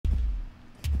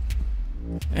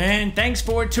And thanks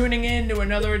for tuning in to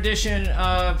another edition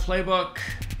of Playbook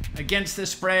Against the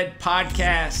Spread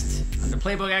podcast on the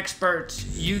Playbook Experts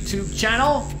YouTube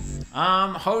channel.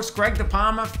 I'm host Greg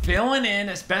DePalma, filling in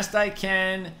as best I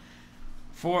can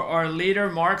for our leader,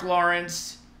 Mark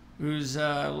Lawrence, who's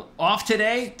off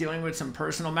today, dealing with some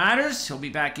personal matters. He'll be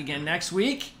back again next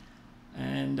week.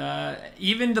 And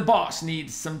even the boss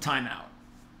needs some time out.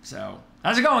 So,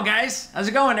 how's it going, guys? How's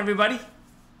it going, everybody?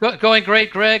 Going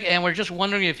great, Greg, and we're just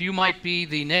wondering if you might be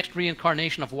the next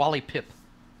reincarnation of Wally Pip.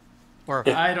 Or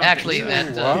I don't actually,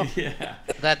 think so.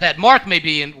 that Mark may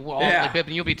be in Wally Yeah. Pip,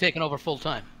 and you'll be taking over full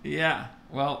time. Yeah,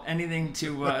 well, anything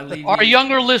to alleviate. Our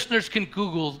younger listeners can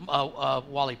Google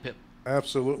Wally Pip.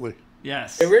 Absolutely.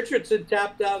 Yes. Hey, Richardson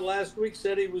tapped out last week,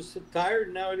 said he was tired,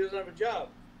 and now he doesn't have a job.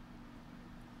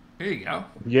 There you go.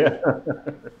 Yeah.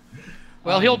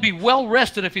 Well, he'll be well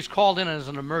rested if he's called in as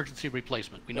an emergency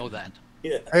replacement. We know that.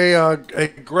 Yeah.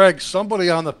 Hey, Greg, somebody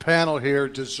on the panel here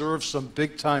deserves some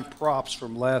big-time props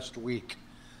from last week.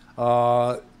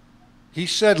 He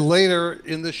said later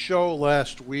in the show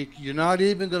last week, you're not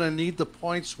even going to need the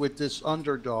points with this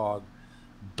underdog.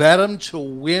 Bet him to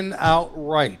win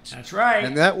outright. That's right.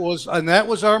 And that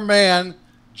was our man,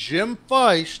 Jim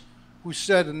Feist, who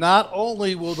said not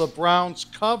only will the Browns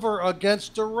cover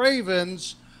against the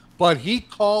Ravens, but he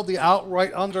called the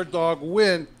outright underdog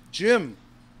win. Jim,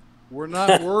 we're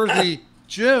not worthy.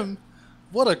 Jim,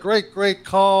 what a great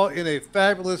call in a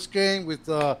fabulous game with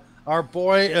our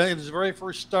boy in his very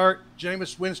first start,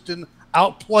 Jameis Winston,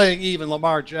 outplaying even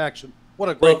Lamar Jackson. What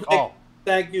a great call.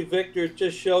 Thank you, Victor. It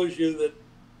just shows you that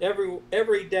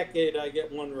every decade I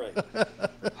get one right.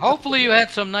 Hopefully you had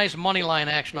some nice money line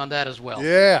action on that as well.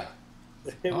 Yeah.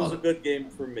 It was a good game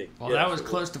for me. Well, that was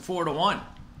close to 4-1.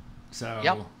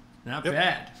 So, not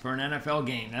bad for an NFL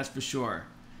game, that's for sure.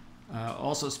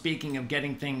 Also, speaking of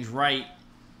getting things right,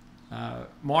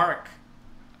 Mark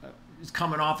is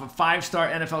coming off a 5-star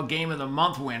NFL Game of the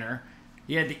Month winner.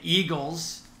 He had the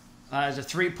Eagles as a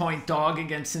 3-point dog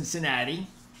against Cincinnati.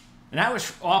 And that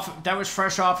was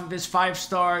fresh off of his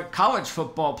 5-star college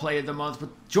football play of the month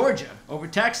with Georgia over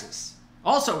Texas,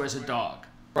 also as a dog.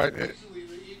 Right. Easily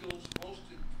the Eagles' most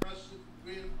impressive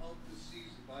win of the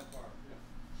season by far. Yeah.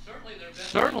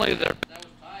 Certainly, that was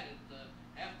tied at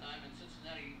halftime, and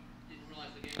Cincinnati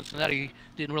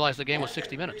didn't realize the game was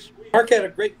 60 minutes. Mark had a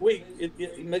great week.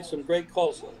 He made some great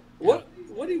calls. What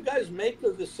do you guys make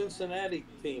of the Cincinnati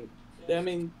team? I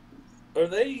mean, are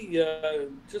they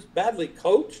just badly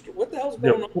coached? What the hell's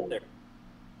going on there?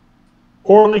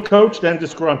 Poorly coached and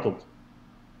disgruntled,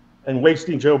 and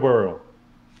wasting Joe Burrow.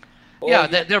 Yeah,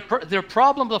 their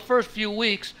problem the first few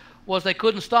weeks was they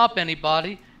couldn't stop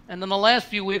anybody, and then the last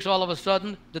few weeks, all of a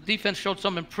sudden, the defense showed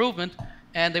some improvement,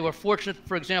 and they were fortunate,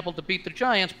 for example, to beat the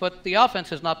Giants, but the offense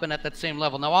has not been at that same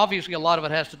level. Now, obviously, a lot of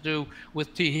it has to do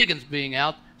with T. Higgins being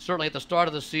out. Certainly at the start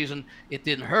of the season, it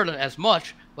didn't hurt it as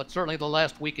much, but certainly the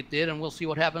last week it did, and we'll see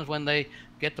what happens when they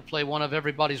get to play one of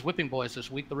everybody's whipping boys this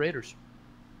week, the Raiders.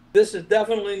 This is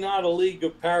definitely not a league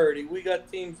of parity. We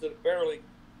got teams that are barely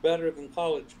better than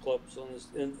college clubs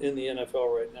in the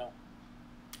NFL right now.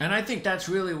 And I think that's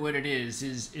really what it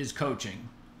is coaching.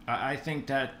 I think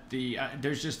that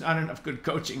there's just not enough good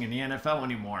coaching in the NFL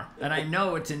anymore. And I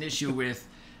know it's an issue with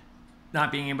not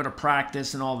being able to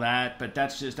practice and all that, but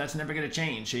that's never going to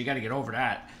change. So you got to get over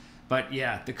that. But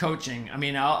yeah, the coaching. I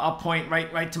mean, I'll point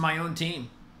right to my own team,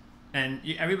 and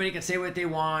everybody can say what they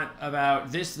want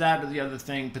about this, that, or the other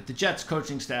thing, but the Jets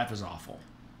coaching staff is awful.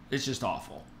 It's just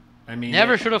awful. I mean,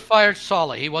 never should have fired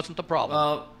Saleh. He wasn't the problem.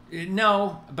 Well,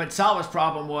 no, but Saleh's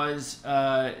problem was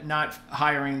not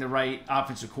hiring the right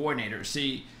offensive coordinator.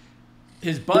 See,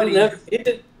 his buddy. He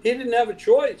didn't have a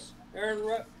choice.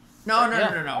 Aaron.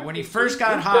 No. When he first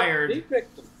got hired, he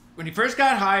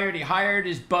hired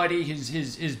his buddy,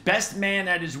 his best man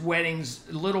at his wedding's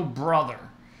little brother,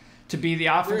 to be the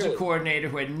offensive coordinator,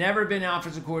 who had never been an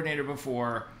offensive coordinator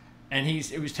before, and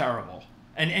it was terrible.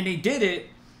 And he did it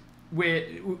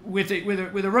with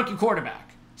a rookie quarterback.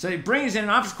 So he brings in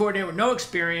an offensive coordinator with no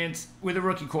experience with a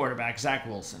rookie quarterback, Zach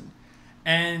Wilson,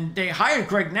 and they hired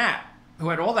Greg Knapp, who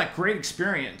had all that great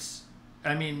experience.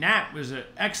 I mean, Knapp was an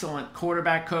excellent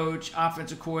quarterback coach,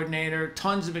 offensive coordinator,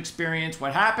 tons of experience.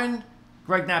 What happened?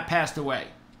 Greg Knapp passed away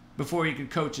before he could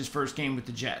coach his first game with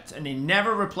the Jets, and they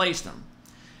never replaced him.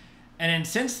 And then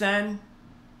since then,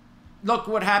 look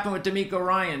what happened with DeMeco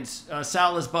Ryans,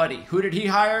 Salah's buddy. Who did he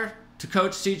hire to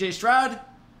coach C.J. Stroud?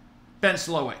 Ben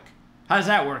Slowick. How's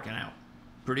that working out?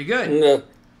 Pretty good.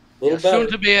 Soon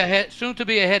to be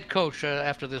a head coach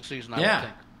after this season, I would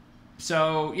think.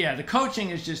 So yeah, the coaching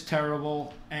is just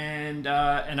terrible, and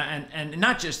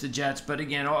not just the Jets, but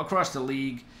again across the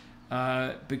league.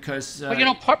 because. But you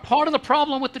know, part of the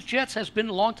problem with the Jets has been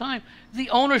a long time the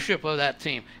ownership of that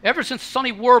team. Ever since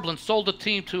Sonny Werblin sold the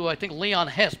team to I think Leon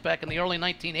Hess back in the early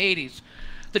 1980s,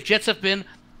 the Jets have been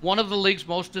one of the league's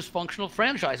most dysfunctional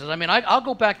franchises. I mean, I'll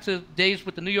go back to days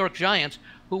with the New York Giants,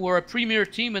 who were a premier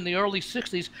team in the early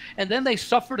 60s, and then they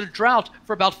suffered a drought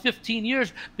for about 15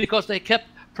 years because they kept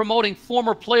promoting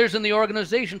former players in the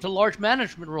organization to large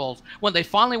management roles. When they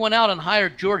finally went out and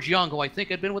hired George Young, who I think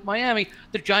had been with Miami,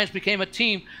 the Giants became a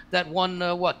team that won,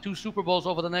 2 Super Bowls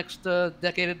over the next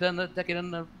decade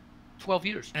and 12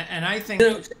 years. And I think...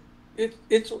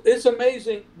 It's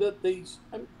amazing that these...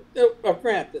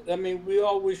 granted, I mean, we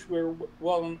all wish we were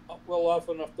well off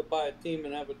enough to buy a team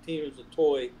and have a team as a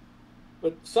toy.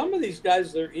 But some of these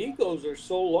guys, their egos are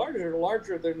so large, they're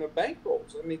larger than their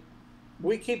bankrolls. I mean,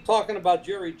 we keep talking about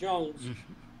Jerry Jones,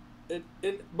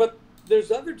 but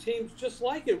there's other teams just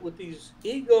like it with these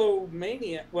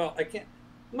egomaniac. Well, I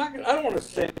don't want to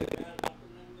say that.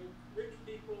 Rich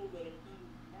people that have done.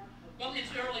 Well, it's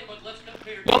early, but let's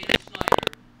compare Dan Snyder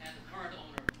and the current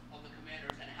owner of the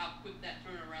Commanders and how quick that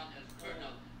turnaround has occurred.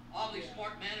 Now, obviously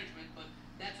smart management, but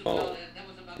that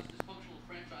was about as dysfunctional a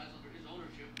franchise under his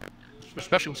ownership,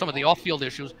 especially with some of the off-field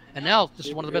issues. And now this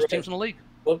is one of the best teams in the league.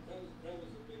 Well,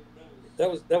 that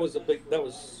was a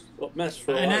mess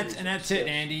for and that's it,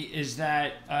 Andy. Is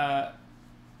that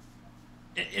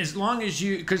as long as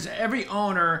because every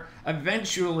owner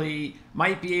eventually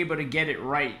might be able to get it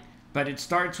right, but it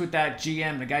starts with that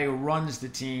GM, the guy who runs the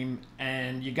team,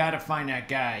 and you got to find that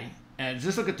guy. And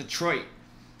just look at Detroit.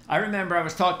 I remember I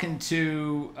was talking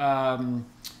to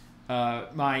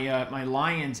my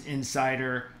Lions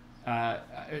insider,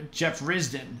 Jeff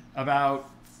Risdon,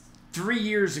 about 3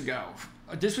 years ago.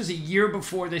 This was a year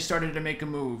before they started to make a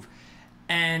move.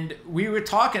 And we were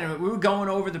talking, we were going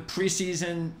over the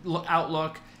preseason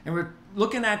outlook, and we're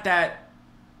looking at that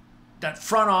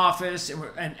front office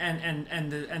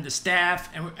and the staff,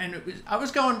 and I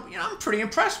was going, I'm pretty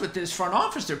impressed with this front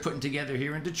office they're putting together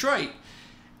here in Detroit.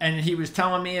 And he was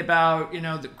telling me about,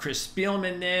 the Chris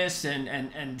Spielman-ness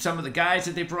and some of the guys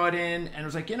that they brought in. And I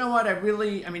was like, you know what,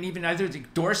 even either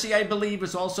Dorsey, I believe,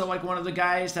 was also like one of the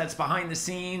guys that's behind the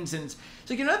scenes. And it's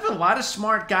like, there's a lot of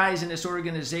smart guys in this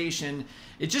organization.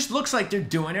 It just looks like they're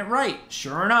doing it right.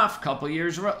 Sure enough, a couple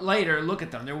years later, look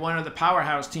at them. They're one of the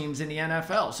powerhouse teams in the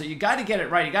NFL. So you got to get it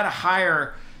right. You got to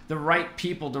hire the right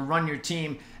people to run your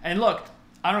team. And look,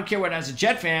 I don't care what, as a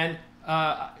Jet fan,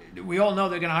 we all know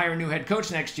they're going to hire a new head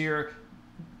coach next year.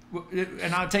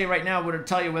 And I'll tell you right now, it'll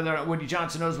tell you whether Woody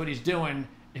Johnson knows what he's doing.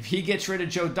 If he gets rid of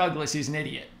Joe Douglas, he's an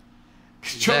idiot.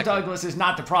 Exactly. Joe Douglas is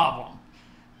not the problem.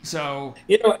 So,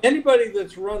 anybody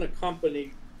that's run a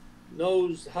company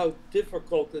knows how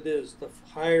difficult it is to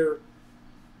hire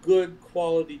good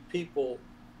quality people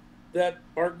that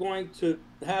are going to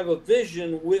have a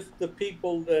vision with the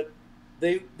people that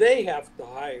they have to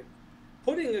hire.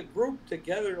 Putting a group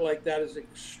together like that is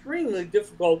extremely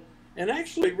difficult, and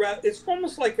actually it's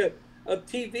almost like a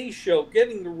TV show,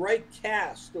 getting the right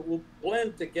cast that will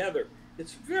blend together.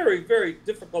 It's very, very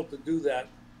difficult to do that,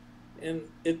 and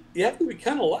you have to be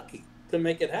kind of lucky to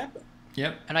make it happen.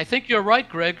 Yep. And I think you're right,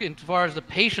 Greg, as far as the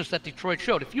patience that Detroit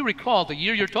showed. If you recall, the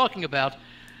year you're talking about,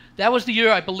 that was the year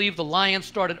I believe the Lions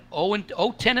started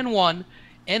 0-10-1,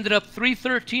 ended up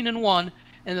 3-13-1.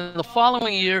 And then the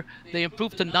following year, they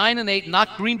improved to 9-8,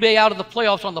 knocked Green Bay out of the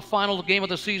playoffs on the final game of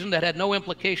the season. That had no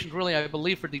implications, really, I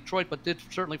believe, for Detroit, but did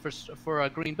certainly for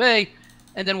Green Bay.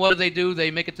 And then what do? They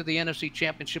make it to the NFC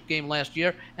Championship game last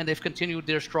year, and they've continued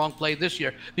their strong play this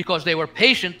year because they were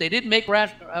patient. They didn't make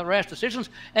rash decisions,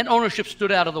 and ownership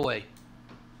stood out of the way.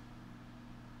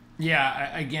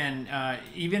 Yeah, again,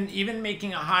 even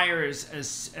making a hire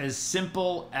as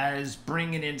simple as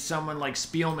bringing in someone like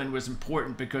Spielman was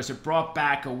important because it brought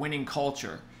back a winning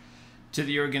culture to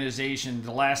the organization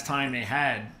the last time they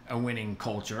had a winning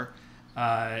culture.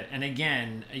 And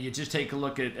again, you just take a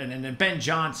look at and then Ben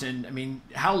Johnson. I mean,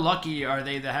 how lucky are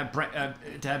they to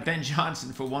have Ben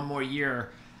Johnson for one more year?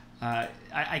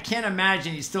 I can't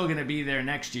imagine he's still going to be there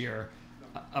next year.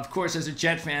 Of course, as a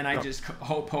Jet fan, I just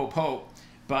hope.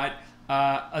 But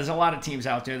there's a lot of teams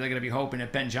out there that are going to be hoping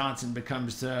that Ben Johnson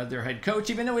becomes their head coach,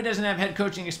 even though he doesn't have head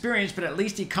coaching experience, but at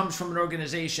least he comes from an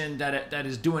organization that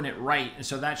is doing it right, and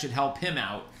so that should help him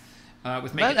out.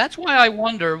 That's why I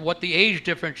wonder what the age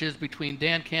difference is between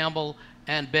Dan Campbell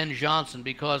and Ben Johnson,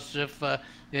 because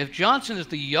if Johnson is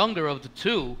the younger of the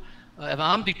two, if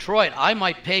I'm Detroit, I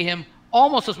might pay him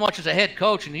almost as much as a head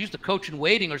coach and use the coach in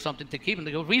waiting or something to keep him.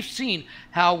 Because we've seen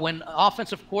how when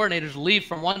offensive coordinators leave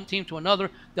from one team to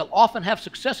another, they'll often have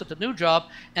success at the new job,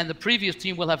 and the previous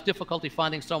team will have difficulty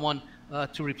finding someone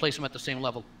to replace him at the same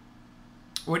level.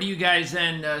 What do you guys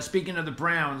then? Speaking of the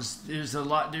Browns,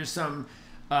 there's some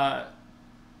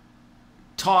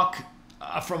talk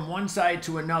from one side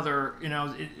to another,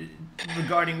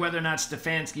 regarding whether or not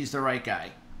Stefanski's the right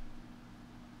guy.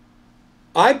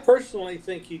 I personally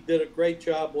think he did a great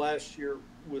job last year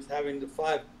with having the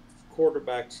 5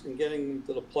 quarterbacks and getting them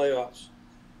to the playoffs,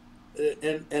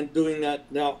 and doing that.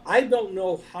 Now, I don't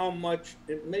know how much,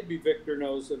 and maybe Victor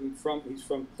knows that he's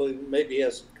from Cleveland, maybe he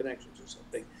has some connections or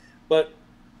something, but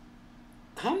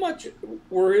how much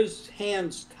were his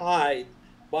hands tied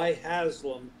by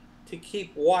Haslam to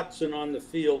keep Watson on the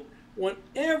field when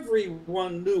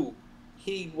everyone knew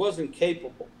he wasn't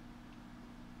capable?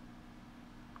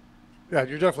 Yeah,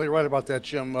 you're definitely right about that,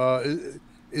 Jim.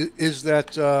 Is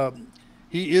that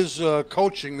he is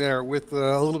coaching there with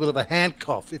a little bit of a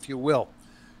handcuff, if you will.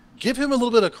 Give him a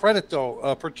little bit of credit,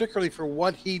 though, particularly for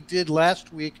what he did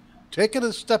last week, taking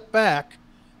a step back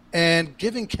and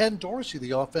giving Ken Dorsey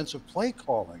the offensive play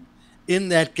calling in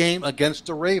that game against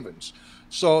the Ravens.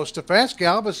 So Stefanski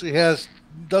obviously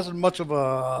doesn't much of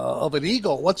an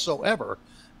ego whatsoever,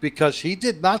 because he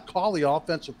did not call the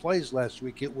offensive plays last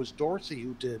week. It was Dorsey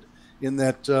who did in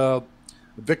that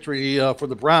victory for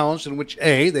the Browns, in which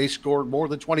they scored more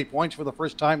than 20 points for the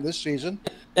first time this season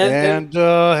and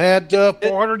had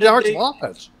 400 yards of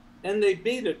offense. And they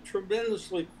beat a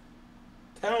tremendously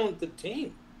talented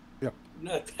team. Yep.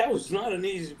 That was not an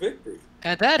easy victory.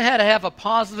 And that had to have a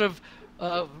positive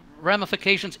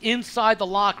ramifications inside the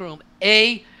locker room.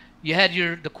 You had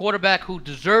the quarterback who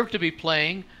deserved to be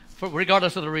playing,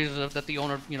 regardless of the reasons that the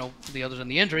owner, the others in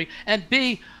the injury. And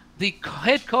B, the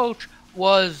head coach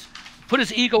put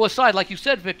his ego aside, like you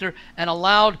said, Victor, and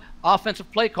allowed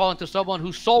offensive play calling to someone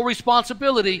whose sole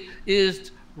responsibility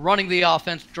is running the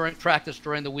offense during practice,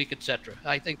 during the week, etc.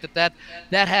 I think that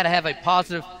had to have a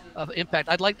positive impact.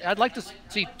 I'd like to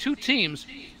see 2 teams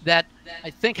that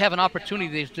I think have an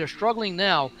opportunity. They're struggling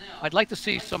now. I'd like to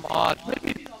see some odds.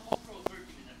 Maybe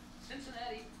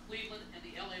Cincinnati, Cleveland, and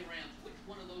the LA Rams. Which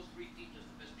one of those 3 teams has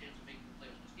the best chance of making the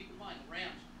playoffs? Because keep in mind, the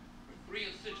Rams were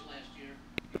 3-6 last year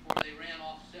before they ran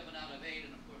off 7 out of 8,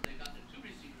 and of course they got their 2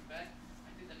 receivers back.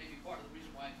 I think that may be part of the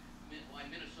reason why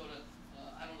Minnesota.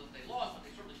 I don't know if they lost, but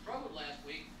they certainly struggled last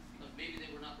week because maybe they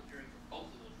were not preparing for both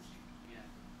of those receivers. Yeah.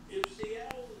 If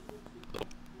Seattle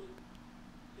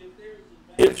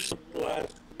if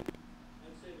last week,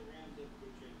 I'd say the Rams have a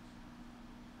good chance.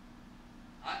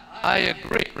 I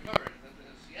agree.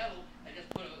 Seattle, I just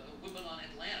put a whipping on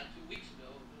Atlanta 2 weeks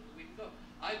ago, a week ago.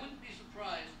 I wouldn't be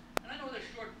surprised, and I know they're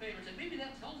short favorites, and maybe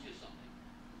that tells you something.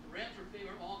 The Rams are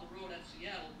favored on the road at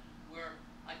Seattle, where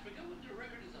I forget what their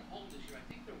record is at home this year. I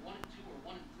think they're 1-2 or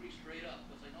 1-3 straight up,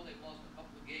 because I know they've lost a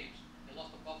couple of games. They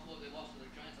lost to Buffalo, they lost to the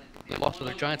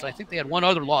Giants. I think they had one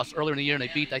other loss earlier in the year, and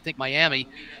they beat, I think, Miami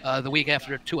the week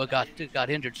after Tua got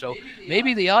injured. So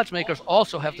maybe the odds makers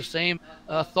also have the same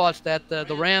thoughts that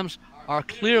the Rams are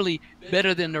clearly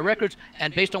better than their records,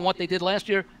 and based on what they did last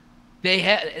year,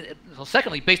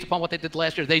 secondly, based upon what they did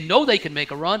last year, they know they can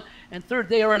make a run, and third,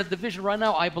 they are in a division right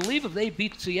now. I believe if they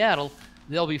beat Seattle,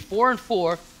 they'll be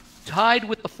 4-4, tied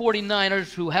with the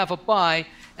 49ers, who have a bye,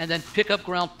 and then pick up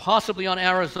ground possibly on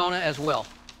Arizona as well.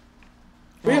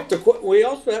 We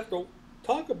also have to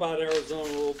talk about Arizona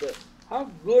a little bit. How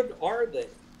good are they?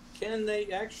 Can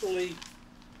they actually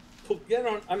get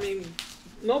on? I mean,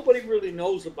 nobody really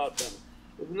knows about them.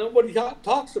 Nobody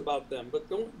talks about them. But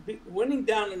winning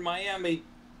down in Miami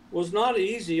was not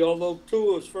easy, although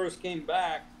Tua's first came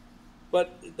back.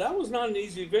 But that was not an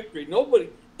easy victory.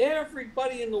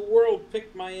 Everybody in the world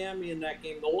picked Miami in that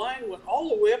game. The line went all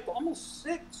the way up to almost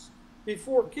 6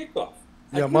 before kickoff.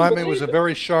 Yeah, Miami was a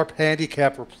very sharp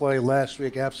handicapper play last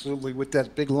week, absolutely, with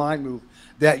that big line move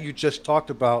that you just talked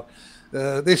about.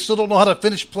 They still don't know how to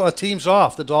finish teams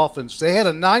off, the Dolphins. They had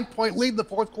a 9-point lead in the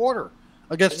fourth quarter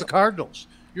against the Cardinals.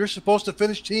 You're supposed to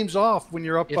finish teams off when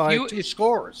you're up by 2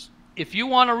 scores. If you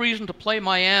want a reason to play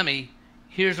Miami,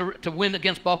 to win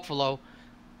against Buffalo,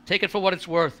 take it for what it's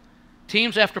worth.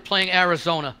 Teams after playing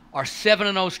Arizona are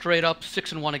 7-0 straight up,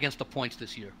 6-1 against the points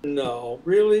this year. No,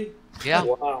 really? Yeah.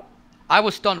 Wow. I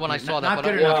was stunned when I saw that. Not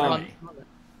good enough for me.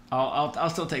 I'll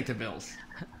still take the Bills.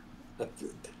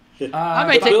 I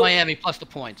may take Miami plus the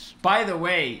points. By the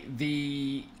way,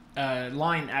 the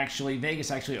line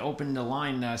Vegas actually opened the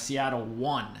line Seattle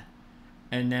 1,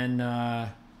 and then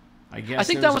I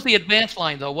think that was the advanced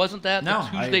line though, wasn't that? No,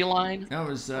 the Tuesday line. No, it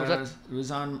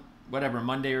was on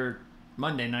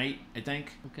Monday night, I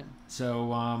think. Okay.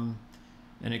 So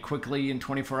and it quickly in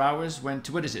 24 hours went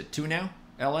to, what is it, 2 now?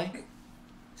 LA?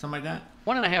 Something like that?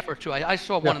 1.5 or 2. I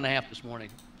saw 1.5 this morning.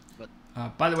 But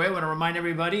By the way, I want to remind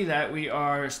everybody that we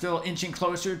are still inching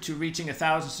closer to reaching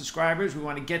 1,000 subscribers. We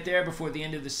want to get there before the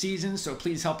end of the season, so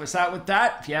please help us out with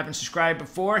that. If you haven't subscribed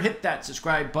before, hit that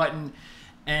subscribe button,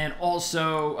 and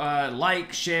also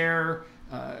like, share,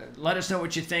 let us know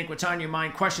what you think, what's on your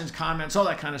mind, questions, comments, all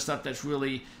that kind of stuff. That's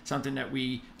really something that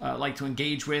we like to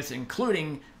engage with,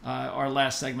 including our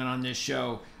last segment on this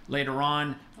show later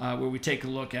on, where we take a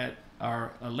look at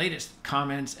our latest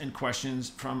comments and questions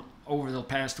from over the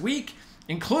past week,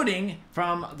 including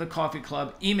from the Coffee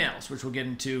Club emails, which we'll get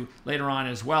into later on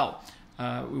as well.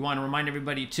 We want to remind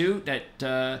everybody, too,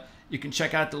 that you can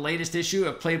check out the latest issue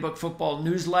of Playbook Football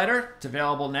Newsletter. It's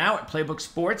available now at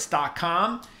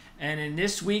playbooksports.com. And in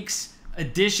this week's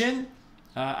edition,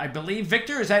 I believe,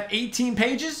 Victor, is that 18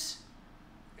 pages?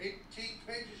 18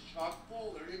 pages, chock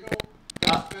full. There you go.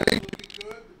 That's looking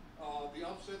good. The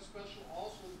upset special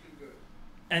also looking good.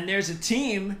 And there's a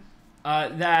team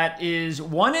that is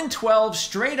 1-12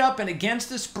 straight up and against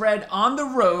the spread on the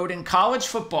road in college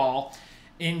football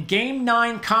in Game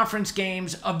 9 conference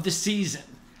games of the season.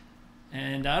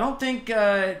 And I don't think,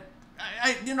 and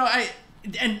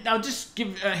I'll just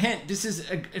give a hint. It's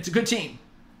a good team.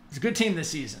 It's a good team this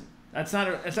season. That's not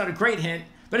a great hint,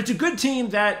 but it's a good team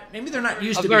that maybe they're not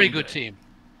used to. A very good team.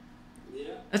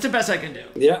 Yeah. That's the best I can do.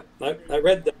 Yeah, I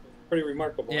read that. Pretty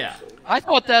remarkable. Yeah. Actually. I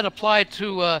thought that applied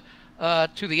to the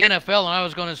NFL, and I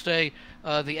was going to say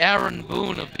the Aaron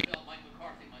Boone of the.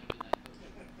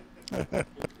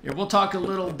 Yeah, we'll talk a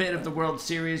little bit of the World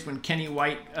Series when Kenny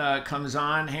White comes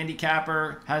on.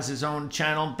 Handicapper has his own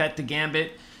channel, Bet the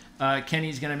Gambit.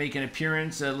 Kenny's going to make an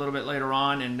appearance a little bit later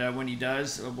on, and when he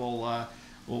does,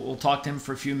 we'll talk to him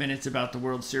for a few minutes about the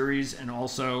World Series, and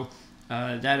also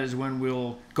that is when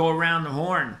we'll go around the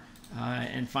horn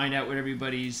and find out what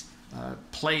everybody's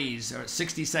plays or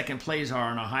 60-second plays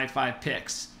are on our high five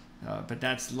picks. But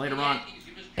that's later on.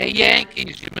 Hey,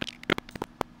 Yankees, you missed.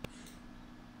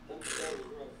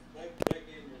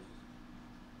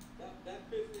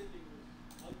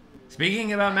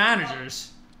 Speaking about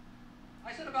managers,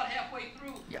 I said about halfway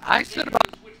through. Yeah, I said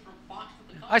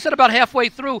about halfway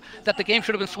through that the game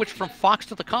should have been switched from Fox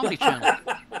to the Comedy Channel.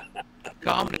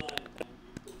 Comedy.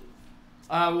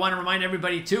 I want to remind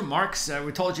everybody too. Mark's.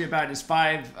 We told you about his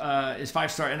five-star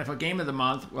NFL Game of the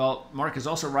Month. Well, Mark is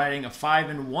also riding a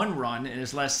 5-1 run in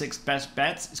his last 6 best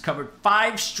bets. He's covered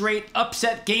 5 straight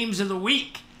upset games of the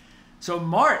week. So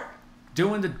Mark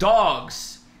doing the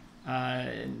dogs,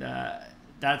 and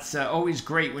that's always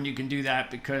great when you can do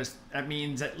that, because that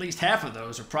means at least half of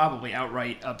those are probably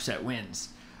outright upset wins.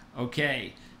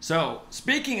 Okay. So,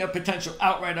 speaking of potential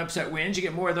outright upset wins, you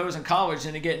get more of those in college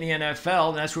than you get in the NFL,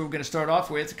 and that's where we're going to start off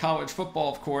with, college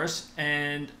football, of course.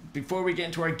 And before we get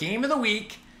into our game of the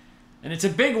week, and it's a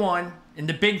big one in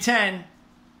the Big Ten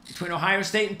between Ohio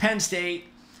State and Penn State,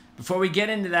 before we get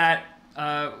into that,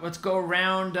 let's go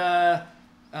around the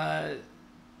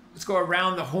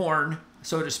horn,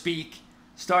 so to speak,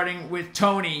 starting with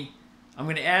Tony. I'm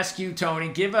going to ask you, Tony,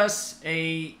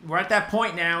 we're at that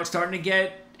point now, it's starting to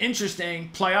get interesting.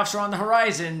 Playoffs are on the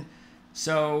horizon.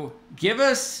 So give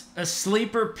us a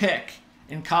sleeper pick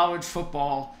in college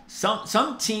football.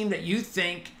 Some team that you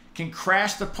think can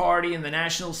crash the party in the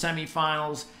national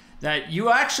semifinals, that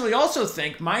you actually also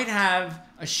think might have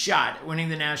a shot at winning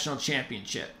the national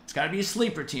championship. It's got to be a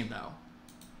sleeper team, though.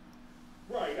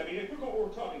 Right. I mean, if we're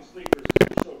talking sleepers,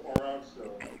 we're so far out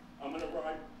still. I'm going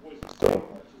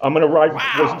to ride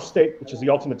Boise State, which is the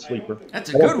ultimate sleeper. That's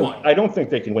a good one. I don't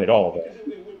think they can win it all of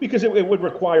it, because it would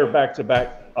require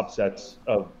back-to-back upsets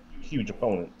of huge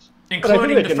opponents,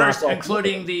 including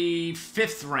the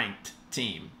 5th-ranked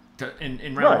team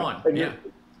in round one. Yeah.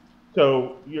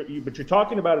 So, but you're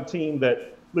talking about a team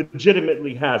that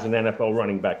legitimately has an NFL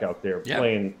running back out there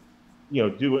playing,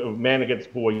 do man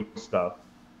against boy stuff.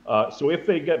 So if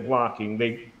they get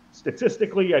blocking,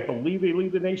 statistically, I believe they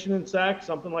lead the nation in sacks,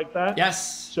 something like that.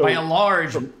 Yes, so, by a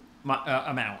large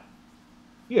amount.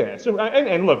 Yeah. So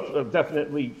and look,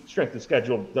 definitely strength of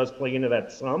schedule does play into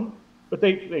that some, but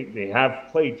they have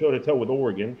played toe to toe with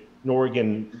Oregon. And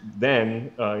Oregon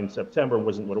then in September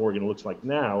wasn't what Oregon looks like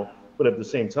now. But at the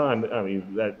same time, I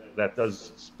mean that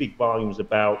does speak volumes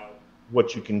about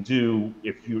what you can do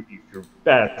if your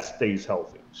bat stays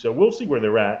healthy. So we'll see where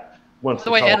they're at. By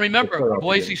the way, and remember,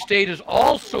 Boise State is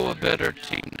also a better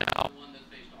team now.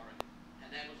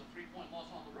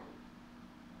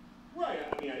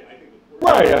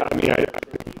 Right. I think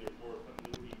there's more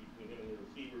continuity between him and the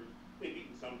receivers. They've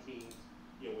beaten some teams,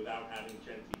 without having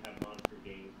Chensey have monster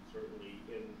games. Certainly,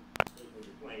 when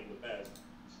you're playing the best,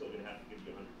 it's still going to have to give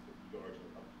you 150 yards and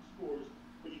a couple of scores.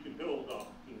 But you can build off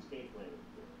the team's game plan.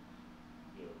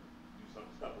 Do some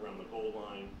stuff around the goal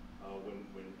line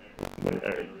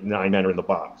 9 men are in the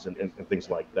box and things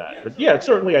like that. But yeah,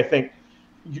 certainly I think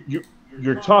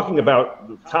you're talking about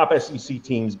the top SEC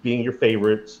teams being your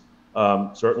favorites.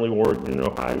 Certainly Oregon and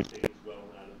Ohio State as well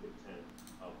out of the Big Ten.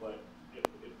 But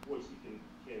if Boise can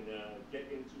get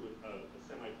into a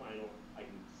semifinal,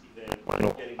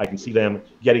 I can see them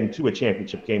getting to a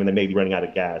championship game, and then maybe running out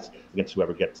of gas against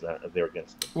whoever gets there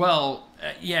against them. Well,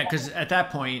 yeah, because at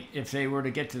that point, if they were to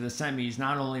get to the semis,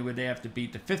 not only would they have to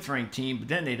beat the 5th-ranked team, but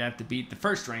then they'd have to beat the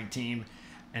 1st-ranked team,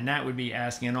 and that would be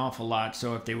asking an awful lot.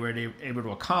 So if they were able to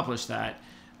accomplish that,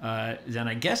 then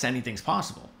I guess anything's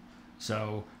possible.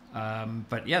 So,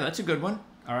 but yeah, that's a good one.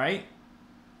 All right.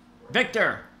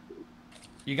 Victor,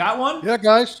 you got one? Yeah,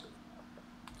 guys.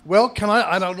 Well,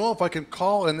 I don't know if I can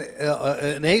call an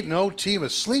 8-0 team a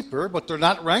sleeper, but they're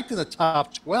not ranked in the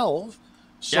top 12.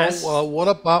 So Yes. What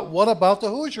about the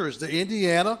Hoosiers, the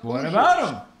Indiana Hoosiers? What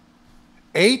about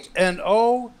them?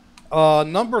 8-0,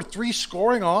 number 3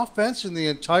 scoring offense in the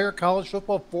entire college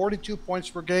football, 42 points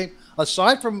per game,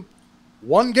 aside from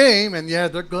one game, and yeah,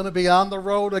 they're going to be on the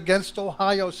road against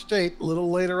Ohio State a little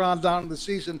later on down in the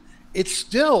season. It's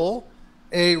still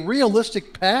a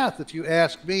realistic path, if you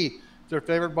ask me. They're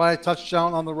favored by a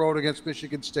touchdown on the road against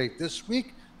Michigan State this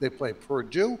week. They play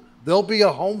Purdue. They'll be a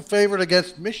home favorite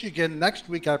against Michigan next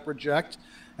week, I project.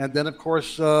 And then, of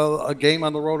course, a game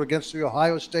on the road against the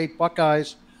Ohio State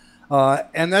Buckeyes.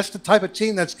 And that's the type of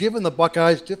team that's given the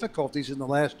Buckeyes difficulties in the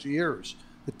last 2 years,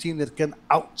 the team that can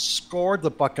outscore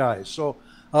the Buckeyes. So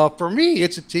for me,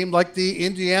 it's a team like the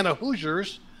Indiana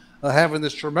Hoosiers having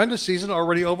this tremendous season,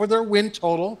 already over their win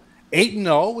total,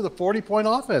 8-0 with a 40-point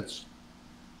offense.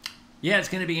 Yeah, it's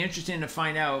going to be interesting to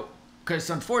find out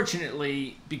because,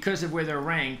 unfortunately, because of where they're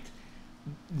ranked,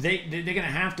 they're going to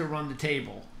have to run the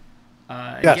table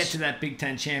and Yes. get to that Big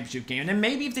Ten championship game. And then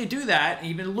maybe if they do that, and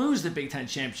even lose the Big Ten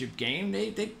championship game,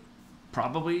 they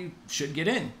probably should get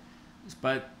in.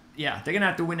 But yeah, they're going to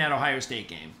have to win that Ohio State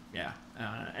game. Yeah,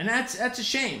 and that's a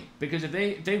shame because if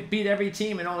they beat every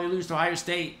team and only lose to Ohio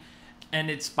State,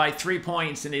 and it's by 3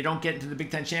 points, and they don't get into the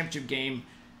Big Ten championship game.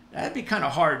 That'd be kind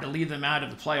of hard to leave them out of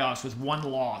the playoffs with one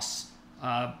loss.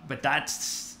 But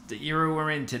that's the era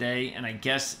we're in today. And I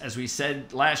guess, as we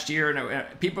said last year,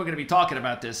 and people are going to be talking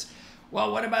about this.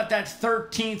 Well, what about that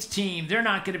 13th team? They're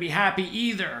not going to be happy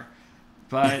either.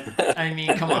 But, I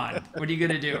mean, come on. What are you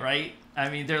going to do, right? I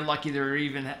mean, they're lucky they're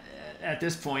even at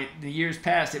this point. In the years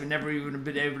past, they would never even have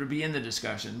been able to be in the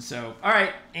discussion. So, all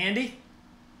right, Andy?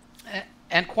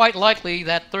 And quite likely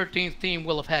that 13th team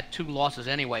will have had 2 losses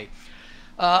anyway.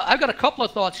 I've got a couple of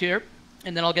thoughts here,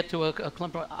 and then I'll get to a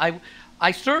clump.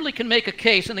 I certainly can make a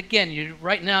case, and again,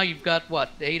 right now you've got what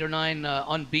 8 or 9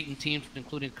 unbeaten teams,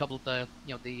 including a couple of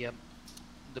the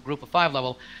Group of 5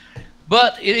 level.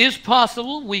 But it is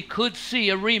possible we could see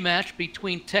a rematch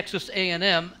between Texas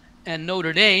A&M and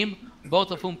Notre Dame, both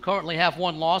of whom currently have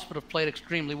 1 loss but have played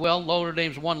extremely well. Notre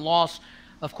Dame's 1 loss,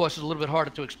 of course, is a little bit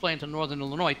harder to explain to Northern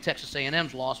Illinois. Texas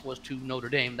A&M's loss was to Notre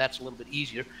Dame. That's a little bit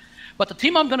easier. But the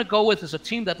team I'm going to go with is a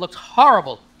team that looks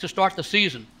horrible to start the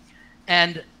season.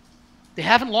 And they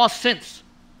haven't lost since.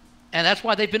 And that's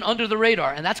why they've been under the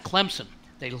radar, and that's Clemson.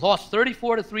 They lost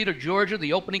 34-3 to Georgia,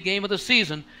 the opening game of the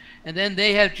season, and then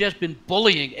they have just been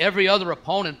bullying every other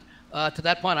opponent to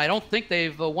that point. I don't think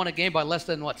they've won a game by less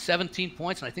than, 17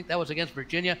 points, and I think that was against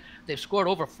Virginia. They've scored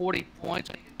over 40 points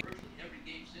I think, virtually every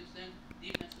game since then.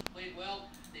 Defense has played well.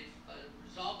 They've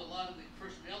resolved a lot of the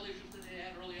personnel issues that they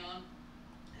had early on.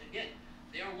 And again,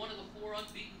 they are one of the 4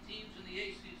 unbeaten teams in the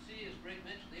ACC. As Greg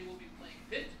mentioned, they will be playing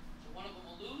Pitt, so one of them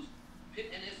will lose.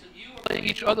 Pitt and SMU are playing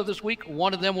each other this week.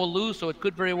 One of them will lose, so it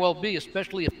could very well be,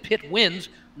 especially if Pitt wins,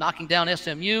 knocking down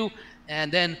SMU,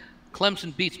 and then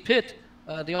Clemson beats Pitt.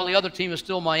 The only other team is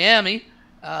still Miami,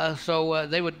 so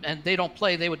they would, and they don't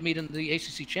play. They would meet in the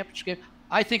ACC championship game.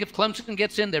 I think if Clemson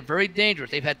gets in, they're very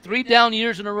dangerous. They've had 3 down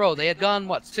years in a row. They had gone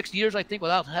 6 years, I think,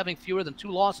 without having fewer than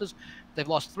 2 losses. They've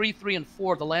lost 3, 3, and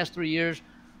 4 the last 3 years.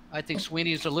 I think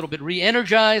Sweeney is a little bit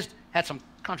re-energized. Had some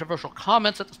controversial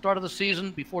comments at the start of the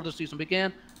season, before the season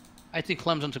began. I think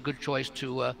Clemson's a good choice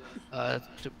to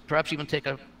perhaps even take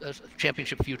a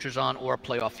championship futures on or a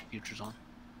playoff futures on.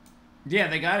 Yeah,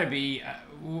 they got to be.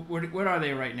 What are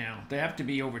they right now? They have to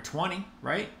be over 20,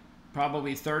 right?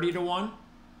 Probably 30-1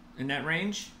 in that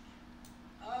range.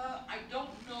 I don't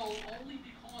know, only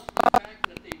because of the fact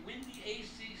that if they win the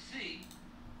ACC,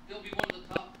 they'll be one of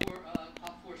the top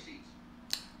four seeds.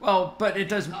 Well, but it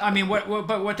doesn't. I mean,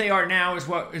 what they are now is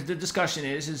what the discussion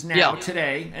is now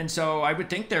today, and so I would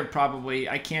think they're probably.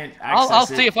 I can't access I'll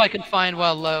see if I can find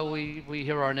while we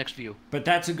hear our next view. But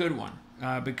that's a good one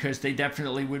because they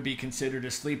definitely would be considered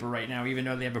a sleeper right now, even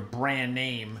though they have a brand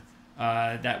name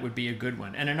that would be a good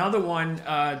one. And another one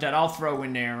that I'll throw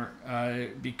in there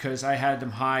because I had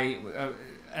them high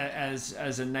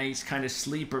as a nice kind of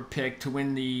sleeper pick to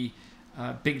win the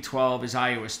Big 12 is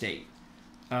Iowa State.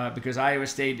 Because Iowa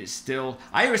State's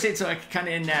like kind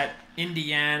of in that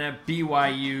Indiana,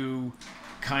 BYU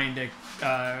kind of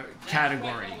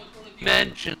category.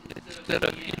 Mentioned instead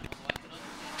of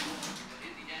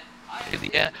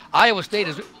Iowa State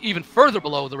is even further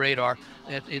below the radar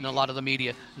in a lot of the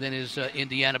media than is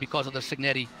Indiana because of the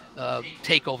Cignetti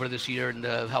takeover this year and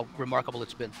how remarkable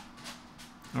it's been.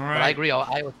 All right. But I agree.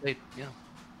 Iowa State, yeah.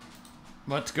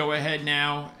 Let's go ahead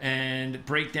now and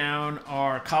break down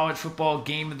our college football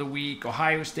game of the week.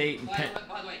 Ohio State and Penn.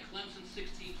 By the way, Clemson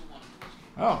 16-1.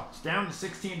 Oh, it's down to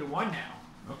 16-1 now.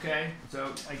 Okay,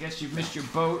 so I guess you've missed your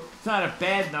boat. It's not a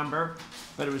bad number,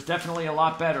 but it was definitely a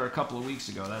lot better a couple of weeks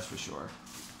ago, that's for sure.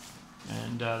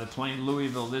 And they're playing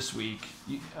Louisville this week.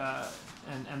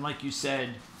 And like you said,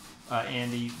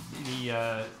 Andy,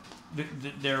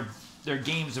 their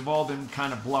games have all been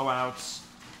kind of blowouts.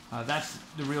 That's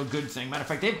the real good thing. Matter of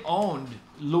fact, they've owned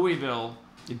Louisville.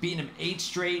 They've beaten them 8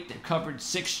 straight. They've covered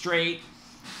 6 straight.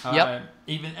 Yep.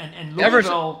 And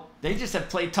Louisville, they just have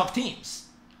played tough teams.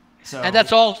 So. And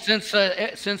that's all since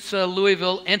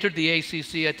Louisville entered the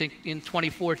ACC, I think, in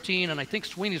 2014. And I think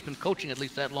Sweeney's been coaching at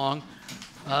least that long.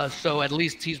 So at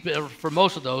least he's been for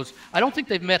most of those. I don't think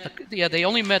they've met. They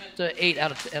only met 8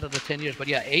 out of the 10 years. But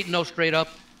yeah, 8-0 straight up,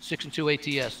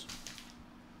 6-2 ATS.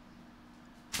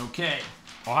 Okay.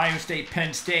 Ohio State,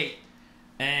 Penn State,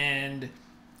 and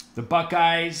the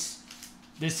Buckeyes.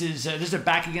 This is a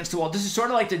back against the wall. This is sort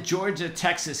of like the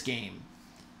Georgia-Texas game,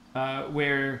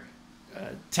 where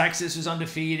Texas was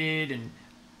undefeated and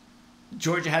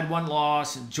Georgia had 1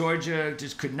 loss, and Georgia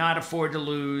just could not afford to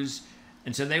lose,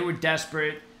 and so they were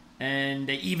desperate and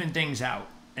they evened things out.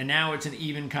 And now it's an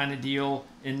even kind of deal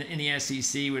in the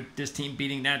SEC with this team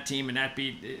beating that team and that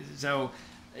beat. So.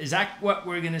 Is that what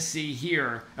we're going to see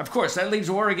here? Of course, that leaves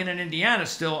Oregon and Indiana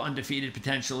still undefeated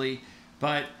potentially.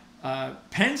 But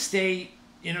Penn State,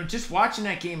 just watching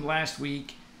that game last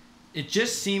week, it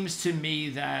just seems to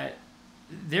me that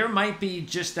there might be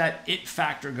just that it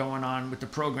factor going on with the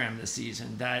program this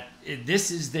season, that this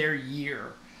is their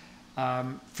year.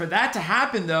 For that to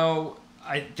happen, though,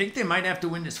 I think they might have to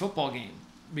win this football game.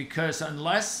 Because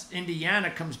unless Indiana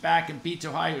comes back and beats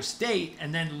Ohio State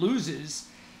and then loses,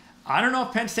 I don't know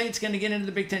if Penn State's going to get into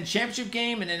the Big Ten championship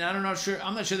game, and then I'm not sure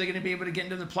they're going to be able to get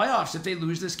into the playoffs if they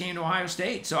lose this game to Ohio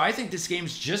State. So I think this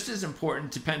game's just as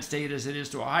important to Penn State as it is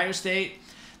to Ohio State.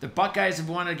 The Buckeyes have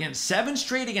won against 7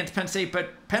 straight against Penn State,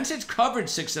 but Penn State's covered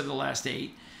 6 of the last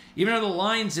 8. Even though the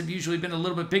lines have usually been a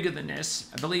little bit bigger than this,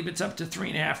 I believe it's up to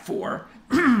 3.5, 4.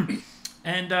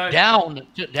 And down to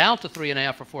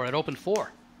 3.5 or 4. It opened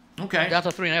 4. Okay. Down to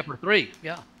 3.5 or 3.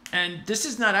 Yeah. And this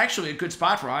is not actually a good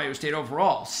spot for Ohio State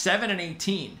overall.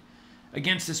 7-18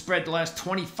 against the spread. The last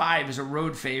 25 is a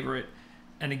road favorite.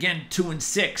 And again,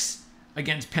 2-6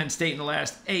 against Penn State in the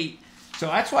last 8. So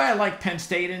that's why I like Penn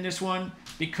State in this one,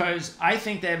 because I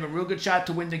think they have a real good shot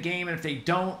to win the game. And if they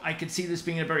don't, I could see this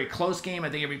being a very close game. I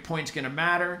think every point's going to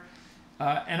matter.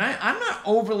 And I'm not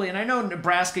overly, and I know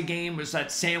Nebraska game was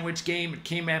that sandwich game. It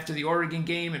came after the Oregon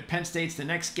game, and Penn State's the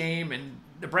next game. And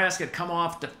Nebraska had come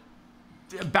off the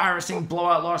embarrassing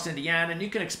blowout loss to Indiana, and you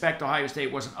can expect Ohio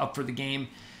State wasn't up for the game,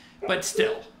 but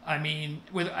still, I mean,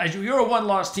 as you're a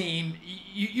 1-loss team,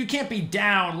 you can't be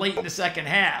down late in the second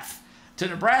half to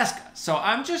Nebraska. So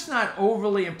I'm just not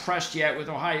overly impressed yet with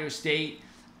Ohio State.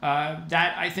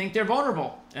 That I think they're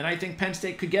vulnerable, and I think Penn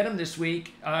State could get them this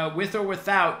week, with or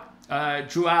without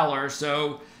Drew Aller.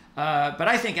 So, but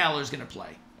I think Aller's going to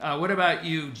play. What about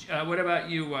you?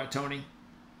 Tony?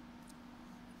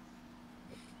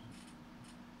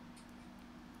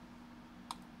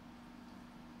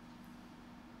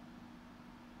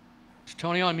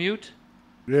 Tony on mute?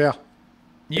 Yeah.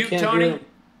 Mute, Tony?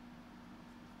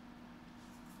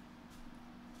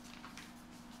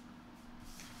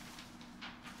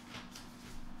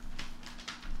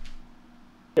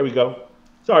 There we go.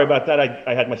 Sorry about that.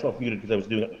 I had myself muted because I was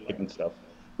doing typing stuff.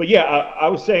 But yeah, I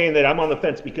was saying that I'm on the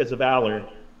fence because of Aller,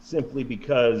 simply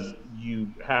because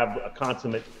you have a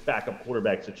consummate backup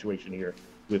quarterback situation here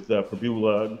with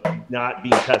Pabula not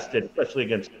being tested, especially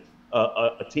against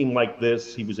a team like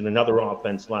this. He was in another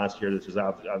offense last year. This is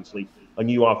obviously a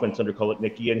new offense under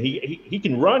Kolotnicki, and he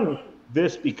can run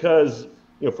this because,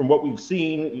 from what we've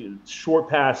seen, short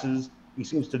passes. He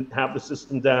seems to have the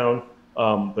system down.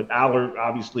 But Aller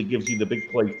obviously gives you the big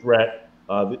play threat.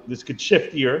 This could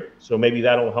shift here, so maybe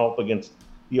that'll help against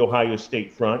the Ohio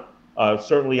State front.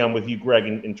 Certainly, I'm with you, Greg,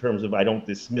 in terms of I don't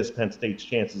dismiss Penn State's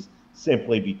chances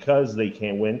simply because they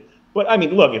can't win. But I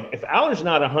mean, look, if Aller's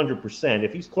not 100%,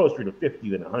 if he's closer to 50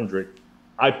 than 100,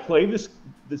 I play this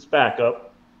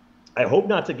backup. I hope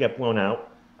not to get blown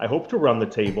out. I hope to run the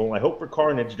table. I hope for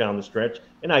carnage down the stretch,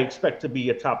 and I expect to be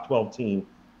a top 12 team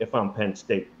if I'm Penn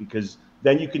State, because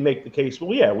then you can make the case,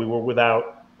 well, yeah, we were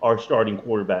without our starting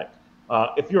quarterback.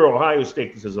 If you're Ohio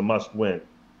State, this is a must-win,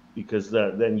 because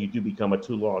then you do become a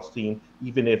two-loss team,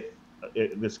 even if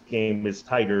this game is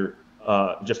tighter,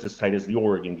 just as tight as the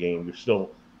Oregon game. You're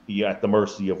still at the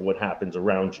mercy of what happens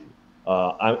around you.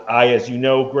 I, as you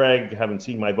know, Greg, having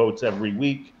seen my votes every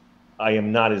week, I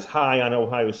am not as high on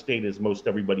Ohio State as most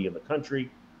everybody in the country.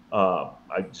 I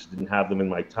just didn't have them in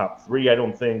my top 3, I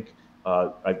don't think.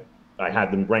 I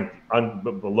had them ranked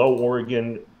below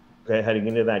Oregon heading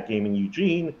into that game in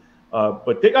Eugene.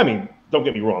 But I mean, don't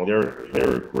get me wrong,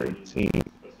 they're a great team,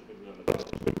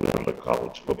 specifically on the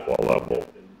college football level.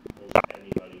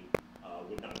 Anybody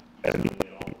would not at all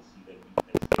to see them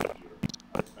here,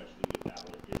 especially if that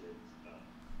one isn't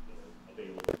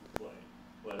available to play.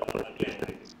 But again,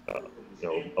 I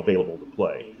think available to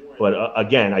play. But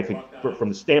again, I think from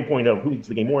the standpoint of who needs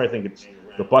the game more, I think it's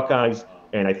the Buckeyes.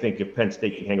 And I think if Penn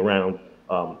State can hang around,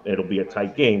 it'll be a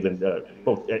tight game. Then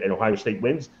both and Ohio State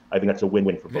wins. I think that's a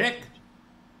win-win for both.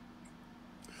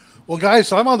 Well,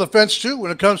 guys, I'm on the fence too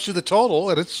when it comes to the total,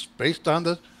 and it's based on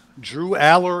the Drew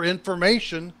Aller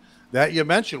information that you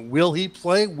mentioned. Will he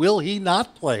play? Will he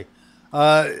not play?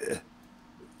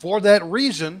 For that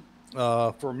reason,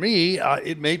 for me,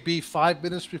 it may be 5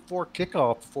 minutes before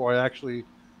kickoff before I actually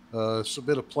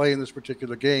submit a play in this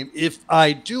particular game. If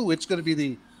I do, it's going to be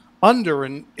the under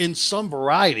in some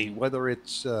variety, whether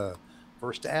it's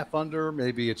first half under,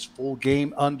 maybe it's full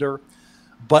game under.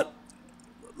 But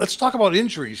let's talk about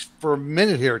injuries for a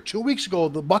minute here. 2 weeks ago,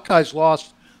 the Buckeyes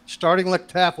lost starting left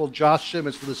tackle Josh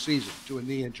Simmons for the season to a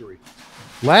knee injury.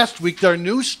 Last week, their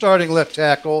new starting left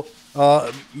tackle,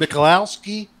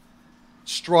 Michalowski,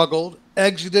 struggled,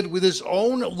 exited with his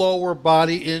own lower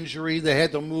body injury. They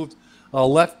had to move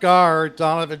left guard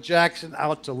Donovan Jackson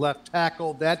out to left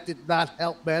tackle. That did not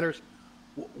help matters.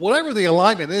 Whatever the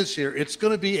alignment is here, it's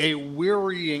going to be a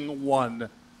wearying one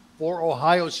for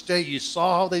Ohio State. You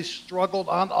saw how they struggled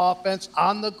on offense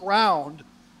on the ground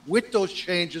with those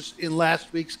changes in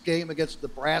last week's game against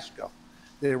Nebraska.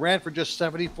 They ran for just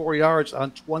 74 yards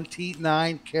on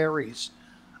 29 carries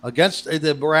against a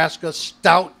Nebraska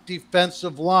stout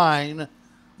defensive line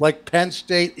like Penn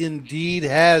State indeed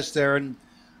has there. And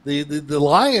the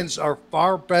Lions are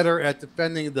far better at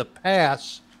defending the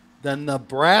pass than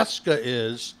Nebraska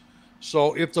is.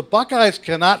 So if the Buckeyes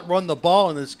cannot run the ball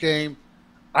in this game,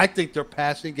 I think their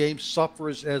passing game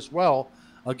suffers as well.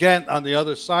 Again, on the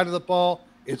other side of the ball,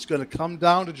 it's going to come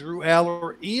down to Drew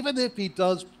Aller. Even if he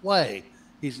does play,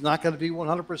 he's not going to be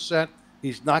 100%.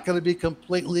 He's not going to be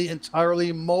completely,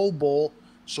 entirely mobile.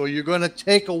 So you're going to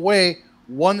take away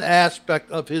one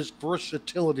aspect of his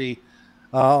versatility.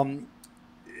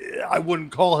 I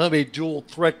wouldn't call him a dual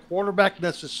threat quarterback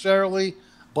necessarily,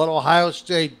 but Ohio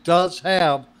State does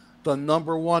have the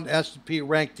 #1 S&P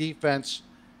ranked defense,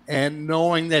 and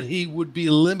knowing that he would be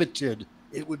limited,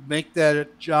 it would make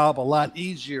that job a lot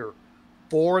easier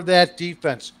for that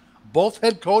defense. Both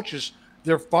head coaches,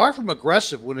 they're far from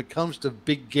aggressive when it comes to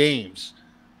big games.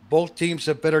 Both teams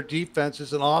have better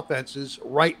defenses and offenses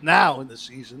right now in the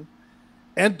season,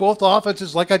 and both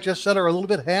offenses, like I just said, are a little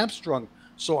bit hamstrung.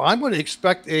 So I'm going to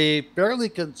expect a fairly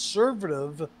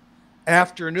conservative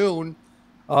afternoon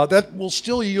that will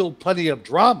still yield plenty of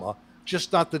drama,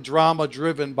 just not the drama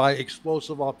driven by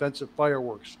explosive offensive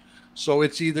fireworks. So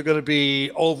it's either going to be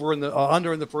over in the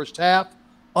under in the first half,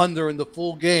 under in the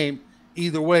full game.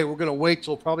 Either way, we're going to wait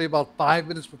till probably about 5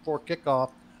 minutes before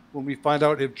kickoff when we find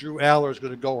out if Drew Aller is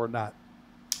going to go or not.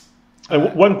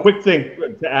 And one quick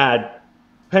thing to add,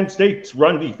 Penn State's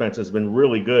run defense has been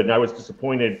really good, and I was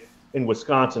disappointed in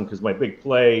Wisconsin because my big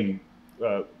play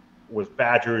was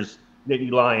Badgers,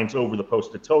 Nittany Lions over the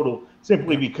posted total,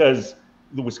 simply because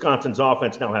the Wisconsin's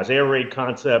offense now has air raid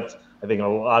concepts. I think a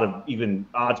lot of even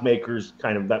odds makers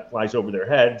kind of that flies over their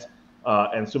heads.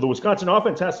 And so the Wisconsin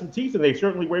offense has some teeth, and they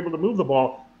certainly were able to move the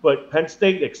ball. But Penn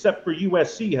State, except for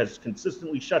USC, has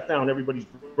consistently shut down everybody's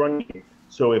run game.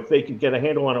 So if they can get a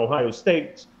handle on Ohio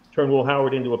State, turn Will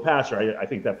Howard into a passer, I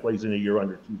think that plays in a year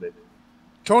under too big.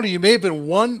 Tony, you may have been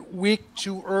 1 week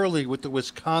too early with the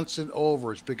Wisconsin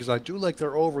overs, because I do like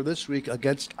their over this week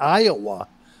against Iowa,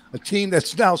 a team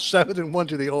that's now 7-1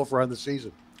 to the over on the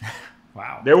season.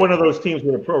 Wow. They're one of those teams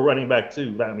with a pro running back,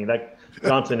 too. I mean, that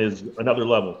Johnson is another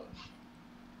level.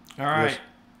 All right. Yes.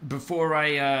 Before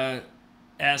I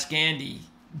ask Andy,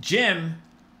 Jim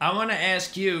I want to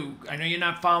ask you, I know you're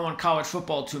not following college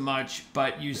football too much,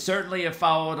 but you certainly have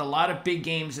followed a lot of big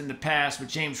games in the past with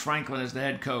James Franklin as the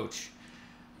head coach.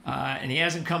 And he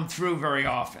hasn't come through very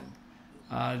often.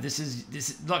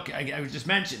 Look, I just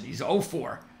mentioned, he's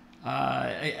 0-4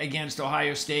 against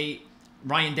Ohio State.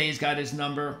 Ryan Day's got his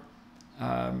number.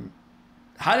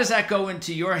 How does that go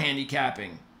into your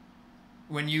handicapping?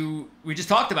 We just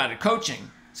talked about it, coaching.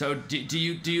 So do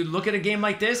you look at a game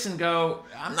like this and go,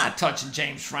 I'm not touching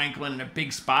James Franklin in a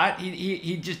big spot.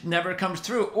 He just never comes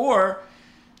through. Or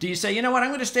do you say, you know what, I'm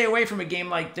going to stay away from a game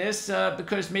like this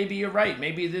because maybe you're right.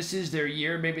 Maybe this is their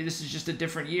year. Maybe this is just a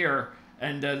different year.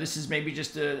 And this is maybe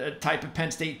just a type of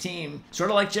Penn State team. Sort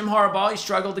of like Jim Harbaugh. He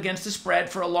struggled against the spread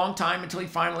for a long time until he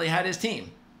finally had his team.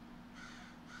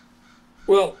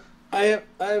 Well, I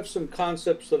have some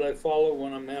concepts that I follow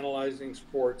when I'm analyzing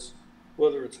sports,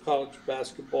 whether it's college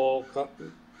basketball,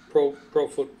 pro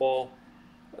football,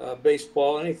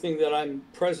 baseball, anything that I'm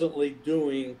presently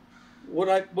doing. What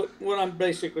I'm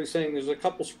basically saying, there's a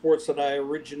couple sports that I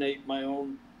originate my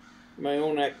own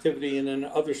activity, and then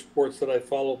other sports that I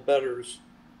follow bettors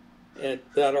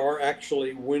that are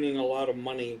actually winning a lot of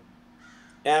money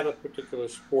at a particular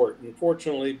sport. And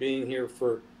fortunately, being here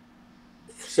for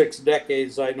 6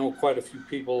 decades, I know quite a few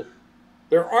people.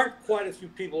 There aren't quite a few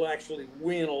people who actually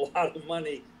win a lot of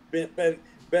money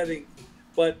betting,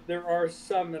 but there are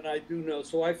some, and I do know.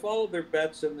 So I follow their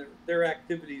bets and their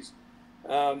activities.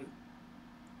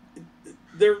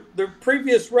 Their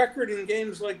previous record in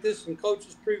games like this and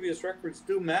coaches' previous records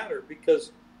do matter,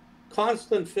 because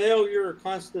constant failure or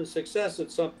constant success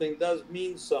at something does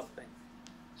mean something.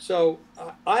 So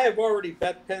I have already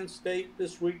bet Penn State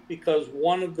this week because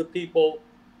one of the people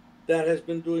that has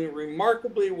been doing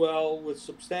remarkably well with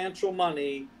substantial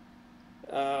money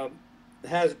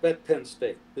has bet Penn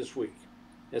State this week.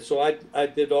 And so I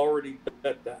did already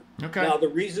bet that. Okay. Now, the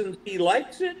reason he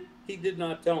likes it, he did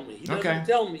not tell me. He doesn't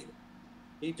tell me.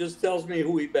 He just tells me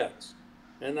who he bets,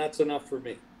 and that's enough for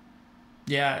me.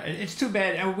 Yeah, it's too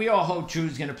bad. And we all hope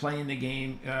Drew's going to play in the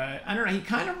game. I don't know. He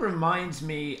kind of reminds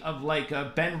me of like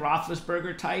a Ben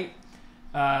Roethlisberger type.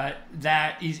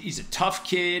 That he's a tough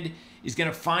kid. He's going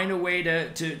to find a way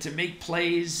to make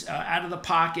plays out of the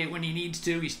pocket when he needs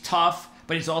to. He's tough,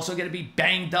 but he's also going to be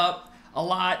banged up a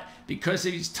lot because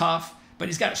he's tough. But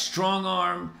he's got a strong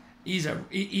arm. He's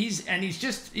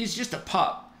just a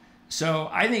pup. So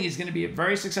I think he's going to be a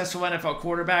very successful NFL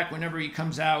quarterback whenever he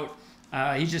comes out.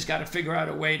 He's just got to figure out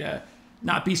a way to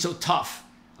not be so tough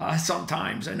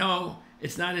sometimes. I know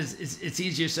it's not it's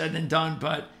easier said than done,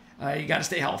 but you got to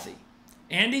stay healthy.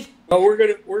 Andy? Well,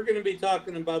 we're gonna be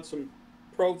talking about some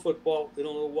pro football in a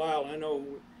little while. I know,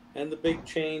 and the big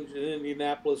change in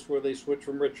Indianapolis where they switched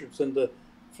from Richardson to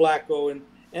Flacco,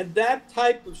 and that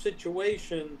type of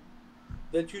situation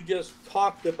that you just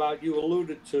talked about, you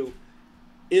alluded to,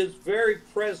 is very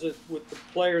present with the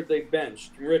player they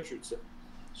benched, Richardson.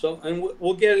 So, and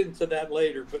we'll get into that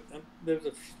later, but there's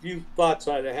a few thoughts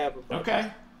I have about that.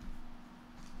 Okay.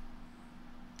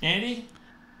 Andy?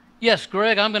 Yes,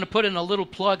 Greg, I'm going to put in a little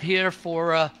plug here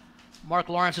for Mark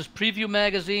Lawrence's Preview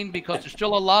magazine, because there's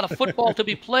still a lot of football to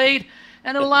be played,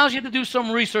 and it allows you to do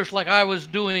some research like I was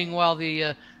doing while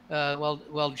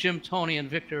Jim, Tony, and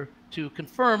Victor to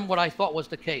confirm what I thought was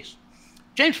the case.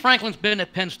 James Franklin's been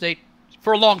at Penn State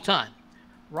for a long time.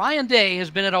 Ryan Day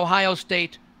has been at Ohio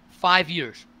State 5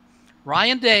 years.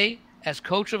 Ryan Day, as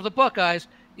coach of the Buckeyes,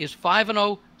 is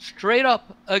 5-0 straight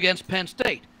up against Penn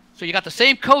State. So you got the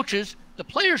same coaches. The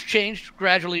players changed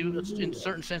gradually in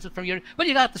certain senses from year, but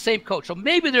you got the same coach. So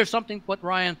maybe there's something what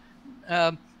Ryan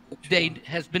Day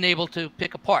has been able to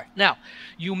pick apart. Now,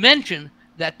 you mentioned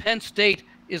that Penn State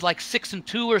is like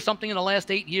 6-2 or something in the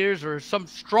last 8 years, or some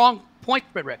strong point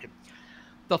spread record.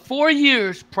 The 4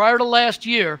 years prior to last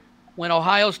year, when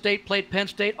Ohio State played Penn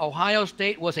State, Ohio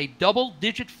State was a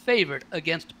double-digit favorite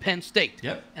against Penn State.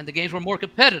 Yep. And the games were more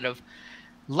competitive.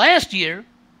 Last year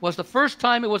was the first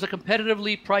time it was a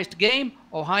competitively priced game.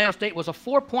 Ohio State was a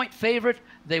 4-point favorite.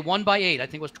 They won by 8. I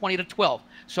think it was 20-12.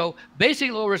 So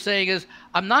basically what we're saying is,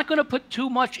 I'm not going to put too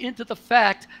much into the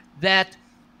fact that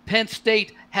Penn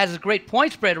State has a great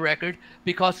point spread record,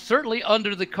 because certainly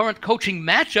under the current coaching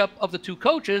matchup of the two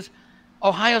coaches,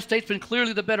 Ohio State's been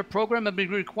clearly the better program and been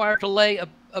required to lay a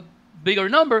bigger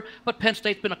number, but Penn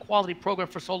State's been a quality program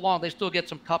for so long, they still get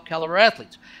some top caliber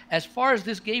athletes. As far as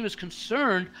this game is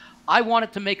concerned, I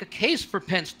wanted to make a case for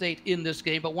Penn State in this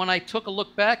game, but when I took a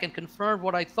look back and confirmed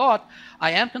what I thought,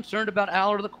 I am concerned about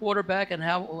Allard, the quarterback, and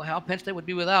how Penn State would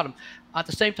be without him. At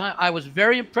the same time, I was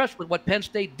very impressed with what Penn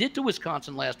State did to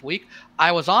Wisconsin last week.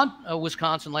 I was on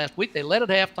Wisconsin last week. They led at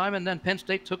halftime, and then Penn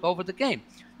State took over the game.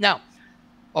 Now,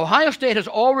 Ohio State has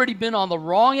already been on the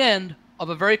wrong end of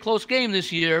a very close game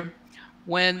this year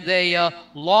when they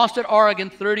lost at Oregon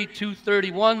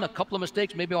 32-31. A couple of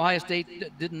mistakes maybe Ohio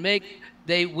State didn't make.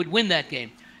 They would win that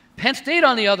game. Penn State,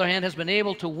 on the other hand, has been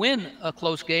able to win a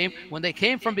close game when they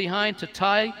came from behind to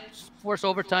tie, force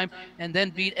overtime, and then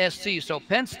beat SC. So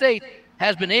Penn State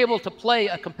has been able to play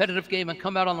a competitive game and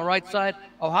come out on the right side.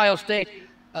 Ohio State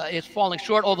is falling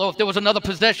short, although if there was another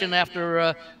possession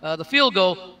after the field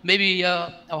goal, maybe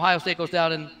Ohio State goes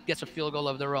down and gets a field goal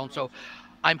of their own. So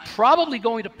I'm probably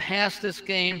going to pass this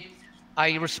game.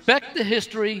 I respect the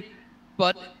history,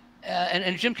 but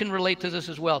and Jim can relate to this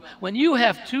as well. When you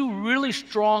have two really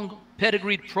strong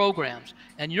pedigreed programs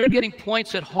and you're getting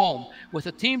points at home with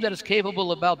a team that is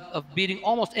capable of beating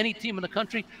almost any team in the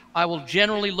country, I will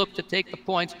generally look to take the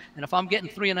points. And if I'm getting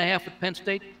 3.5 with Penn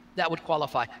State, that would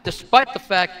qualify. Despite the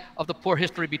fact of the poor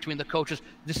history between the coaches,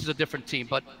 this is a different team.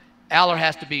 But Aller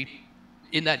has to be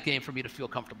in that game for me to feel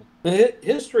comfortable.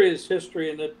 History is history,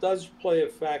 and it does play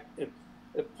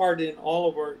a part in all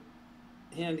of our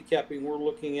handicapping. We're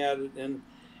looking at it, and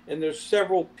there's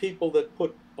several people that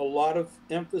put a lot of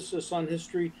emphasis on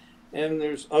history, and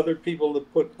there's other people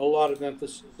that put a lot of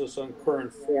emphasis on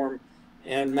current form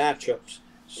and matchups.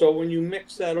 So when you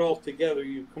mix that all together,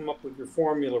 you come up with your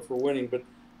formula for winning. But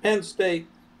Penn State,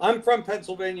 I'm from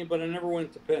Pennsylvania, but I never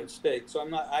went to Penn State, so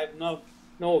I have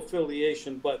no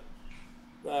affiliation. But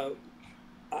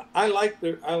I like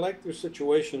their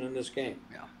situation in this game.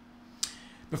 Yeah.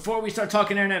 Before we start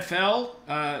talking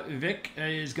NFL, Vic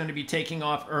is going to be taking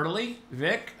off early.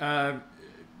 Vic,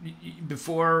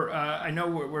 before I know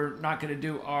we're not going to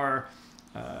do our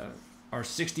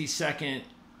 60-second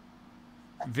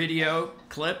video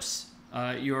clips.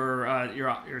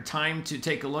 Your time to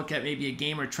take a look at maybe a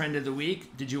game or trend of the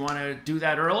week. Did you want to do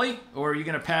that early, or are you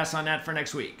going to pass on that for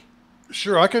next week?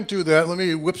 Sure, I can do that. Let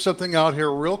me whip something out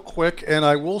here real quick, and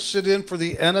I will sit in for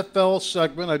the NFL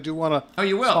segment. I do want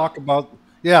to talk about.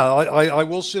 Yeah, I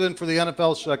will sit in for the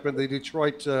NFL segment, the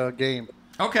Detroit game.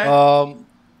 Okay.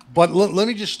 But let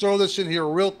me just throw this in here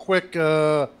real quick.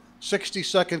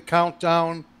 60-second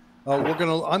countdown. I'm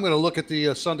gonna look at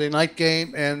the Sunday night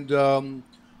game, and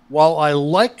while I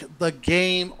like the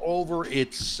game over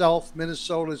itself,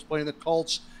 Minnesota is playing the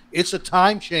Colts. It's a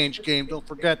time change game. Don't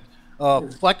forget,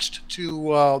 flexed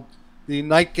to the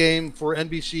night game for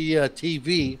NBC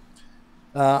TV.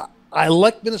 I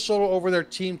like Minnesota over their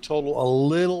team total a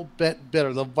little bit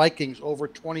better. The Vikings over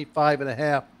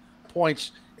 25.5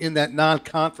 points in that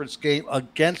non-conference game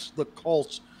against the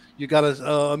Colts. You got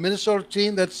a Minnesota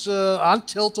team that's on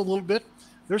tilt a little bit.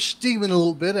 They're steaming a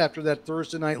little bit after that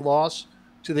Thursday night loss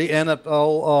to the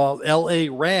NFL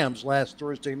LA Rams last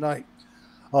Thursday night.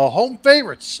 Home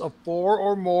favorites of 4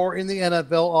 or more in the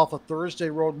NFL off a Thursday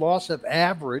road loss have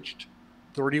averaged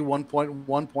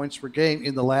 31.1 points per game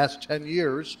in the last 10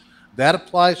 years. That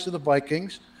applies to the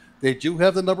Vikings. They do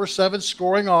have the number 7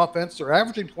 scoring offense. They're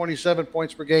averaging 27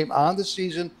 points per game on the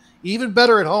season. Even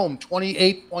better at home,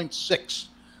 28.6.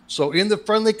 So in the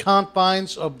friendly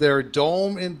confines of their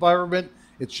dome environment,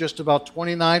 it's just about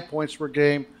 29 points per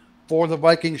game for the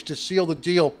Vikings to seal the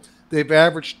deal. They've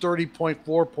averaged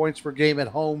 30.4 points per game at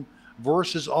home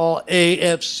versus all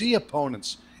AFC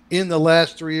opponents in the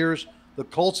last 3 years. The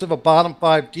Colts have a bottom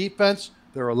 5 defense.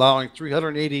 They're allowing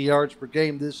 380 yards per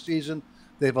game this season.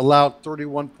 They've allowed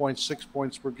 31.6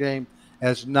 points per game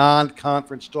as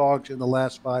non-conference dogs in the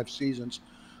last 5 seasons.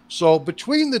 So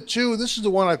between the two, this is the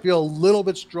one I feel a little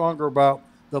bit stronger about,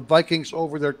 the Vikings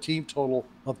over their team total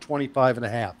of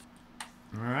 25.5.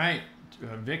 All right.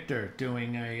 Victor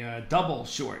doing a double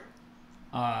short.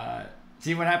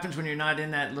 See what happens when you're not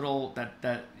in that little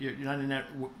you're not in that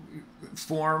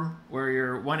form where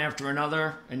you're one after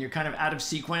another and you're kind of out of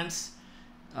sequence.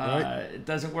 Right. It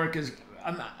doesn't work as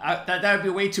that would be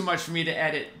way too much for me to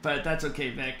edit, but that's okay,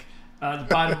 Vic. The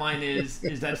bottom line is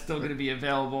that's still going to be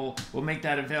available. We'll make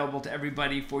that available to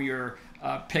everybody for your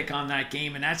pick on that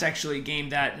game, and that's actually a game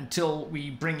that until we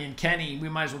bring in Kenny, we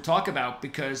might as well talk about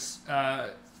because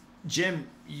Jim,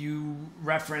 you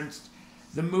referenced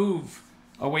the move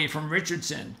away from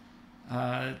Richardson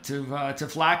to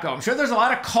Flacco. I'm sure there's a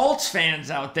lot of Colts fans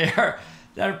out there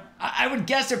that I would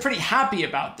guess they're pretty happy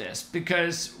about this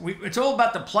because it's all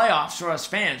about the playoffs for us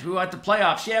fans. We want the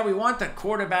playoffs. Yeah, we want the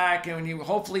quarterback, and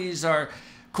hopefully he's our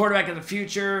quarterback of the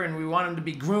future, and we want him to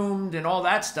be groomed and all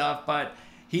that stuff, but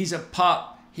he's a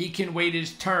pup. He can wait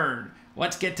his turn.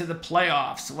 Let's get to the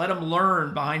playoffs. Let him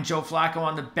learn behind Joe Flacco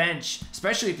on the bench,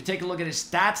 especially if you take a look at his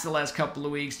stats the last couple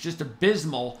of weeks, just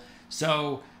abysmal.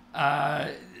 So,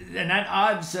 and that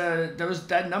odds,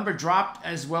 that number dropped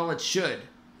as well it should.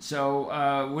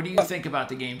 So, what do you think about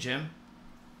the game, Jim?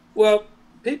 Well,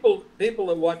 people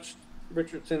that watched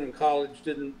Richardson in college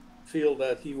didn't feel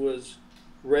that he was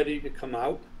ready to come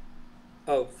out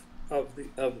of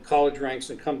the college ranks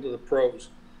and come to the pros.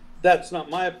 That's not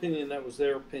my opinion. That was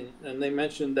their opinion, and they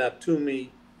mentioned that to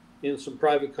me in some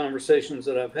private conversations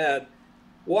that I've had.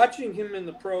 Watching him in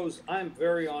the pros, I'm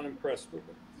very unimpressed with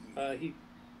him.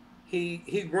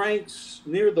 He ranks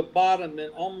near the bottom in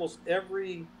almost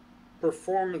every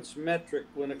performance metric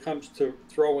when it comes to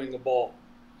throwing the ball.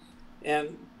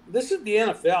 And this is the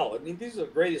NFL. I mean, these are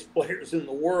the greatest players in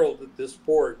the world at this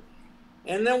sport.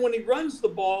 And then when he runs the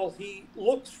ball, he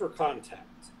looks for contact.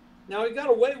 Now, he got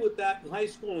away with that in high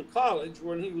school and college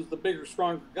when he was the bigger,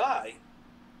 stronger guy.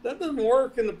 That doesn't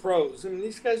work in the pros. I mean,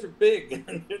 these guys are big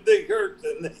and they hurt,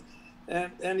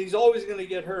 and he's always going to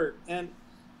get hurt. And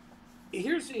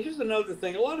here's another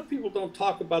thing. A lot of people don't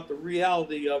talk about the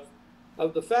reality of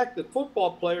the fact that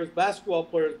football players, basketball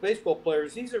players, baseball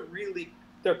players,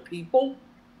 they're people.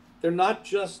 They're not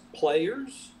just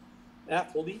players,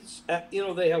 athletes.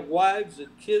 They have wives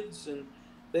and kids, and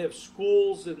they have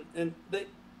schools, and they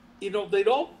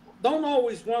don't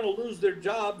always want to lose their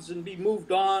jobs and be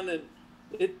moved on, and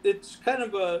it's kind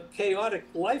of a chaotic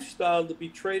lifestyle to be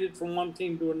traded from one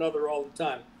team to another all the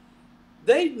time.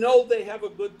 They know they have a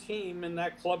good team in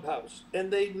that clubhouse, and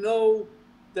they know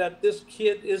that this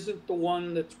kid isn't the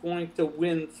one that's going to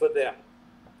win for them.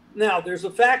 Now, there's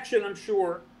a faction, I'm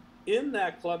sure, in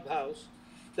that clubhouse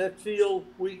that feel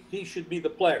he should be the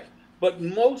player. But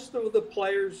most of the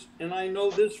players, and I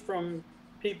know this from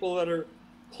people that are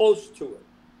close to it,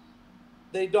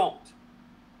 they don't.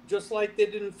 Just like they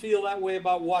didn't feel that way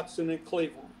about Watson in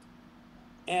Cleveland.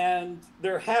 And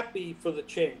they're happy for the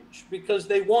change because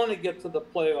they want to get to the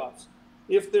playoffs.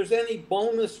 If there's any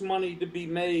bonus money to be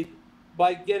made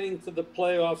by getting to the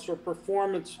playoffs or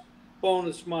performance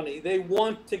bonus money, they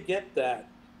want to get that.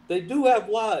 They do have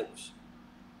lives.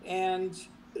 And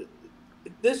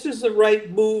this is the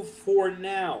right move for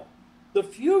now. The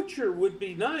future would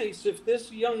be nice if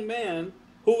this young man,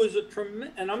 who is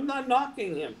and I'm not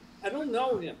knocking him, I don't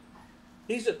know him.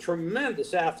 He's a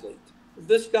tremendous athlete.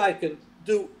 This guy can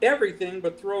do everything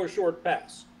but throw a short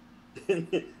pass.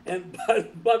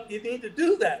 But you need to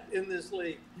do that in this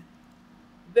league.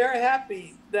 They're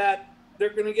happy that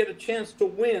they're going to get a chance to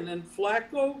win. And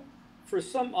Flacco, for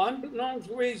some unknown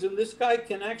reason, this guy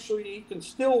he can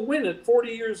still win at 40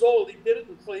 years old. He did it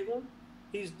in Cleveland.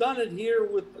 He's done it here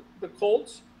with the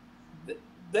Colts.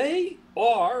 They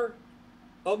are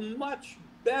a much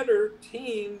better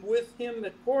team with him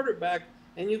at quarterback,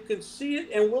 and you can see it,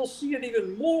 and we'll see it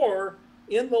even more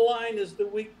in the line as the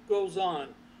week goes on.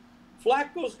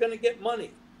 Flacco's going to get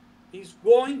money. He's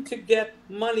going to get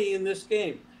money in this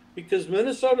game because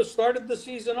Minnesota started the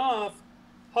season off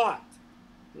hot.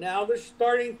 Now they're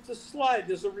starting to slide.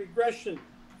 There's a regression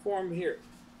for him here.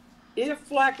 If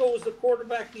Flacco was the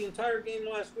quarterback the entire game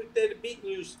last week, they'd have beaten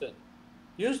Houston.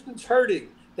 Houston's hurting.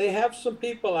 They have some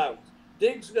people out.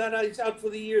 Diggs he's out for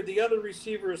the year. The other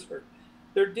receiver is hurt.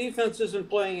 Their defense isn't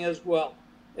playing as well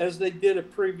as they did a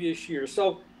previous year.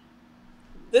 So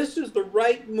this is the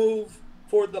right move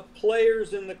for the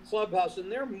players in the clubhouse,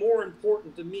 and they're more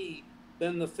important to me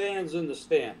than the fans in the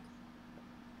stand.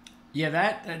 Yeah,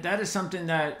 that is something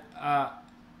that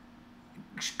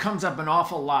comes up an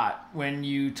awful lot when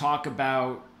you talk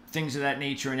about things of that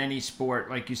nature in any sport,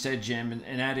 like you said, Jim,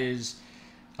 and that is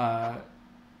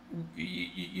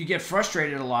you get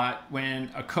frustrated a lot when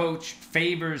a coach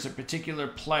favors a particular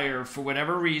player for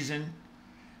whatever reason,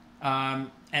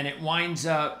 and it winds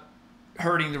up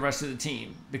hurting the rest of the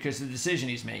team because of the decision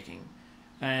he's making.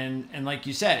 And like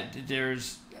you said,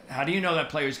 how do you know that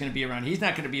player is going to be around? He's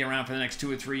not going to be around for the next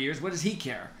 2 or 3 years. What does he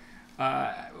care?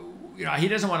 He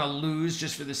doesn't want to lose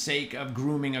just for the sake of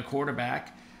grooming a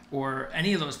quarterback or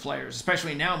any of those players,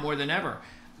 especially now more than ever.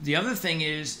 The other thing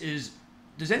is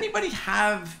does anybody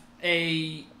have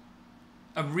a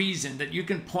reason that you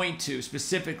can point to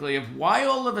specifically of why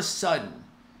all of a sudden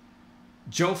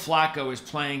Joe Flacco is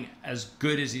playing as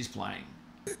good as he's playing?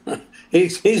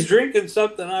 He's drinking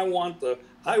something I want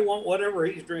whatever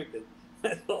he's drinking.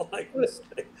 That's all I can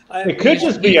say. It could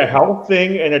just be a health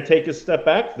thing and a take a step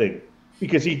back thing,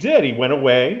 because he went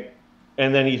away,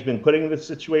 and then he's been putting in this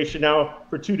situation now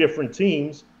for 2 different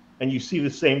teams, and you see the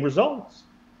same results.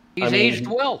 He's aged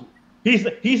well.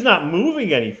 He's not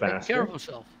moving any faster. Take care of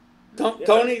himself.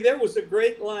 Tony, there was a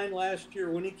great line last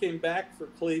year when he came back for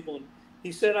Cleveland.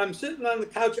 He said, "I'm sitting on the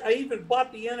couch. I even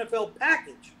bought the NFL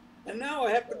package, and now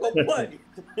I have to go play."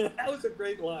 That was a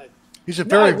great line. He's a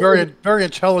very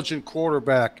intelligent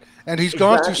quarterback, and he's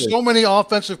gone through so many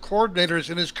offensive coordinators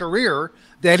in his career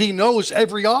that he knows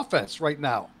every offense right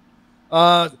now.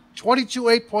 22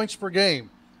 8 points per game.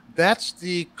 That's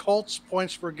the Colts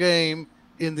points per game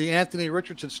in the Anthony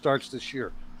Richardson starts this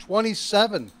year.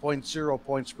 27.0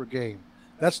 points per game.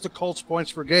 That's the Colts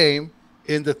points per game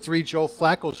in the 3 Joe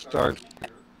Flacco starts.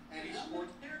 And how much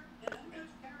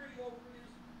carryover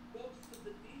goes to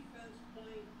the defense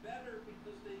playing better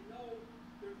because they know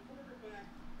their quarterback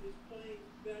is playing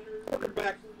better.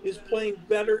 Quarterback is playing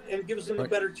better and gives them a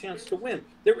better chance to win.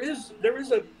 There is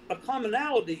a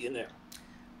commonality in there.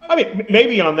 I mean,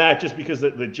 maybe on that, just because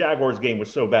the Jaguars game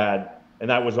was so bad, and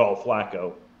that was all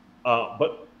Flacco.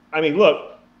 But, I mean,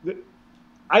 look,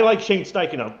 I like Shane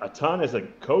Steichen a ton as a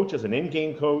coach, as an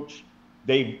in-game coach.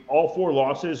 All 4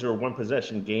 losses are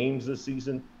one-possession games this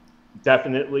season.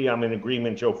 Definitely, I'm in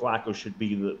agreement. Joe Flacco should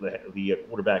be the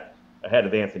quarterback ahead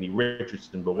of Anthony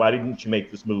Richardson. But why didn't you make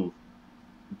this move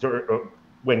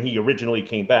when he originally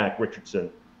came back, Richardson,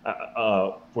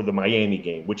 for the Miami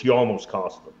game, which he almost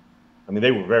cost them? I mean,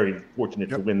 they were very fortunate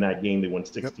to win that game. They won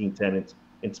 16-10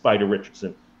 in spite of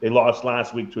Richardson. They lost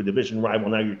last week to a division rival.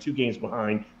 Now you're 2 games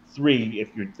behind, 3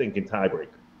 if you're thinking tiebreaker.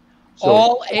 So,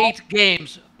 all 8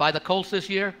 games by the Colts this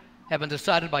year have been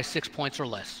decided by 6 points or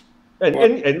less.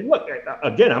 And look,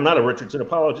 again, I'm not a Richardson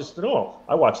apologist at all.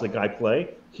 I watch the guy play.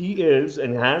 He is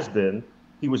and has been.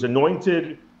 He was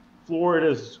anointed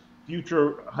Florida's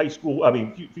future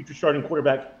starting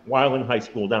quarterback while in high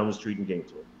school down the street in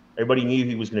Gainesville. Everybody knew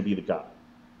he was going to be the guy.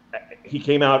 He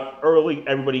came out early.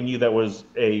 Everybody knew that was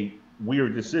a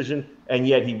weird decision, and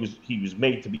yet he was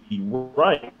made to be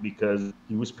right because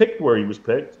he was picked where he was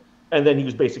picked, and then he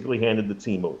was basically handed the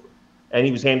team over. And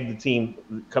he was handed the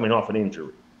team coming off an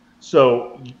injury.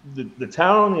 So the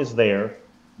talent is there.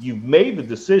 You've made the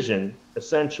decision,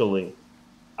 essentially.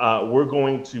 We're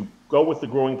going to go with the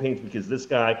growing pains because this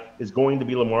guy is going to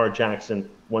be Lamar Jackson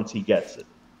once he gets it.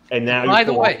 And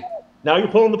now you're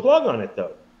pulling the plug on it,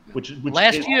 though, which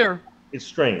last year is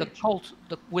strange. The Colts,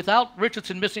 without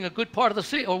Richardson missing a good part of the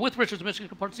season, or with Richardson missing a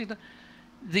good part of the season,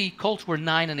 the Colts were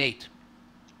 9-8.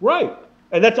 Right,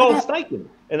 and that's all Steichen,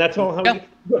 and that's all.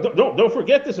 Don't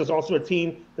forget, this is also a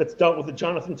team that's dealt with the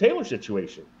Jonathan Taylor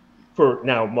situation for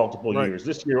now multiple years.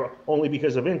 This year only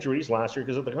because of injuries. Last year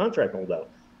because of the contract holdout.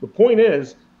 The point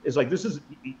is like this is.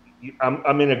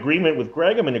 I'm in agreement with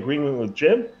Greg. I'm in agreement with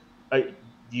Jim.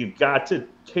 You've got to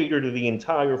cater to the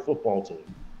entire football team.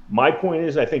 My point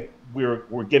is, I think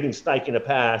we're giving Steichen a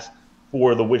pass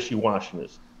for the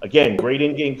wishy-washiness. Again, great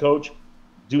in-game coach.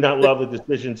 Do not love the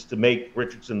decisions to make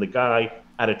Richardson the guy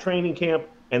at a training camp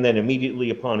and then immediately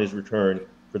upon his return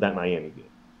for that Miami game.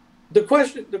 The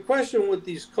question with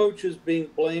these coaches being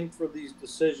blamed for these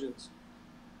decisions,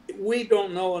 we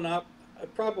don't know enough. I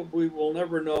probably will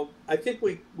never know. I think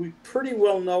we pretty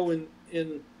well know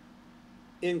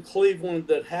in Cleveland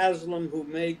that Haslam, who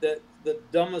made the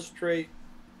dumbest trade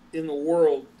in the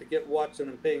world to get Watson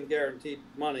and paying guaranteed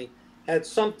money, had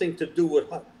something to do with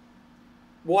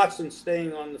Watson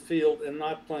staying on the field and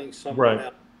not playing someone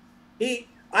else.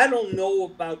 I don't know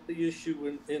about the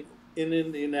issue in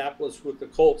Indianapolis with the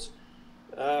Colts.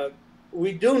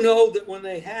 We do know that when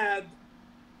they had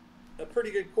a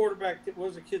pretty good quarterback, it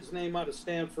was a kid's name out of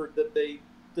Stanford that they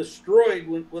destroyed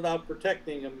without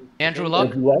protecting him. Andrew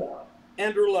Luck.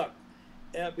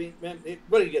 I mean, man,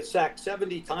 what did he get sacked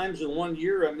 70 times in 1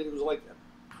 year? I mean, it was like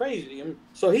crazy.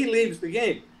 So he leaves the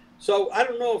game. So I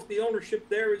don't know if the ownership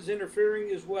there is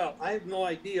interfering as well. I have no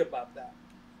idea about that.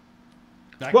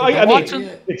 Well, I mean,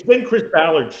 it's been Chris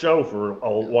Ballard's show for a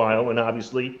while, and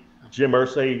obviously Jim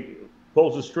Irsay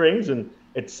pulls the strings, and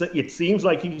it seems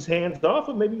like he's hands off,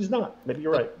 but maybe he's not. Maybe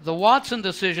you're right. The Watson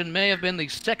decision may have been the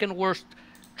second worst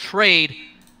trade,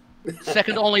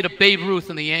 second only to Babe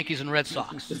Ruth and the Yankees and Red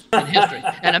Sox in history.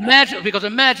 And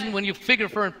imagine when you figure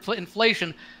for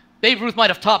inflation, Babe Ruth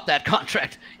might have topped that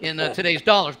contract in today's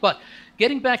dollars. But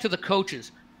getting back to the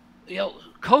coaches,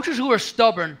 coaches who are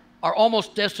stubborn are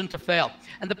almost destined to fail.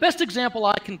 And the best example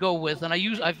I can go with, and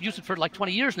I've used it for like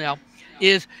 20 years now,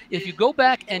 is if you go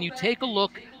back and you take a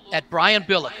look at Brian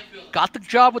Billick. Got the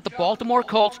job with the Baltimore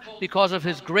Colts because of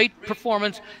his great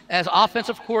performance as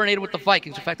offensive coordinator with the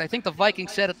Vikings. In fact, I think the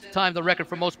Vikings set at the time the record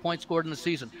for most points scored in the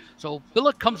season. So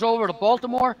Billick comes over to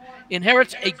Baltimore,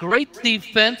 inherits a great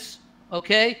defense, a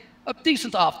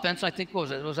decent offense. I think, what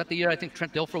was it? Was that the year I think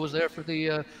Trent Dilfer was there for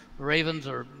the Ravens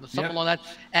or something like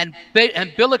that? And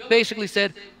Billick basically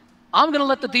said, I'm going to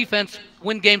let the defense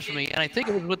win games for me. And I think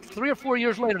it was 3 or 4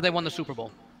 years later they won the Super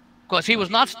Bowl. Because he was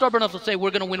not stubborn enough to say,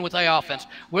 we're going to win with the offense.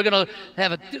 We're going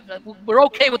to we're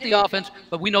okay with the offense,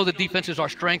 but we know the defense is our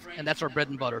strength, and that's our bread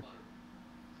and butter.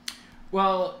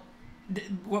 Well,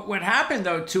 what happened,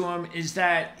 though, to him is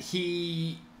that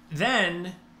he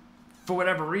then, for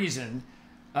whatever reason,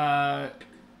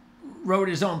 wrote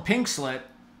his own pink slip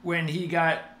when he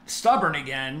got stubborn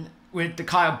again with the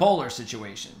Kyle Bowler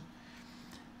situation.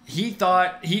 He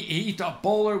thought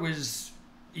Bowler was,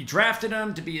 he drafted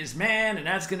him to be his man, and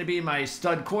that's going to be my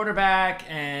stud quarterback,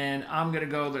 and I'm going to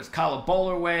go this Kyle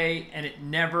Bowler way, and it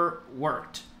never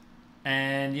worked.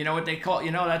 And you know what they call,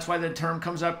 that's why the term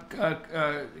comes up,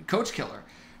 coach killer,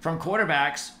 from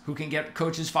quarterbacks who can get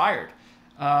coaches fired.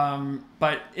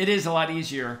 But it is a lot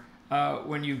easier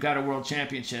when you've got a world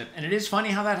championship. And it is funny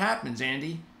how that happens,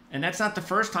 Andy. And that's not the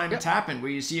first time it's happened,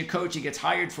 where you see a coach, he gets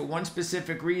hired for one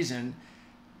specific reason,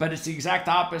 but it's the exact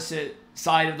opposite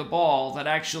side of the ball that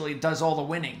actually does all the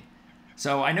winning.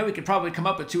 So I know we could probably come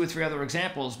up with 2 or 3 other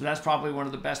examples, but that's probably one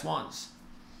of the best ones.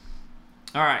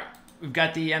 All right. We've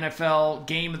got the NFL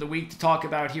Game of the Week to talk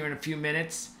about here in a few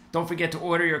minutes. Don't forget to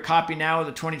order your copy now of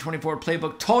the 2024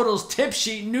 Playbook Totals Tip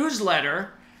Sheet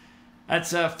newsletter.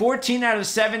 That's 14 out of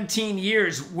 17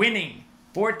 years winning.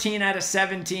 14 out of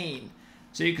 17.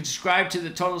 So you can subscribe to the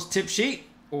Totals Tip Sheet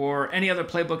or any other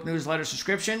Playbook newsletter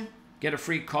subscription. Get a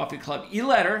free Coffee Club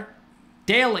e-letter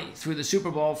daily through the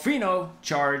Super Bowl. Free no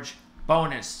charge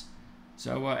bonus.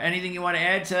 So anything you want to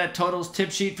add to that Totals Tip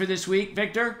Sheet for this week,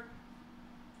 Victor?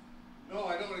 No,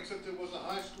 I don't, except it was a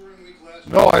high-scoring week last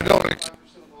week. No, I don't. 5%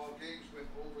 of all games went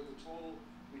over the total.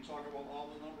 We talk about all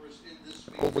the numbers in this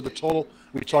week. Over the total.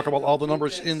 We talk about all the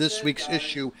numbers in this week's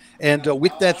issue. And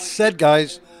with that said,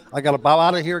 guys, I got to bow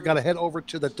out of here. Got to head over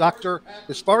to the doctor.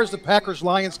 As far as the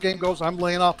Packers-Lions game goes, I'm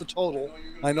laying off the total.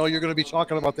 I know you're going to be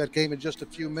talking about that game in just a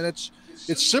few minutes.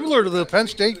 It's similar to the Penn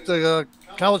State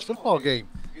college football game.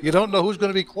 You don't know who's going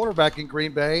to be quarterbacking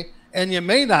Green Bay, and you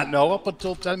may not know up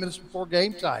until 10 minutes before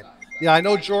game time. Yeah, I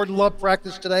know Jordan Love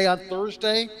practiced today on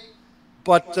Thursday,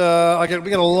 but we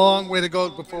got a long way to go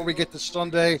before we get to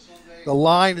Sunday. The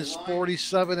line is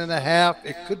 47.5.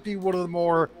 It could be one of the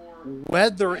more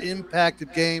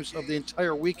weather-impacted games of the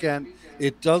entire weekend.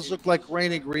 It does look like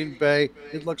rain in Green Bay.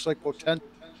 It looks like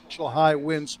potential high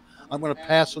winds. I'm going to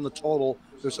pass on the total.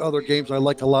 There's other games I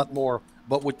like a lot more.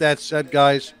 But with that said,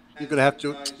 guys, you're going to have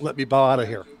to let me bow out of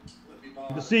here.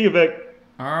 Good to see you, Vic.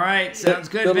 All right. Sounds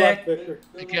good, Vic. Luck,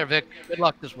 Take care, Vic. Good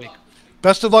luck this week.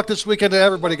 Best of luck this weekend to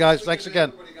everybody, guys. Thanks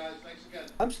again.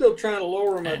 I'm still trying to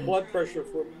lower my blood pressure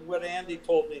from what Andy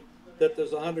told me, that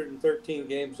there's 113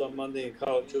 games on Monday in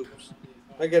college hoops.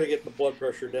 I got to get the blood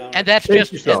pressure down. And that's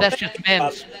just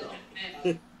men's.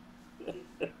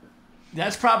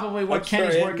 That's probably what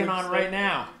Kenny's working on right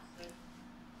now.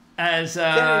 As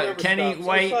Kenny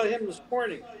White. I saw him this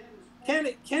morning.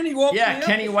 Kenny woke me up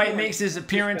Kenny this White morning. makes his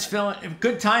appearance.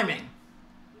 Good timing.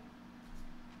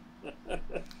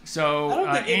 So I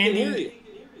don't think he Andy. can hear you.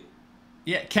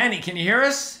 Yeah, Kenny, can you hear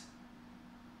us?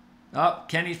 Oh,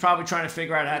 Kenny's probably trying to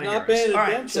figure out how to Not hear us. paying All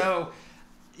right, attention. so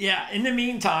in the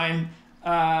meantime,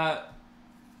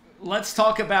 let's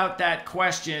talk about that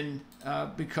question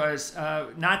because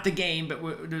not the game,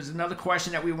 but there's another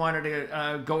question that we wanted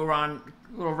to go around,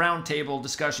 a little round table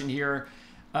discussion here.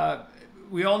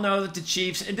 We all know that the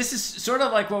Chiefs, and this is sort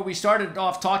of like what we started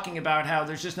off talking about, how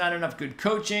there's just not enough good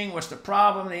coaching. What's the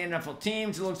problem? The NFL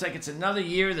teams, it looks like it's another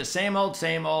year, the same old,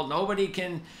 same old. Nobody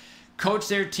can coach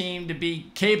their team to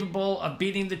be capable of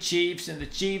beating the Chiefs, and the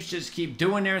Chiefs just keep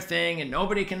doing their thing, and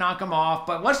nobody can knock them off.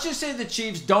 But let's just say the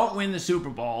Chiefs don't win the Super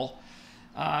Bowl,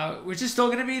 which is still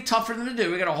going to be tough for them to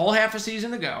do. We got a whole half a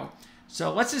season to go.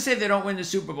 So let's just say they don't win the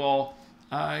Super Bowl.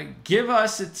 Give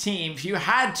us a team, if you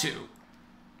had to.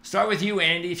 Start with you,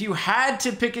 Andy. If you had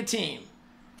to pick a team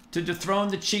to dethrone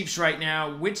the Chiefs right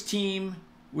now, which team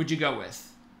would you go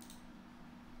with?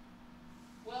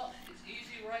 Well, it's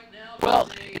easy right now. Well,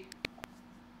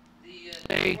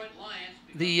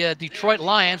 the Detroit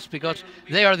Lions, because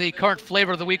they are the current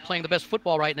flavor of the week, playing the best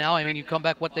football right now. I mean, you come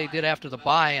back what they did after the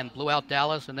bye and blew out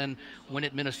Dallas, and then win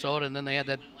at Minnesota, and then they had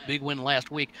that big win last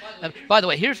week. By the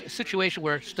way, here's a situation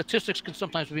where statistics can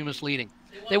sometimes be misleading.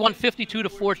 They won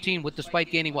 52-14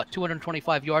 despite gaining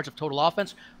 225 yards of total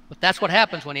offense. But that's what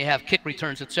happens when you have kick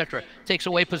returns, etc. Takes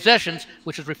away possessions,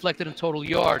 which is reflected in total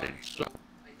yardage. So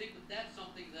I think that's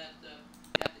something that you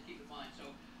have to keep in mind. So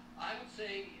I would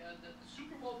say that the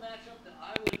Super Bowl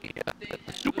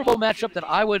matchup that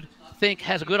I would think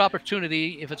has a good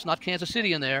opportunity, if it's not Kansas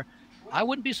City in there, I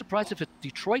wouldn't be surprised if it's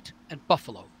Detroit and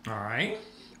Buffalo. All right.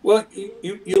 Well,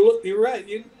 you're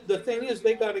right. The thing is,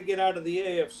 they got to get out of the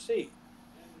AFC.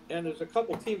 And there's a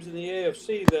couple teams in the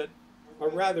AFC that are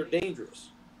rather dangerous.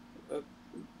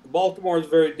 Baltimore is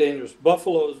very dangerous.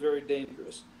 Buffalo is very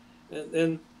dangerous.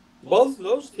 And both of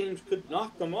those teams could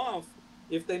knock them off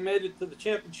if they made it to the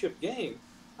championship game.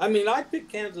 I mean, I picked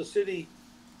Kansas City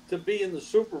to be in the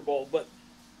Super Bowl, but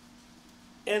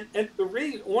And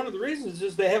one of the reasons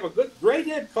is they have a great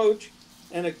head coach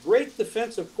and a great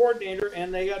defensive coordinator,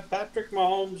 and they got Patrick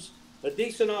Mahomes, a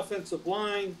decent offensive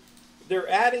line. They're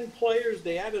adding players.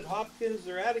 They added Hopkins.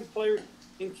 They're adding players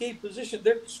in key positions.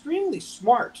 They're extremely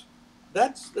smart.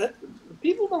 That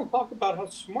people don't talk about how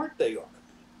smart they are.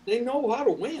 They know how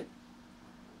to win.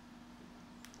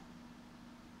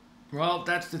 Well,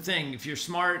 that's the thing. If you're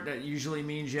smart, that usually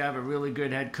means you have a really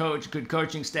good head coach, good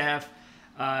coaching staff,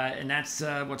 and that's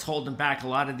what's holding back a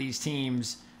lot of these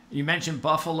teams. You mentioned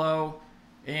Buffalo,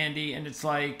 Andy, and it's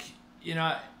like, you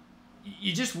know,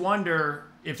 you just wonder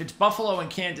if it's Buffalo and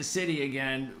Kansas City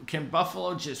again, can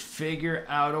Buffalo just figure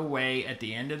out a way at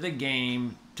the end of the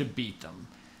game to beat them?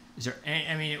 Is there,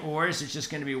 I mean, or is it just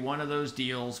going to be one of those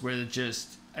deals where it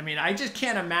just, I mean, I just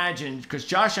can't imagine, because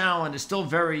Josh Allen is still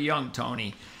very young,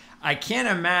 Tony. I can't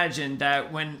imagine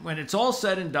that when it's all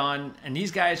said and done and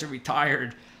these guys are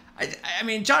retired, I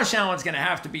mean, Josh Allen's going to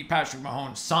have to beat Patrick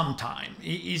Mahomes sometime.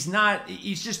 He's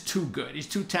just too good. He's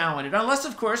too talented. Unless,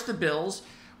 of course, the Bills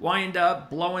wind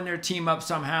up blowing their team up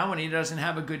somehow and he doesn't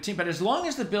have a good team. But as long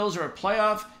as the Bills are a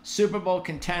playoff Super Bowl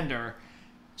contender,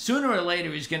 sooner or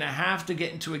later he's going to have to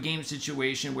get into a game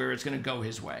situation where it's going to go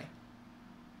his way.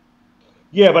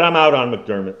 Yeah, but I'm out on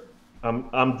McDermott.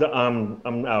 I'm out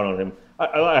on him.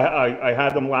 I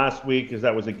had them last week because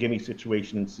that was a gimme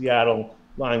situation in Seattle.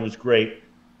 Line was great,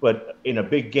 but in a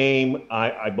big game,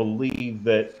 I believe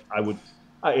that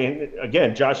and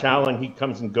again, Josh Allen, he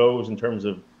comes and goes in terms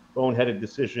of boneheaded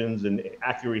decisions and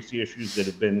accuracy issues that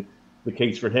have been the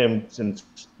case for him since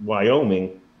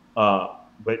Wyoming.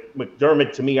 But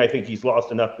McDermott, to me, I think he's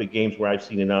lost enough big games where I've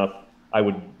seen enough. I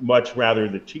would much rather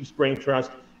the Chiefs brain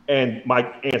trust. And my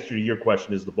answer to your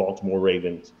question is the Baltimore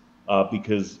Ravens.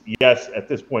 Because yes, at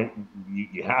this point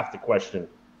you have to question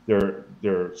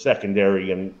their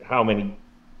secondary and how many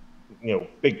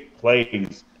big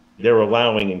plays they're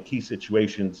allowing in key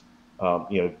situations.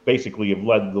 Basically have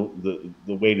led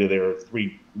the way to their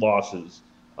 3 losses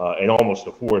and almost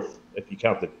a 4th if you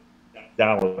count the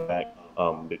Dallas back.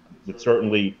 But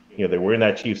certainly they were in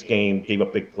that Chiefs game, gave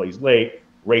up big plays late.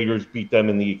 Raiders beat them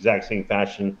in the exact same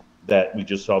fashion that we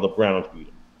just saw the Browns beat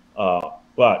them.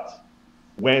 But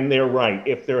when they're right,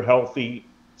 if they're healthy,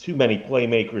 too many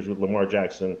playmakers with Lamar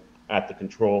Jackson at the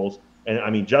controls. And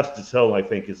I mean, Justice Hill, I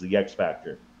think, is the X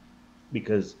factor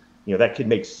because, that kid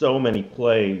makes so many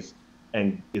plays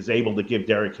and is able to give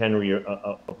Derrick Henry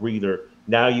a breather.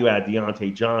 Now you add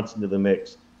Deontay Johnson to the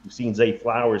mix. You've seen Zay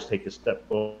Flowers take a step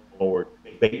forward,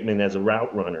 Bateman as a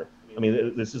route runner. I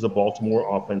mean, this is a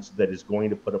Baltimore offense that is going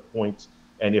to put up points.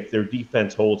 And if their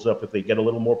defense holds up, if they get a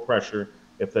little more pressure,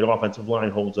 if their offensive line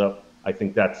holds up, I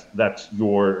think that's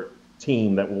your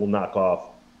team that will knock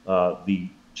off the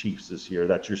Chiefs this year.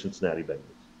 That's your Cincinnati Bengals.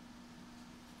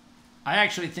 I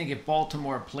actually think if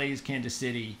Baltimore plays Kansas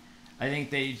City, I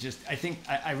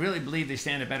really believe they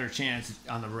stand a better chance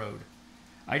on the road.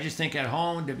 I just think at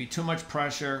home there'll be too much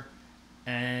pressure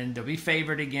and they'll be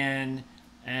favored again,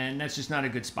 and that's just not a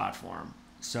good spot for them.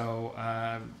 So,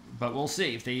 but we'll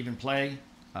see if they even play.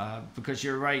 Because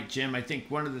you're right, Jim. I think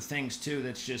one of the things too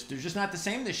they're just not the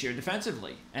same this year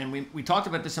defensively. And we talked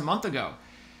about this a month ago.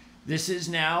 This is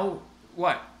now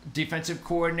defensive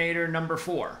coordinator number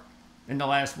 4 in the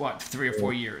last 3 or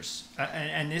 4 years.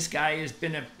 And this guy this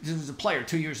was a player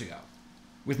 2 years ago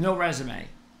with no resume.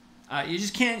 You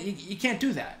just can't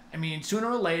do that. I mean, sooner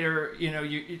or later,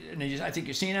 I think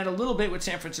you're seeing that a little bit with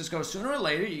San Francisco. Sooner or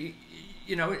later,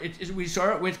 we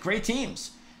saw it with great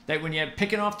teams that when you're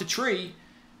picking off the tree,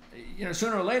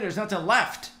 sooner or later, there's nothing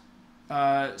left.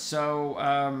 But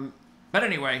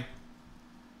anyway.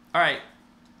 All right.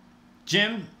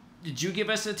 Jim, did you give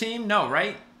us a team? No,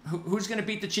 right? Who's going to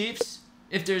beat the Chiefs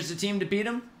if there's a team to beat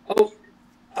them? Oh,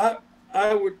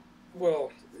 I would,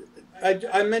 well,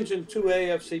 I mentioned 2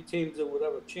 AFC teams that would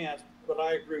have a chance, but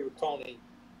I agree with Tony.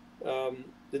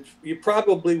 That you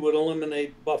probably would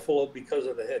eliminate Buffalo because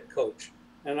of the head coach.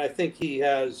 And I think he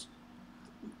has...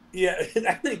 Yeah,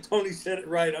 I think Tony said it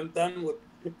right. I'm done with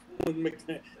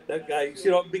that guy,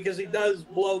 because he does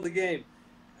blow the game.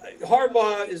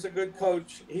 Harbaugh is a good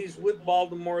coach. He's with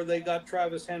Baltimore. They got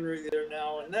Travis Henry there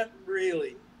now, and that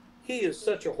really, he is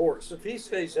such a horse. If he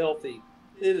stays healthy,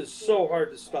 it is so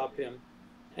hard to stop him.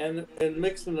 And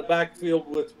mixed in the backfield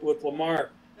with Lamar,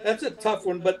 that's a tough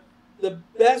one. But the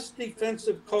best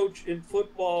defensive coach in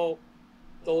football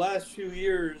the last few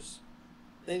years,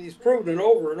 and he's proven it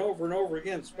over and over and over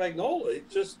again, Spagnuolo.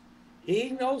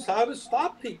 He knows how to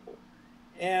stop people.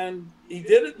 And he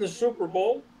did it in the Super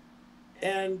Bowl.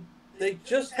 And they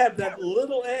just have that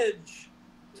little edge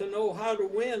to know how to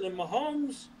win. And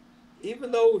Mahomes,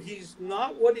 even though he's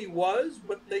not what he was,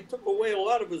 but they took away a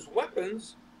lot of his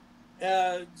weapons.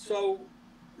 So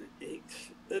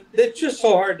it's just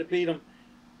so hard to beat them.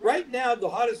 Right now, the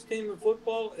hottest team in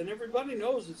football, and everybody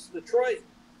knows it's Detroit.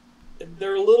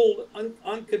 They're a little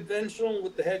unconventional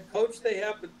with the head coach they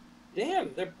have, but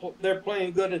damn, they're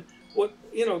playing good. And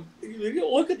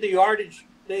you look at the yardage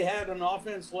they had on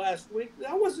offense last week.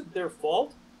 That wasn't their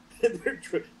fault.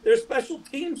 Their special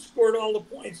teams scored all the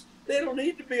points. They don't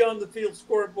need to be on the field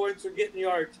scoring points or getting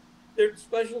yards. Their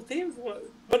special teams,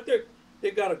 but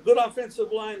they've got a good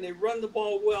offensive line. They run the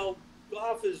ball well.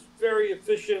 Goff is very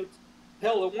efficient.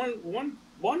 Hell, in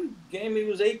one game he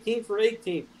was 18 for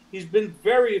 18. He's been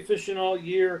very efficient all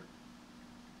year.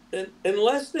 And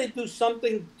unless they do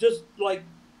something just like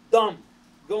dumb,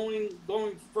 going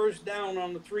first down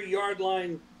on the 3-yard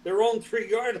line, their own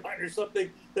 3-yard line or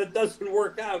something that doesn't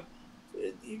work out,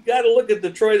 you got to look at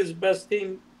Detroit as the best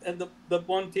team and the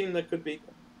one team that could beat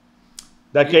them.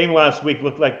 That game last week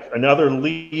looked like another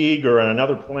league or on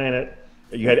another planet.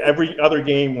 You had every other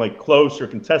game like close or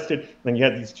contested, and you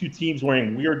had these two teams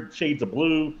wearing weird shades of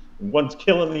blue, and one's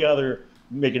killing the other,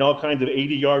 making all kinds of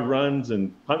 80-yard runs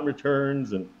and punt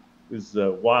returns, and it was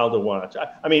wild to watch.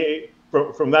 I mean,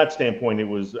 from that standpoint, it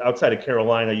was outside of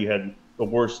Carolina, you had the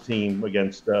worst team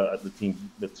against the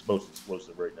team that's most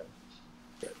explosive right now.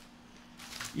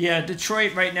 Yeah,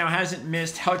 Detroit right now hasn't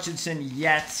missed Hutchinson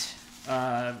yet.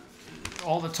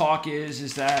 All the talk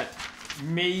is that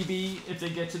maybe if they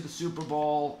get to the Super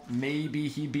Bowl, maybe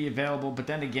he'd be available. But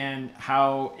then again,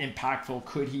 how impactful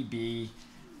could he be?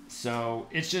 So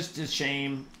it's just a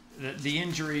shame that the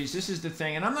injuries. This is the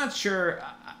thing, and I'm not sure.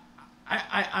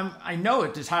 I know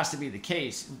it. This has to be the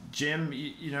case, Jim.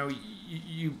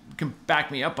 You can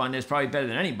back me up on this probably better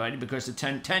than anybody because of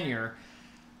tenure.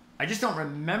 I just don't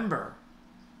remember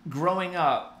growing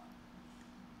up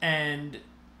and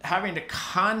having to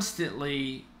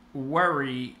constantly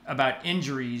worry about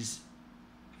injuries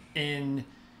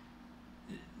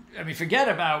forget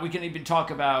about, we can even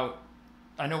talk about,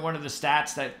 I know one of the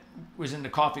stats that was in the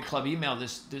Coffee Club email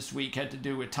this week had to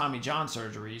do with Tommy John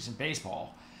surgeries in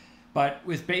baseball. But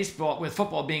with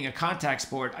football being a contact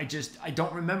sport, I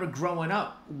don't remember growing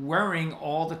up worrying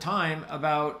all the time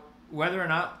about whether or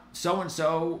not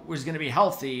so-and-so was going to be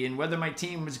healthy and whether my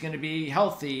team was going to be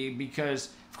healthy, because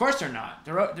of course they're not.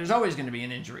 There's always going to be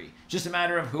an injury. Just a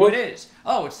matter of who it is.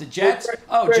 Oh, it's the Jets.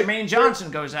 Oh, Jermaine Johnson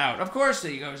goes out. Of course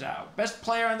he goes out. Best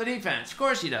player on the defense. Of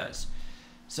course he does.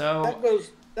 So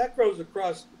that goes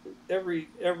across every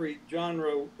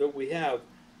genre that we have.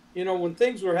 When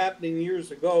things were happening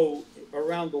years ago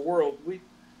around the world,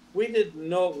 we didn't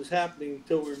know it was happening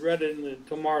until we read it in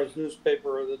tomorrow's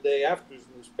newspaper or the day after's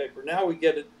newspaper. Now we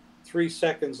get it 3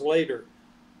 seconds later.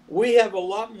 We have a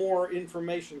lot more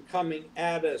information coming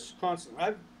at us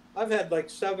constantly. I've had like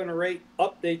 7 or 8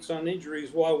 updates on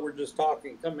injuries while we're just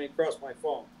talking coming across my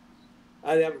phone.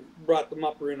 I haven't brought them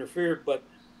up or interfered, but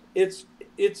it's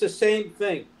the same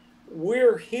thing.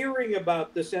 We're hearing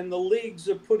about this, and the leagues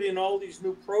have put in all these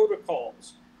new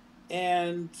protocols.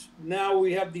 And now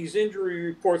we have these injury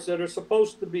reports that are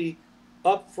supposed to be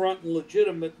upfront and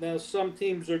legitimate. Now some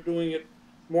teams are doing it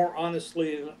more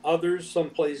honestly than others. Some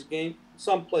play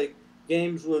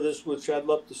games with us, which I'd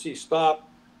love to see stop.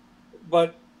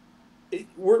 But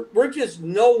we're just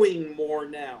knowing more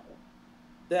now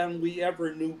than we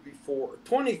ever knew before.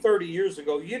 20, 30 years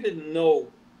ago, you didn't know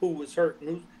who was hurt and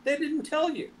who. They didn't tell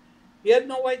you. You had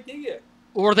no idea.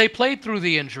 Or they played through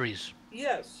the injuries.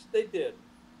 Yes, they did.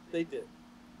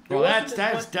 Well, that's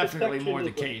definitely more the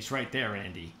case right there,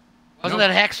 Andy. Wasn't that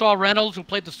Hacksaw Reynolds who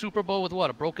played the Super Bowl with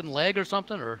a broken leg or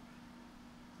something, or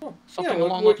something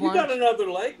along those lines? You got another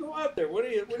leg? Go out there. What do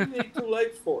you need 2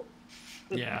 legs for?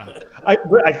 Yeah.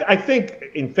 I think,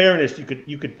 in fairness,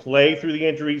 you could play through the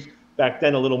injuries back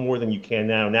then a little more than you can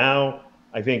now. Now,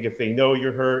 I think if they know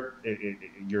you're hurt,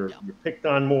 you're picked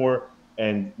on more,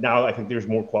 and now I think there's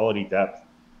more quality depth.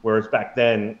 Whereas back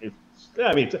then,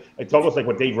 it's almost like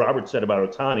what Dave Roberts said about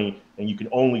Ohtani, and you can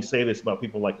only say this about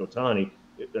people like Ohtani.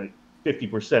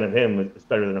 50% of him is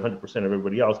better than 100% of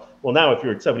everybody else. Well, now if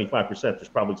you're at 75%, there's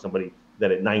probably somebody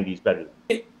that at 90 is better.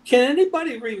 Can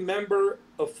anybody remember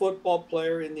a football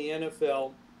player in the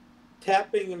NFL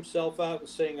tapping himself out and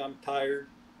saying, "I'm tired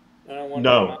and I want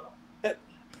No. to"?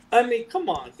 I mean, come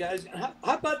on, guys. How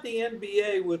about the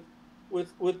NBA with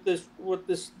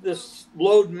this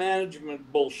load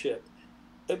management bullshit?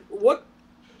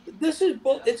 This is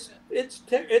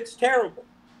it's terrible.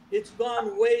 It's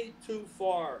gone way too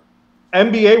far.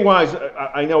 NBA wise,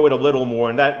 I know it a little more,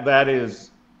 and that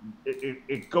is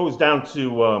it goes down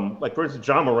to like, for instance,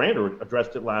 John Miranda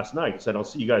addressed it last night. He said, "I'll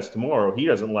see you guys tomorrow." He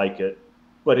doesn't like it,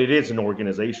 but it is an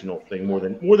organizational thing more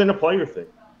than a player thing.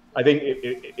 I think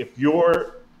if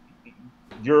you're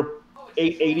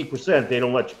 80%, they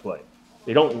don't let you play.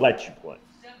 They don't let you play.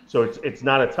 So it's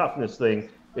not a toughness thing.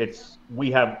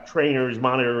 We have trainers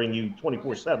monitoring you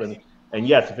 24/7. And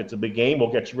yes, if it's a big game,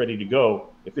 we'll get you ready to go.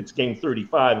 If it's game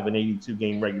 35 of an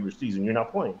 82-game regular season, you're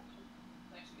not playing.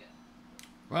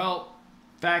 Well,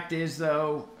 fact is,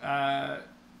 though,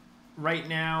 right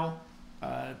now,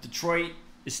 Detroit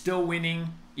is still winning,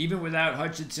 even without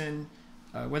Hutchinson.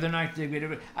 Whether or not they're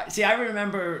good. See, I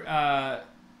remember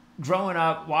growing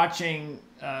up watching,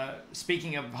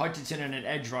 speaking of Hutchinson and an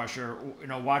edge rusher,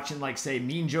 watching, like, say,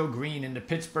 Mean Joe Green and the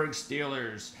Pittsburgh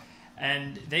Steelers.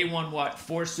 And they won,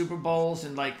 4 Super Bowls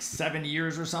in, 7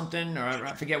 years or something? Or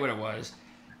I forget what it was.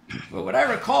 But what I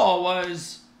recall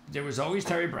was there was always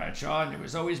Terry Bradshaw, and there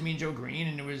was always Mean Joe Green,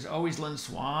 and there was always Lynn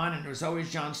Swann, and there was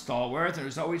always John Stallworth, and there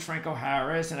was always Franco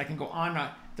Harris, and I can go on.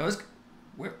 Those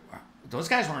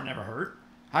guys weren't never hurt.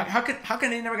 How can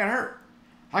they never got hurt?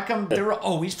 How come they were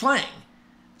always playing?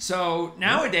 So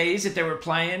nowadays, if they were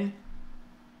playing,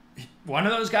 one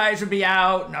of those guys would be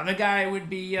out, another guy would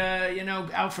be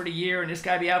out for the year, and this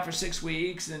guy be out for 6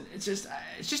 weeks, and it's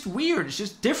just weird. It's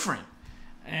just different.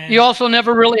 And you also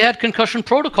never really had concussion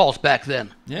protocols back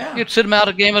then. Yeah. You'd sit him out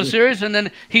a game of a series, and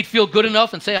then he'd feel good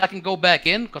enough and say, I can go back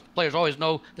in, because players always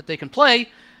know that they can play,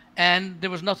 and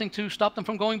there was nothing to stop them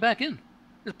from going back in.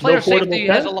 The player safety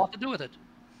has a lot to do with it.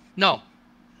 No.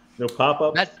 No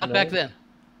pop-ups? Not back then.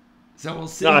 So we'll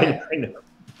see. I know.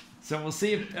 So we'll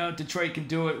see if Detroit can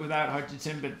do it without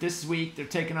Hutchinson. But this week they're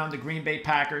taking on the Green Bay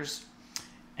Packers,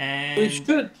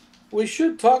 and we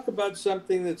should talk about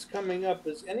something that's coming up.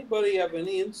 Does anybody have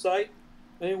any insight?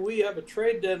 I mean, we have a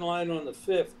trade deadline on the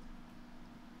 5th.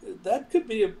 That could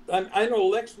be I know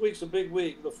next week's a big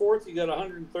week. The 4th, you got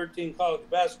 113 college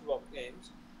basketball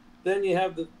games. Then you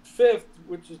have the 5th,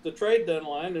 which is the trade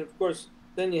deadline, and of course,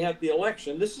 then you have the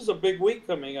election. This is a big week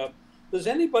coming up. Does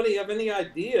anybody have any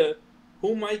idea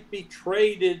who might be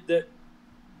traded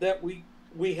that we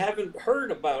haven't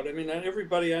heard about? I mean,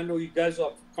 everybody, I know you guys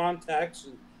have contacts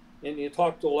and you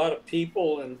talk to a lot of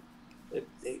people, and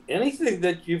anything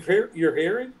that you're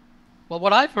hearing? Well,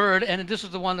 what I've heard, and this is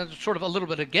the one that's sort of a little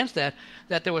bit against that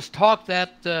there was talk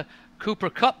that Cooper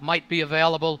Kupp might be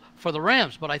available for the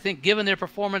Rams. But I think given their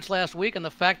performance last week and the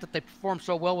fact that they performed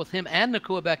so well with him and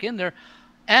Nakua back in there,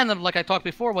 and then, like I talked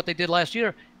before, what they did last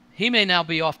year, he may now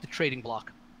be off the trading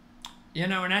block.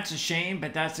 And that's a shame,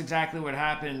 but that's exactly what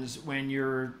happens when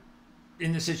you're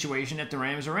in the situation that the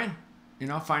Rams are in,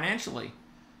 financially.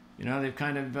 They've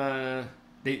kind of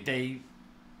they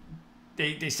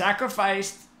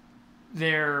sacrificed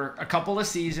a couple of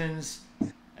seasons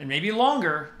and maybe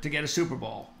longer to get a Super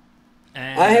Bowl.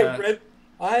 And I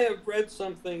have read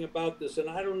something about this, and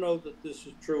I don't know that this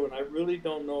is true, and I really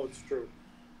don't know it's true.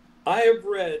 I have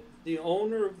read the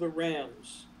owner of the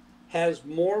Rams has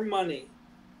more money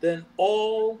than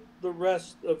all the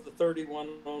rest of the 31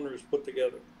 owners put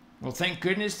together. Well, thank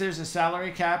goodness there's a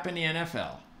salary cap in the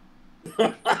NFL.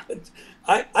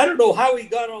 I don't know how he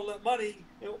got all that money,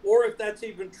 or if that's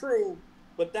even true,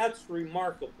 but that's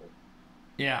remarkable.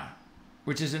 Yeah,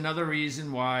 which is another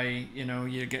reason why,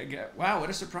 you get wow,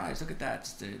 what a surprise. Look at that.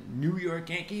 It's the New York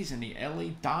Yankees and the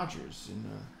LA Dodgers in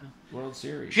the World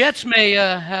Series. Jets may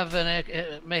have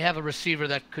a receiver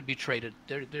that could be traded.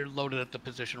 They're loaded at the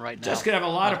position right now. Jets could have a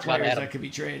lot of players that could be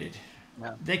traded.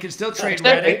 Yeah. They could still trade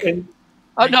Reddick.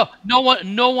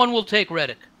 No one will take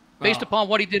Reddick. Based upon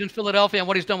what he did in Philadelphia and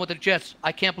what he's done with the Jets,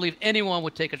 I can't believe anyone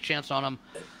would take a chance on him.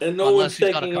 And no one's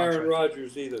taking Aaron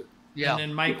Rodgers either. Yeah. And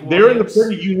then Mike They're in a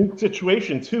pretty unique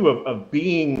situation too of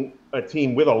being a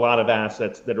team with a lot of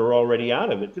assets that are already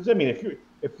out of it. Because I mean,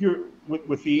 if you're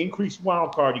with the increased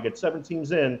wild card, you get 7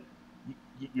 teams in.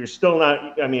 You're still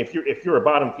not. I mean, if you're a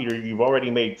bottom feeder, you've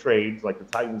already made trades like the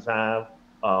Titans have.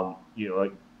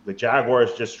 Like the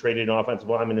Jaguars just traded an offensive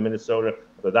lineman to Minnesota.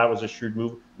 But that was a shrewd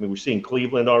move. I mean, we're seeing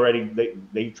Cleveland already.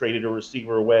 They traded a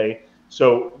receiver away.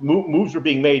 So moves are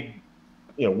being made,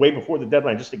 way before the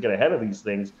deadline just to get ahead of these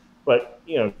things. But,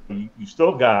 you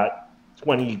still got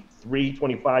 23,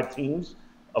 25 teams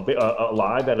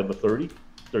alive out of the 30.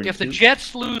 32. If the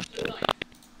Jets lose tonight,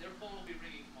 their phone will be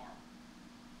ringing tomorrow.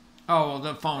 Oh, well,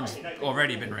 the phone's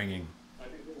already been ringing.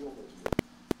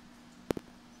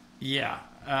 Yeah.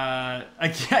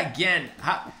 Again,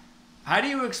 how do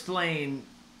you explain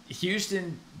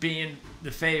Houston being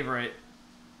the favorite?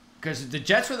 Because the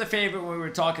Jets were the favorite when we were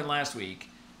talking last week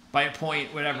by a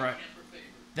point, whatever.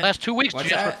 Last 2 weeks,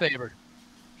 Jets were favored.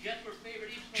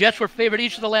 Jets were favored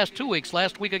each of the last 2 weeks.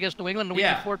 Last week against New England, the week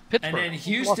before Pittsburgh. And then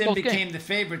Houston became the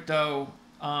favorite, though,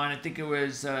 on I think it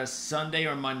was Sunday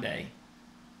or Monday.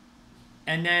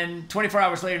 and then 24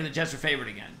 hours later, the Jets are favored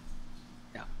again.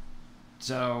 Yeah.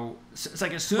 So it's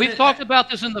like as soon We've talked about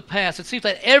this in the past. It seems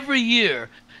that every year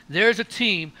there's a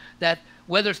team that,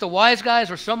 whether it's the wise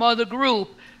guys or some other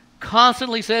group,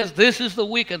 constantly says this is the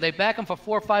week, and they back them for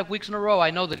 4 or 5 weeks in a row.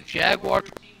 I know the Jaguars were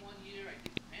a team one year. I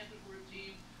think the Panthers were a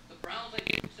team. The Browns, I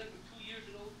think, said 2 years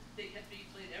ago, they kept being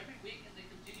played every week, and they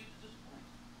continue to disappoint.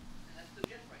 And that's the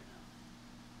Jets right now.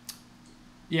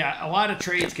 Yeah, a lot of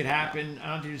trades could happen. I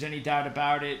don't think there's any doubt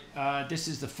about it. This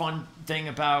is the fun thing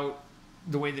about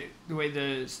the way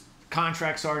the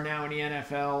contracts are now in the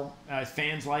NFL.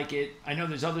 Fans like it. I know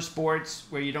there's other sports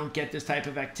where you don't get this type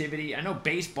of activity. I know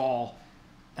baseball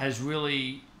has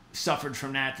really suffered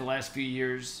from that the last few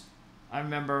years. I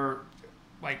remember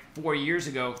like 4 years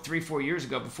ago, 3-4 years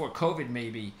ago, before COVID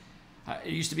maybe,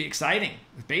 it used to be exciting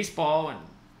with baseball and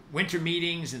winter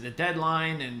meetings and the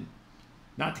deadline, and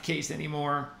not the case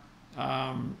anymore.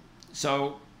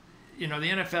 So, you know, the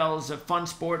NFL is a fun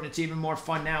sport, and it's even more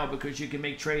fun now because you can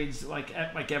make trades like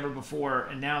ever before.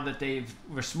 And now that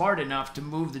were smart enough to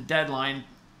move the deadline,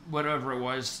 whatever it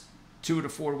was, 2 to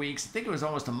 4 weeks. I think it was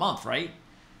almost a month, right?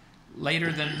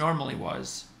 Later than it normally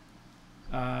was.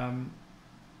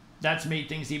 That's made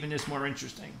things even this more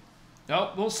interesting.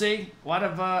 Oh, we'll see. A lot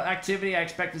of activity I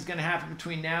expect is going to happen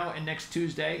between now and next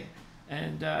Tuesday.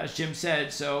 And as Jim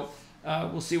said, so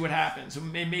we'll see what happens. So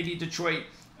maybe Detroit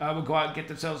will go out and get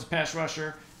themselves a pass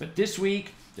rusher. But this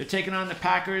week, they're taking on the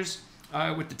Packers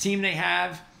with the team they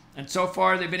have. And so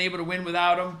far, they've been able to win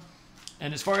without them.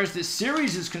 And as far as this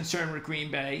series is concerned with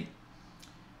Green Bay,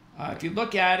 if you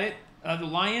look at it, the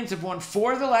Lions have won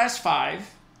 4 of the last 5,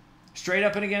 straight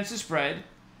up and against the spread.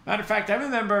 Matter of fact, I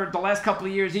remember the last couple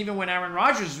of years, even when Aaron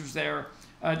Rodgers was there,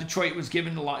 Detroit was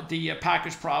giving the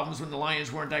Packers problems when the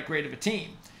Lions weren't that great of a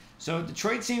team. So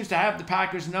Detroit seems to have the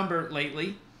Packers number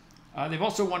lately. They've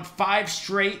also won 5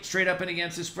 straight up and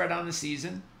against the spread on the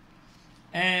season.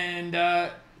 And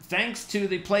thanks to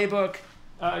the Playbook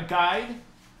guide,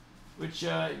 which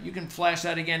you can flash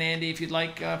that again, Andy, if you'd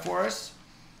like for us.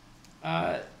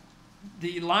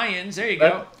 The Lions, there you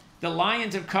go. The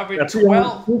Lions have covered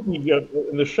 12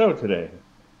 in the show today.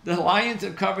 The Lions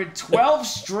have covered 12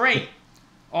 straight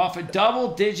off a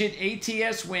double-digit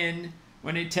ATS win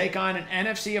when they take on an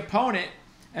NFC opponent,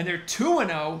 and they're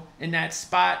 2-0 in that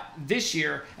spot this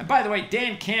year. And by the way,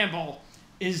 Dan Campbell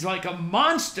is like a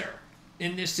monster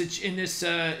in this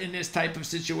type of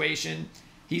situation.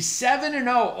 He's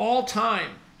 7-0 all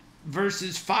time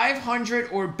versus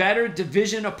 500 or better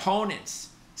division opponents.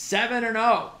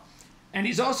 7-0. And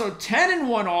he's also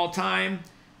 10-1 all time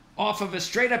off of a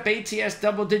straight-up ATS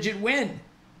double-digit win.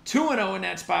 2-0 in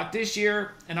that spot this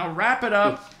year. And I'll wrap it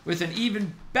up with an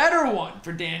even better one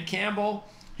for Dan Campbell.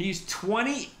 He's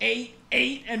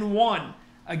 28-8-1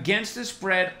 against the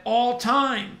spread all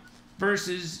time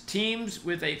versus teams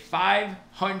with a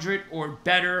 500 or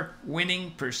better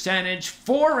winning percentage.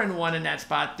 4-1 in that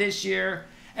spot this year.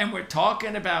 And we're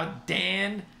talking about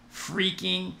Dan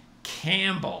freaking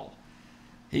Campbell.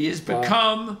 He has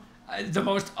become the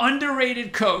most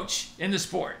underrated coach in the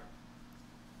sport.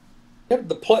 Yeah,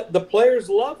 the players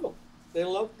love him. They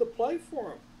love to play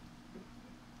for him.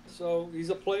 So he's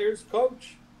a player's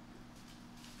coach.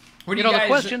 The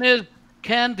question is,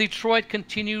 can Detroit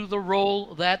continue the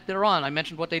role that they're on? I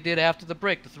mentioned what they did after the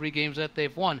break, the 3 games that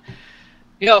they've won.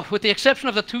 You know, with the exception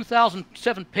of the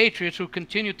 2007 Patriots, who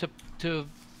continued to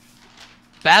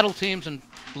battle teams and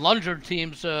blunder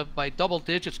teams by double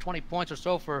digits, 20 points or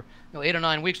so for 8 or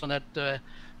 9 weeks on that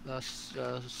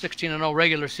 16-0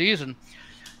 regular season.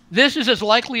 This is as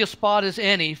likely a spot as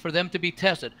any for them to be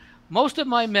tested. Most of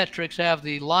my metrics have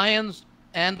the Lions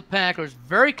and the Packers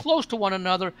very close to one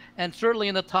another, and certainly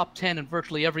in the top 10 in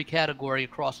virtually every category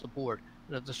across the board.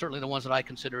 They're certainly the ones that I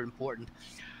consider important.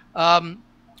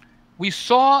 We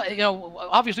saw,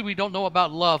 obviously we don't know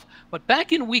about Love, but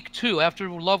back in week 2, after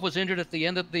Love was injured at the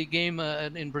end of the game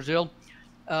in Brazil,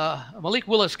 Malik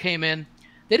Willis came in.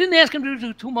 They didn't ask him to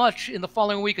do too much in the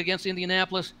following week against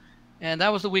Indianapolis, and that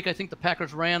was the week I think the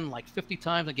Packers ran like 50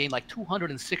 times and gained like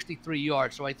 263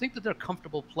 yards. So I think that they're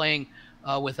comfortable playing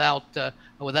without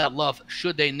Love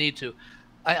should they need to.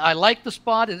 I like the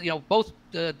spot. Both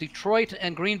Detroit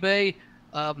and Green Bay.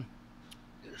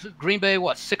 Green Bay,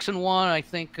 6-1? I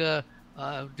think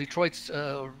Detroit's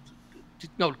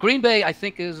Green Bay, I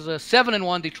think, is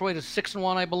 7-1. Detroit is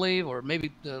 6-1, I believe, or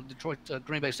maybe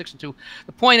Green Bay 6-2.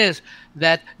 The point is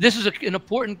that this is an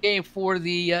important game for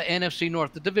the NFC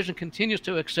North. The division continues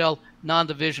to excel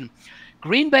non-division.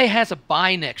 Green Bay has a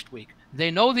bye next week. They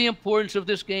know the importance of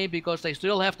this game because they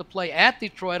still have to play at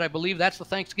Detroit. I believe that's the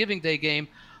Thanksgiving Day game.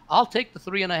 I'll take the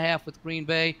 3.5 with Green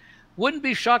Bay. Wouldn't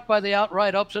be shocked by the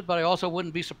outright upset, but I also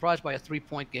wouldn't be surprised by a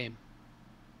 3-point game.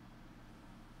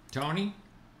 Tony?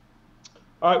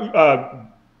 I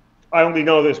only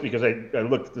know this because I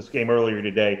looked at this game earlier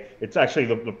today. It's actually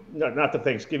not the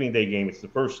Thanksgiving Day game. It's the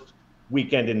first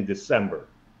weekend in December.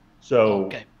 So,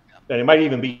 okay. And it might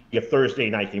even be a Thursday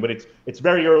night game, but it's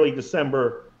very early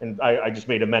December, and I just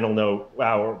made a mental note.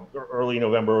 Wow, early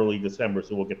November, early December,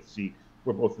 so we'll get to see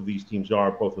where both of these teams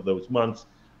are both of those months.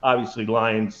 Obviously,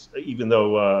 Lions, even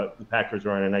though the Packers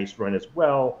are on a nice run as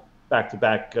well,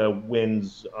 back-to-back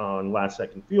wins on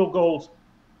last-second field goals.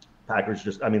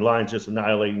 Lions just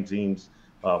annihilating teams,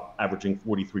 averaging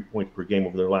 43 points per game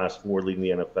over their last 4, leading the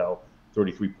NFL,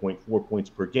 33.4 points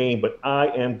per game. But I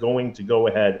am going to go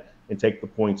ahead and take the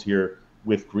points here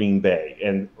with Green Bay.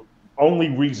 And only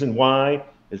reason why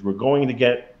is we're going to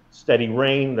get steady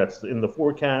rain. That's in the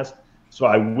forecast. So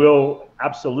I will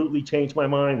absolutely change my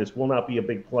mind. This will not be a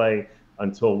big play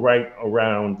until right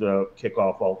around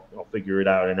kickoff. I'll figure it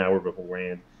out an hour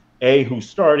beforehand. Who's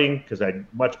starting, because I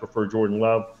much prefer Jordan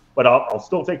Love. But I'll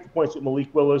still take the points with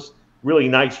Malik Willis. Really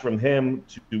nice from him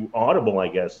to audible, I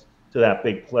guess, to that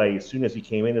big play. As soon as he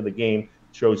came into the game,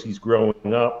 shows he's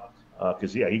growing up.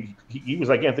 Because, he was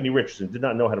like Anthony Richardson, did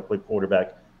not know how to play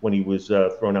quarterback when he was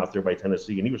thrown out there by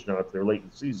Tennessee, and he was thrown out there late in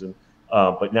the season.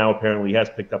 But now apparently he has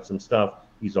picked up some stuff.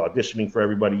 He's auditioning for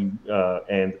everybody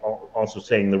and also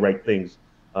saying the right things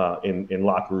in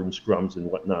locker room scrums and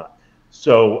whatnot.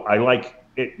 So I like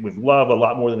it with Love a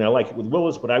lot more than I like it with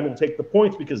Willis, but I will take the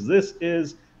points because this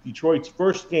is Detroit's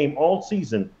first game all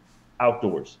season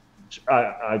outdoors.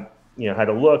 I had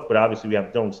to look, but obviously we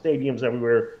have dome stadiums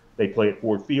everywhere. They play at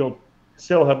Ford Field.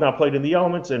 Still have not played in the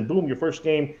elements, and boom, your first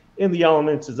game in the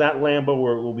elements is at Lambeau,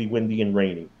 where it will be windy and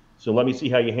raining. So let me see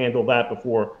how you handle that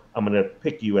before I'm going to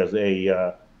pick you as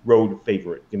a road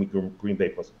favorite. Give me Green Bay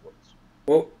plus the points.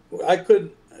 Well,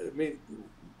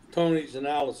 Tony's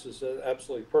analysis is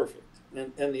absolutely perfect.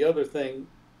 And the other thing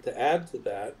to add to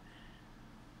that,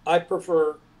 I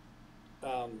prefer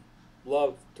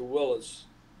Love to Willis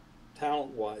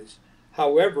talent-wise.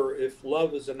 However, if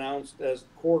Love is announced as the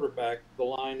quarterback, the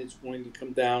line is going to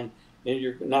come down and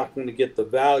you're not going to get the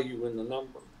value in the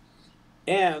number.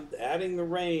 And adding the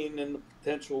rain and the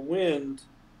potential wind,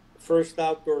 first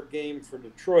outdoor game for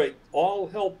Detroit, all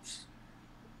helps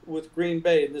with Green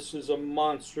Bay. And this is a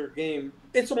monster game.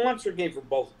 It's a monster game for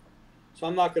both of them. So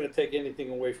I'm not going to take anything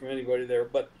away from anybody there.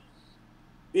 But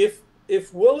if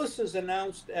Willis is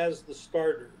announced as the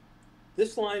starter,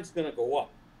 this line's going to go up.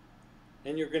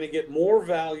 And you're going to get more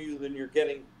value than you're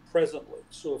getting presently.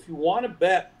 So if you want to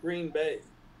bet Green Bay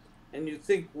and you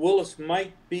think Willis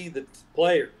might be the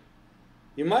player,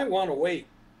 you might want to wait.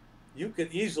 You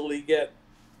could easily get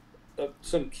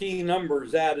some key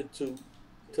numbers added to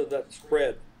that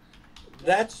spread.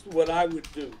 That's what I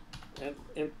would do.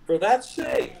 And for that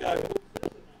sake, I would the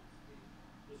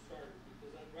starter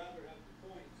because I'd rather have the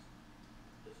points,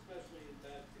 especially in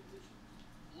bad conditions.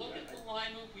 Look at the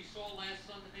line move we saw last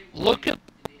Sunday. Look at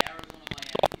the Arizona-Miami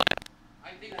game.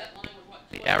 I think that line was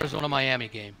what? The Arizona-Miami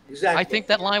game. Exactly. I think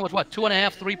that line was what,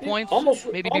 2.5, 3 points?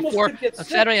 Almost before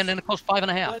Saturday, and then it goes 5.5.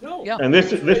 I know. Yeah. And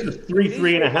this is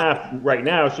 3.5 right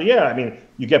now. So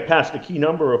you get past the key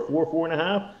number of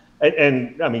 4.5.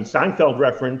 And Seinfeld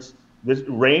reference. This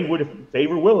rain would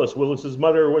favor Willis. Willis's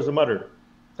mother was a mutter,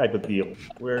 type of deal.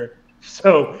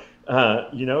 He'll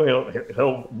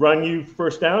run you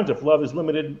first downs. If Love is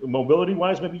limited mobility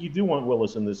wise, maybe you do want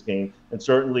Willis in this game, and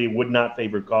certainly would not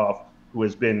favor Goff, who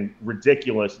has been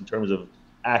ridiculous in terms of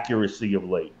accuracy of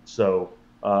late. So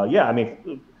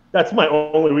that's my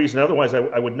only reason. Otherwise,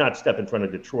 I would not step in front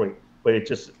of Detroit. But it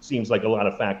just seems like a lot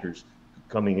of factors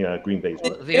coming Green Bay's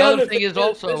way. The other thing is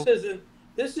also.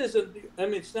 This isn't.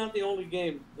 It's not the only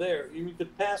game there. You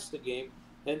could pass the game,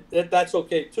 and that's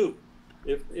okay too,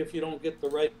 if you don't get the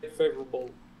right favorable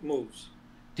moves.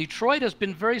 Detroit has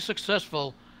been very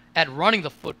successful at running the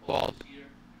football this year,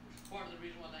 which is part of the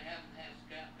reason why they haven't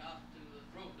got to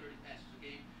throw 30 passes a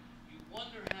game.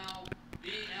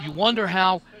 You wonder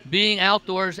how being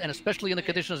outdoors, and especially in the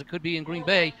conditions it could be in Green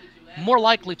Bay, more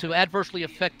likely to adversely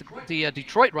affect the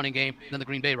Detroit running game than the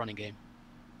Green Bay running game.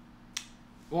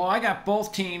 Well, I got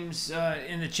both teams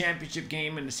in the championship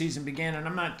game when the season began, and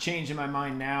I'm not changing my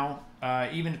mind now.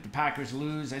 Even if the Packers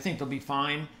lose, I think they'll be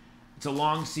fine. It's a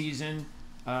long season.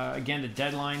 Again, the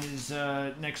deadline is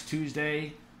next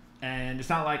Tuesday, and it's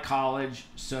not like college.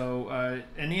 So,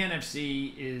 and the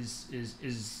NFC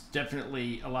is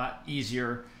definitely a lot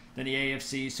easier than the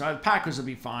AFC. So the Packers will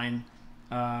be fine,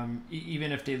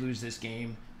 even if they lose this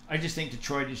game. I just think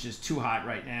Detroit is just too hot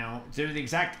right now. They're the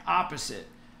exact opposite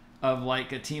of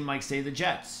like a team like, say, the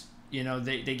Jets You know,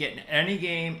 they get in any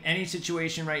game, any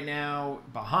situation right now,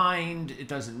 behind, it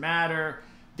doesn't matter.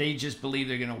 They just believe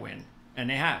they're going to win, and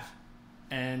they have.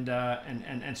 And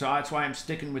so that's why I'm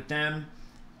sticking with them.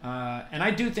 And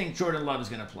I do think Jordan Love is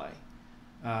going to play.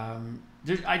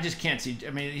 I just can't see.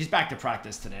 I mean, he's back to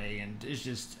practice today, and it's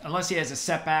just, unless he has a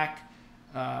setback,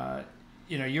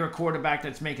 you know, you're a quarterback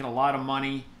that's making a lot of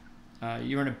money.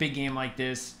 You're in a big game like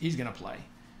this, he's going to play.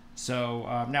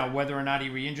 So now whether or not he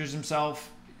re-injures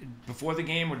himself before the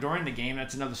game or during the game,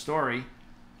 that's another story.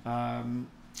 And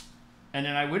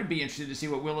then I would be interested to see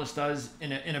what Willis does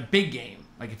in a big game.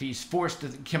 Like if he's forced to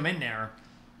come in there,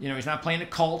 you know, he's not playing the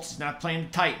Colts, he's not playing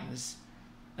the Titans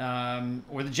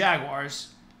or the Jaguars.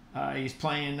 He's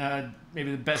playing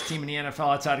maybe the best team in the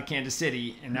NFL outside of Kansas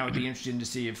City, and that would be interesting to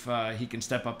see if he can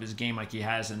step up his game like he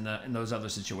has in those other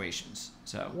situations.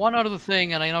 So one other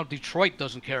thing, and I know Detroit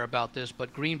doesn't care about this,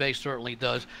 but Green Bay certainly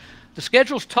does. The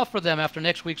schedule's tough for them after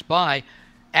next week's bye,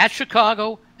 at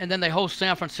Chicago, and then they host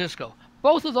San Francisco.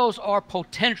 Both of those are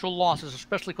potential losses,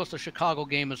 especially because the Chicago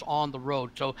game is on the road.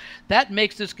 So that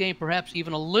makes this game perhaps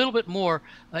even a little bit more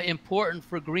important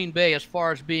for Green Bay as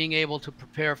far as being able to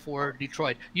prepare for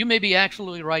Detroit. You may be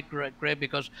absolutely right, Greg,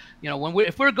 because you know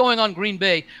if we're going on Green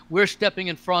Bay, we're stepping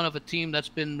in front of a team that's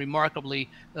been remarkably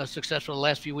successful the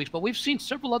last few weeks. But we've seen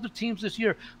several other teams this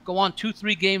year go on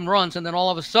 2-3 game runs, and then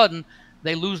all of a sudden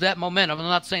they lose that momentum. I'm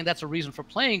not saying that's a reason for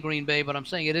playing Green Bay, but I'm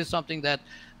saying it is something that,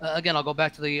 again, I'll go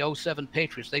back to the 07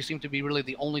 Patriots. They seem to be really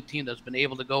the only team that's been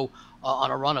able to go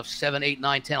on a run of 7, 8,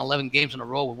 9, 10, 11 games in a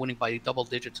row, winning by double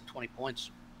digits and 20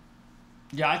 points.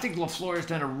 Yeah, I think LaFleur has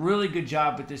done a really good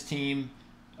job with this team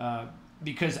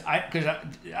because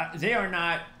they are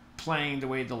not playing the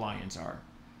way the Lions are.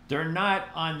 They're not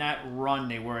on that run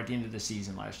they were at the end of the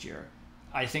season last year.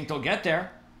 I think they'll get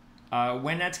there.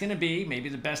 When that's going to be, maybe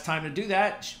the best time to do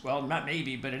that, well, not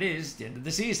maybe, but it is the end of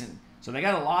the season. So they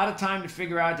got a lot of time to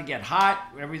figure out to get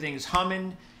hot. Everything is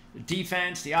humming, the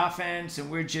defense, the offense,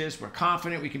 and we're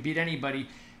confident we can beat anybody.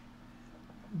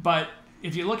 But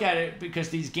if you look at it, because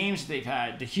these games that they've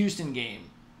had, the Houston game,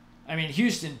 I mean,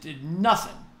 Houston did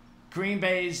nothing. Green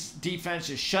Bay's defense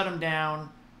just shut them down,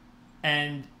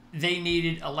 and they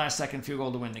needed a last-second field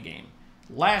goal to win the game.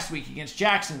 Last week against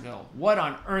Jacksonville, what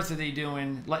on earth are they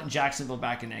doing letting Jacksonville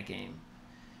back in that game?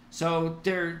 So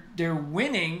they're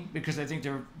winning because I think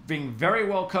they're being very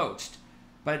well coached,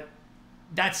 but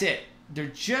that's it. They're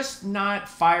just not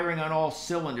firing on all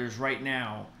cylinders right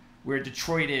now where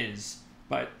Detroit is.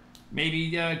 But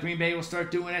maybe Green Bay will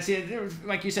start doing that.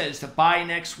 Like you said, it's the bye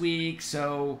next week,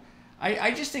 so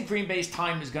I just think Green Bay's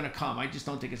time is going to come. I just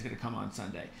don't think it's going to come on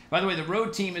Sunday. By the way, the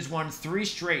road team has won 3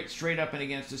 straight up and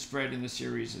against the spread in the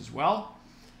series as well.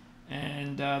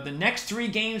 And the next 3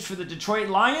 games for the Detroit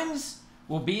Lions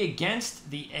will be against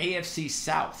the AFC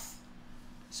South.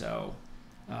 So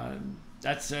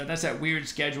that's that weird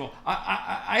schedule.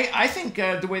 I think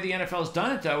the way the NFL has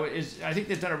done it, though, is I think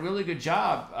they've done a really good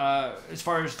job as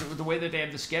far as the way that they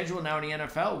have the schedule now in the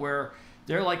NFL, where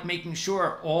they're like making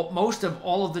sure most of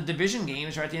all of the division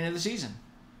games are at the end of the season.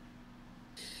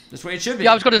 That's the way it should be.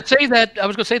 Yeah, I was going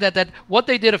to say that what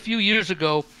they did a few years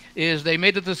ago is they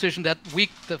made the decision that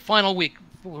the final week,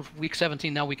 week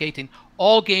 17, now week 18,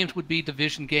 all games would be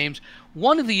division games.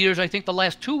 One of the years, I think the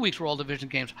last 2 weeks were all division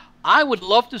games. I would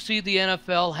love to see the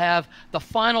NFL have the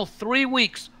final 3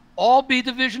 weeks all be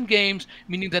division games,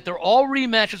 meaning that they're all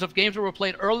rematches of games that were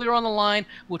played earlier on the line,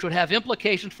 which would have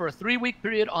implications for a 3-week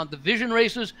period on division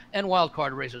races and wild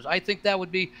card races. I think that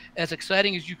would be as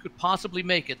exciting as you could possibly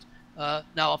make it.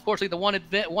 Now, unfortunately,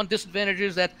 the one disadvantage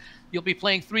is that you'll be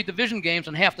playing 3 division games,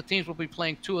 and half the teams will be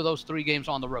playing 2 of those 3 games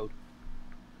on the road.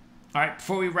 All right,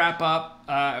 before we wrap up,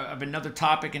 I have another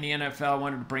topic in the NFL I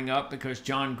wanted to bring up because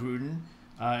Jon Gruden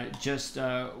just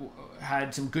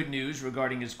had some good news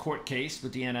regarding his court case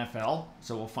with the NFL.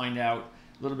 So we'll find out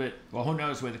a little bit. Well, who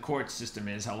knows where the court system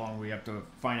is, how long we have to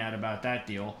find out about that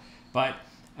deal. But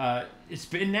it's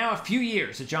been now a few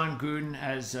years that Jon Gruden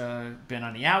has been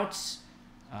on the outs.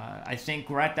 I think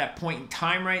we're at that point in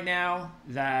time right now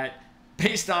that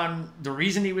based on the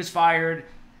reason he was fired,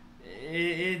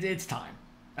 it's time.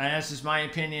 And that's just my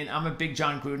opinion. I'm a big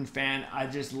Jon Gruden fan. I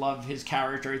just love his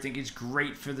character. I think he's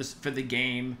great for the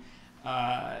game,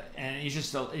 and he's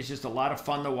just a lot of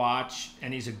fun to watch.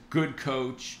 And he's a good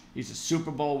coach. He's a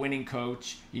Super Bowl winning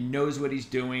coach. He knows what he's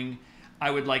doing.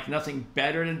 I would like nothing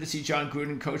better than to see Jon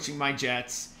Gruden coaching my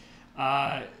Jets.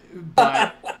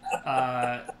 But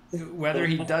whether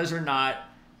he does or not,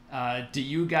 what do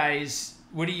you guys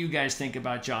think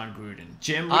about Jon Gruden?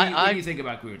 Jim, what do you think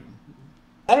about Gruden?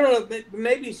 I don't know.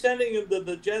 Maybe sending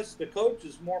the Jets to coach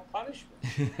is more punishment.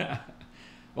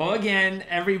 Well, again,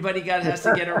 everybody has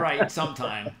to get it right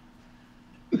sometime.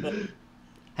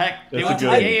 Heck, they went to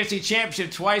the AFC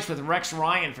Championship twice with Rex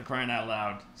Ryan, for crying out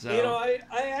loud. So I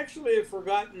actually have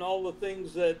forgotten all the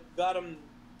things that got him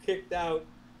kicked out,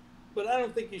 but I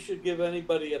don't think you should give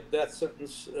anybody a death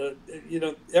sentence.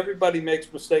 Everybody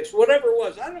makes mistakes. Whatever it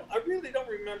was, I really don't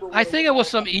remember. I think it was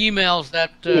some emails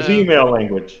that. It was email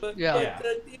language. But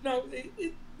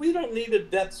we don't need a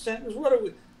death sentence.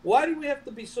 Why do we have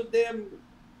to be so damn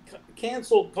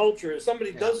cancel culture? If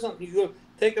somebody does something, you go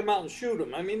take them out and shoot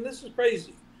them. I mean, this is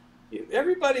crazy.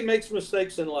 Everybody makes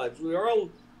mistakes in lives.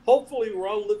 Hopefully we're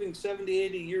all living 70,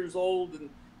 80 years old,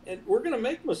 and we're going to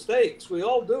make mistakes. We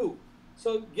all do.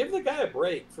 So give the guy a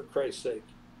break, for Christ's sake.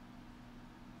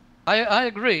 I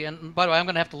agree. And by the way, I'm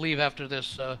going to have to leave after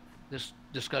this this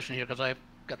discussion here because I've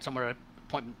got somewhere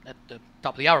appointment at the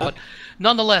top of the hour. But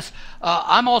nonetheless,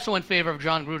 I'm also in favor of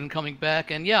Jon Gruden coming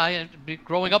back. And yeah,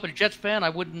 growing up a Jets fan, I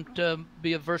wouldn't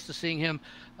be averse to seeing him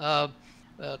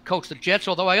coach the Jets,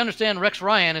 although I understand Rex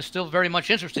Ryan is still very much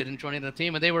interested in joining the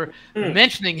team, and they were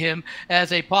mentioning him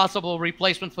as a possible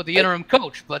replacement for the interim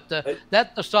coach. But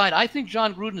that aside, I think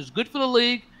Jon Gruden is good for the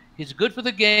league, he's good for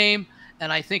the game,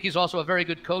 and I think he's also a very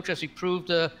good coach, as he proved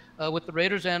with the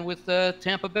Raiders and with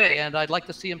Tampa Bay. And I'd like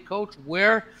to see him coach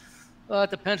where,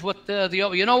 it depends what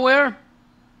where?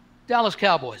 Dallas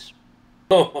Cowboys.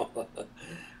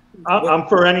 I'm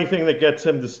for anything that gets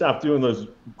him to stop doing those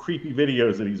creepy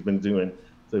videos that he's been doing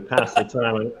to pass the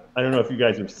time. I don't know if you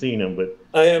guys have seen them, but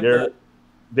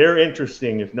they're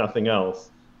interesting if nothing else.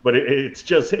 But it's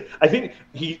just, I think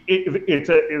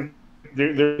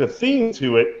there's a theme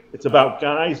to it. It's about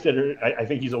guys that are, I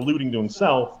think he's alluding to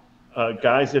himself,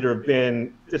 guys that have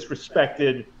been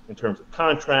disrespected in terms of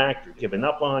contract or given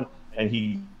up on, and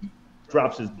he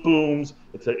drops his booms.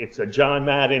 It's a John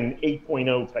Madden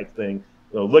 8.0 type thing.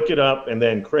 So look it up and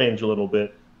then cringe a little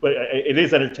bit, but it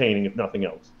is entertaining if nothing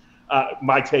else.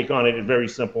 My take on it is very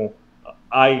simple.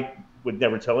 I would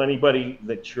never tell anybody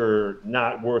that you're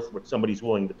not worth what somebody's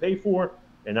willing to pay for,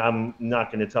 and I'm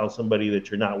not going to tell somebody that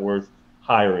you're not worth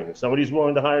hiring. If somebody's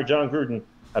willing to hire Jon Gruden,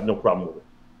 I have no problem with it.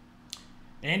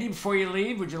 Andy, before you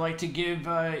leave, would you like to give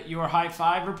your high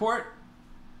five report?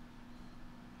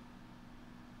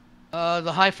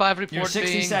 The high five report your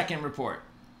 60-second report.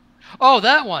 Oh,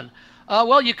 that one.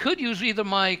 Well, you could use either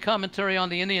my commentary on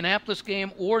the Indianapolis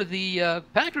game or the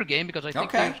Packer game, because I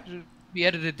think they should be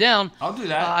edited down. I'll do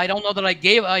that. I don't know that I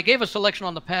gave a selection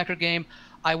on the Packer game.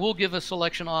 I will give a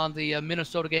selection on the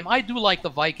Minnesota game. I do like the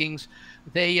Vikings.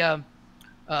 They were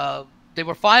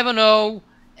 5-0,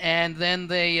 and then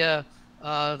they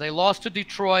lost to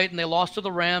Detroit and they lost to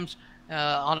the Rams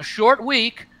on a short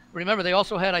week. Remember, they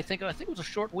also had I think it was a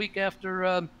short week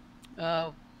after.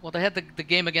 They had the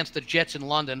game against the Jets in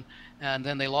London, and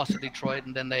then they lost to Detroit,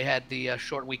 and then they had the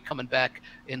short week coming back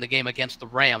in the game against the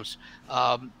Rams.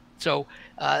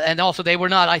 And also they were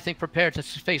not, I think, prepared to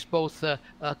face both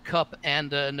Kupp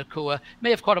and Nakua. May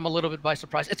have caught them a little bit by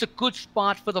surprise. It's a good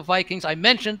spot for the Vikings. I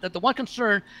mentioned that the one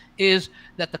concern is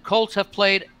that the Colts have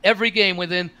played every game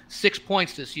within 6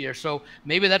 points this year. So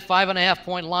maybe that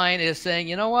 5.5-point line is saying,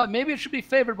 you know what, maybe it should be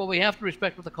favorable. We have to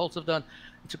respect what the Colts have done.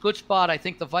 It's a good spot. I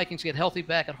think the Vikings get healthy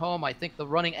back at home. I think the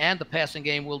running and the passing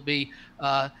game will be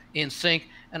in sync.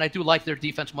 And I do like their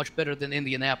defense much better than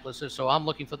Indianapolis is. So I'm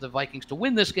looking for the Vikings to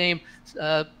win this game,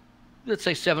 let's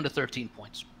say 7 to 13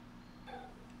 points.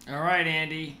 All right,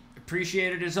 Andy.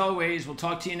 Appreciate it as always. We'll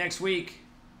talk to you next week.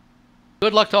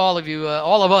 Good luck to all of you,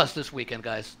 all of us this weekend,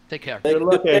 guys. Take care. Good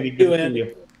luck, Andy. Good to see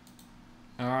you.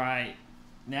 All right.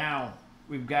 Now,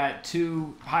 we've got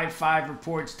 2 high five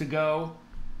reports to go.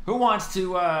 Who wants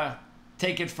to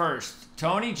take it first?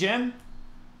 Tony, Jim?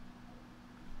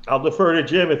 I'll defer to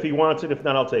Jim if he wants it. If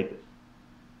not, I'll take it.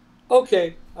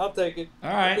 Okay, I'll take it.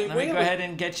 All right, let me go ahead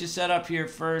and get you set up here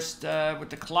first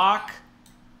with the clock.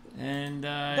 And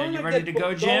you ready to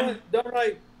go, Jim?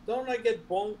 Don't I get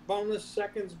bonus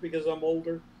seconds because I'm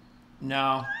older?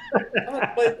 No.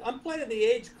 I'm playing the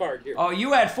age card here. Oh,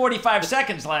 you had 45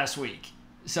 seconds last week.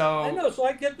 So I know, so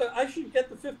I should get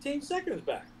the 15 seconds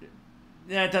back.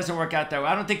 Yeah, it doesn't work out that way.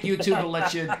 I don't think YouTube will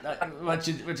let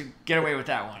you get away with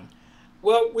that one.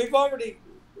 Well,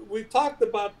 we've talked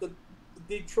about the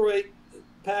Detroit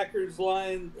Packers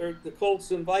line, or the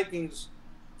Colts and Vikings,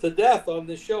 to death on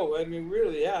this show. I mean, we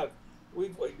really have.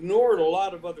 We've ignored a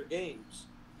lot of other games.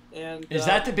 And is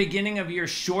that the beginning of your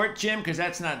short, Jim? Because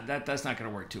that's not going to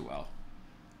work too well.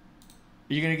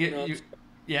 You're going to get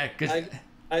yeah. Because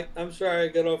I'm sorry, I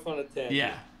got off on a tangent.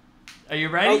 Yeah. Are you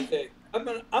ready? Okay. I'm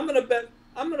gonna bet.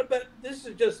 This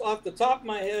is just off the top of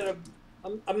my head.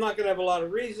 I'm not gonna have a lot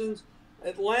of reasons.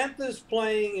 Atlanta's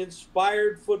playing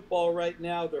inspired football right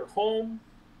now. They're home.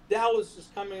 Dallas is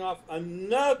coming off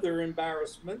another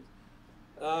embarrassment.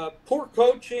 Poor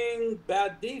coaching,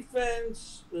 bad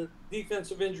defense,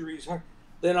 defensive injuries.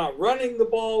 They're not running the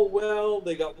ball well.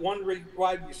 They got one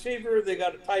wide receiver. They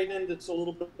got a tight end that's a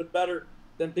little bit better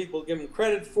than people give him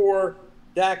credit for.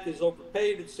 Dak is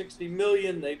overpaid at $60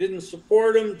 million. They didn't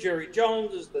support him. Jerry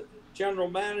Jones is the general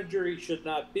manager. He should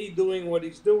not be doing what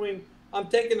he's doing. I'm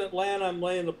taking Atlanta. I'm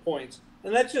laying the points.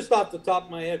 And that's just off the top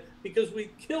of my head because we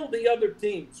killed the other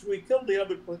teams. We killed the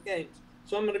other games.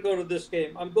 So I'm going to go to this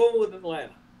game. I'm going with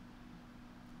Atlanta.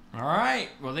 All right.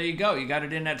 Well, there you go. You got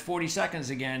it in at 40 seconds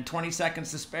again. 20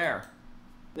 seconds to spare.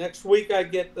 Next week, I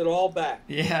get it all back.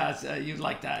 Yeah, you'd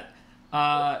like that.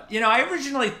 I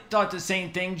originally thought the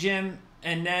same thing, Jim.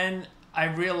 And then I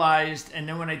realized, and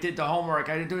then when I did the homework,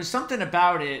 there was something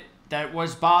about it that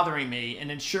was bothering me. And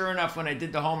then sure enough, when I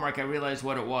did the homework, I realized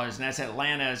what it was. And that's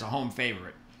Atlanta as a home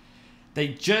favorite. They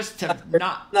just have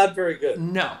not very good.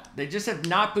 No, they just have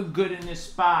not been good in this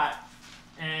spot.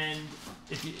 And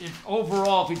if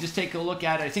overall, if we just take a look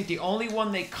at it, I think the only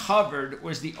one they covered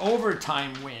was the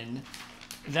overtime win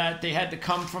that they had to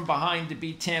come from behind to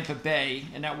beat Tampa Bay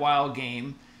in that wild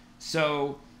game.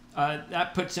 So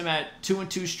that puts them at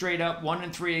 2-2 straight up,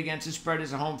 1-3 against the spread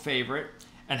as a home favorite.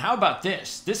 And how about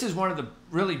this? This is one of the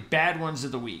really bad ones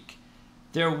of the week.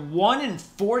 They're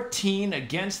 1-14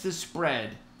 against the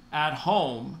spread at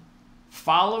home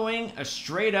following a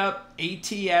straight-up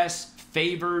ATS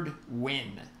favored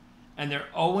win. And they're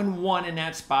 0-1 in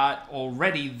that spot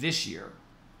already this year.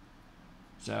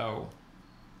 So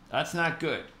that's not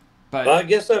good. But well, I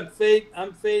guess I'm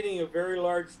fading a very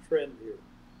large trend here.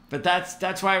 But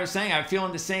that's why I was saying I'm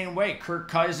feeling the same way. Kirk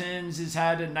Cousins has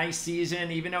had a nice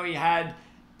season, even though he had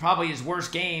probably his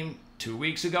worst game 2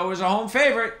 weeks ago as a home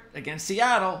favorite against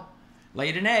Seattle.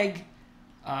 Laid an egg.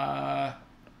 But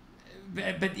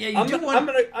yeah,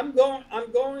 I'm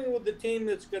going with the team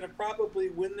that's going to probably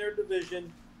win their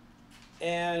division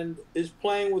and is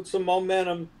playing with some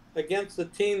momentum against the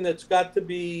team that's got to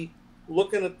be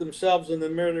looking at themselves in the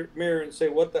mirror and say,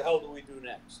 what the hell do we do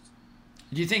next?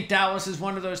 Do you think Dallas is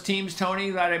one of those teams,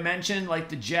 Tony, that I mentioned, like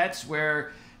the Jets,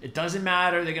 where it doesn't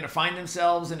matter, they're going to find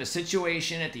themselves in a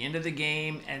situation at the end of the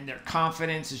game and their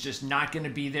confidence is just not going to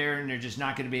be there and they're just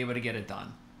not going to be able to get it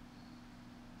done?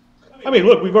 I mean,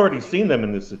 look, we've already seen them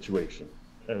in this situation.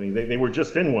 I mean, they were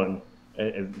just in one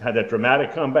and had that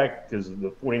dramatic comeback because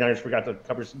the 49ers forgot to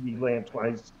cover CeeDee Lamb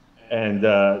twice. And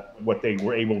what they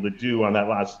were able to do on that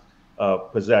last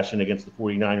possession against the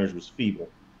 49ers was feeble.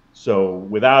 So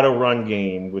without a run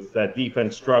game, with that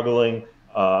defense struggling,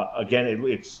 again,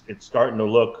 it's starting to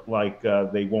look like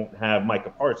they won't have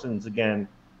Micah Parsons again.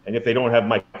 And if they don't have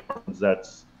Micah Parsons,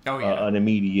 that's an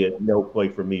immediate no play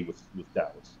for me with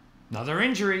Dallas. Another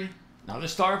injury. Another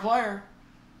star player.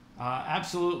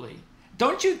 Absolutely.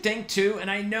 Don't you think, too,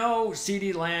 and I know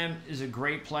CeeDee Lamb is a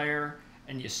great player,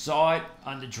 and you saw it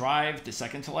on the drive, the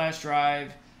second to last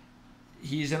drive.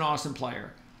 He's an awesome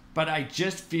player. But I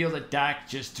just feel that Dak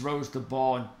just throws the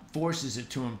ball and forces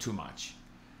it to him too much.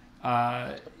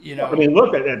 I mean,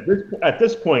 look, at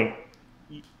this point,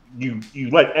 you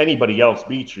let anybody else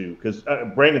beat you because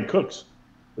Brandon Cooks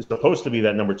is supposed to be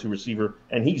that number 2 receiver,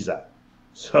 and he's out.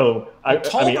 So I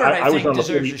think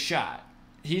deserves a shot.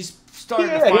 He's starting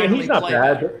to finally he's not play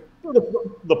bad. better.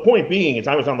 The point being is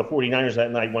I was on the 49ers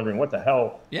that night wondering what the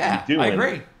hell are you doing? I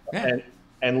agree. Yeah.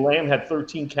 And Lamb had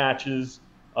 13 catches.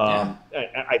 I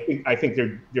think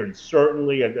they're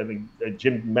certainly, I think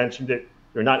Jim mentioned it,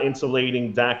 they're not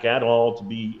insulating Dak at all to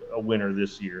be a winner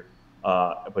this year.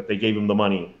 But they gave him the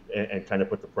money and kind of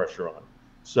put the pressure on.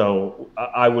 So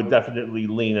I would definitely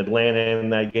lean Atlanta in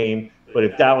that game. But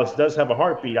if Dallas does have a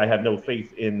heartbeat, I have no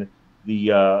faith in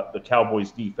the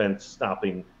Cowboys defense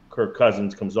stopping Kirk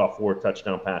Cousins. Comes off 4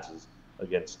 touchdown passes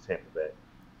against Tampa Bay.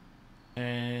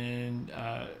 And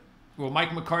will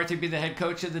Mike McCarthy be the head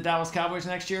coach of the Dallas Cowboys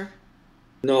next year?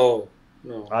 No.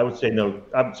 I would say no.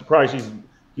 I'm surprised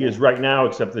he is right now,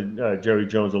 except that Jerry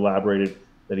Jones elaborated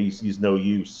that he's no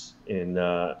use in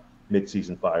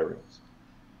midseason firings.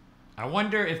 I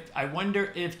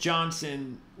wonder if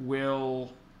Johnson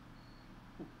will.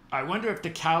 I wonder if the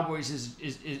Cowboys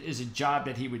is a job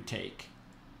that he would take.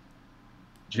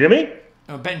 Jimmy?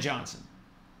 No, Ben Johnson.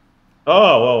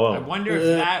 Oh. I wonder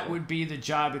if that would be the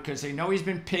job because they know he's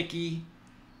been picky.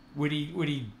 Would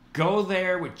he go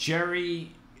there with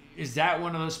Jerry? Is that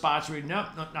one of those spots where no,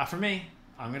 not for me.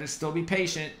 I'm going to still be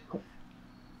patient.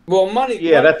 Well, money.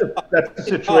 Yeah, that's the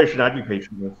situation I'd be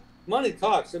patient with. Money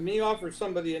talks. I mean, you offer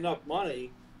somebody enough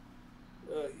money,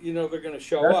 they're going to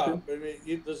show up. I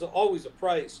mean, there's always a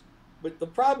price. But the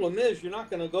problem is you're not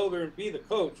going to go there and be the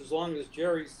coach as long as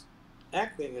Jerry's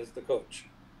acting as the coach.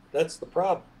 That's the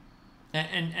problem.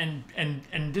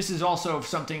 And this is also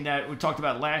something that we talked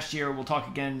about last year. We'll talk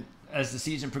again as the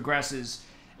season progresses,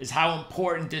 is how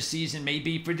important this season may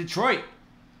be for Detroit.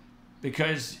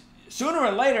 Because sooner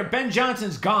or later, Ben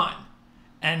Johnson's gone.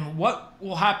 And what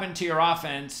will happen to your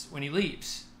offense when he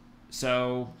leaves?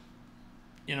 So,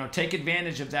 take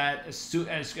advantage of that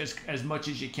as much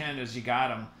as you can as you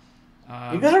got him.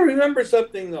 You got to remember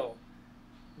something, though.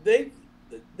 They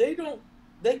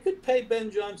could pay Ben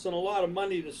Johnson a lot of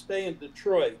money to stay in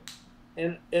Detroit.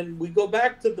 And we go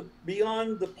back to the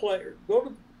beyond the player. Go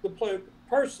to the player,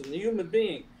 person, the human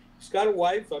being. He's got a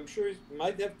wife. I'm sure he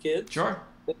might have kids. Sure.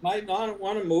 They might not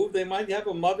want to move. They might have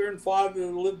a mother and father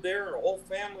who live there, or a whole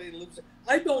family lives there.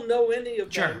 I don't know any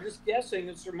of that. I'm just guessing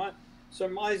and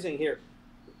surmising here.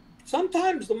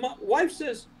 Sometimes the wife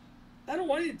says, I don't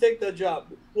want you to take that job.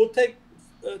 We'll take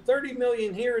 $30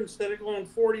 million here instead of going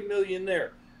 $40 million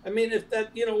there. I mean, if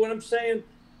that, what I'm saying,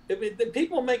 I mean, the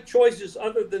people make choices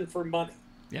other than for money.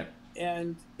 Yep.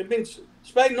 And I mean,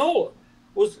 Spagnuolo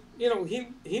was,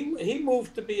 he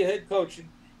moved to be a head coach.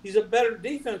 He's a better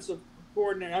defensive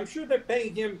coordinator. I'm sure they're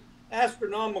paying him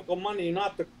astronomical money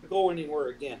not to go anywhere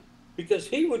again, because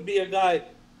he would be a guy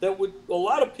that a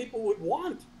lot of people would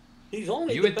want. He's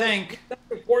only the best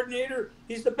defensive coordinator.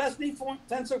 He's the best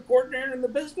defensive coordinator in the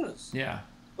business. Yeah.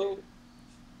 So,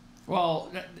 well,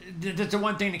 that's the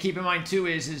one thing to keep in mind too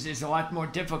is a lot more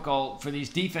difficult for these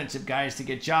defensive guys to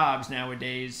get jobs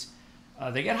nowadays.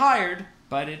 They get hired,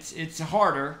 but it's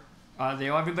harder.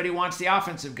 Everybody wants the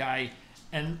offensive guy,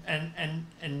 and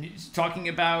talking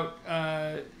about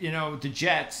the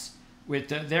Jets with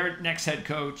their next head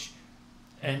coach.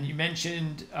 And you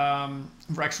mentioned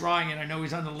Rex Ryan. I know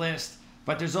he's on the list,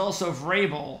 but there's also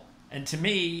Vrabel. And to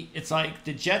me, it's like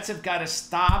the Jets have got to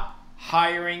stop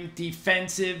hiring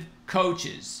defensive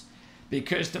coaches,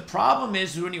 because the problem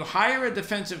is when you hire a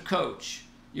defensive coach,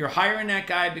 you're hiring that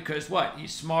guy because what?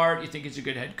 He's smart. You think he's a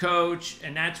good head coach,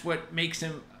 and that's what makes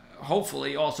him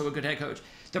hopefully also a good head coach.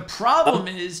 The problem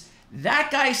is that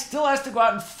guy still has to go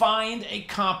out and find a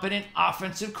competent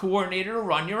offensive coordinator to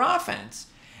run your offense.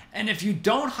 And if you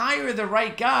don't hire the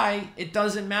right guy, it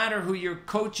doesn't matter who your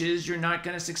coach is, you're not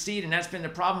going to succeed. And that's been the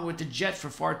problem with the Jets for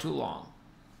far too long.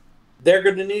 They're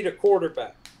going to need a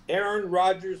quarterback. Aaron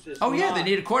Rodgers is they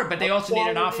need a quarterback, but they also need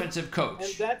an offensive coach.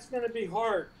 And that's going to be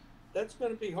hard. That's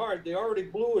going to be hard. They already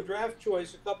blew a draft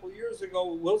choice a couple years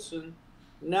ago with Wilson.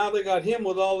 Now they got him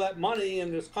with all that money,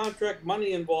 and there's contract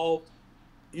money involved.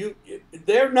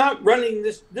 They're not running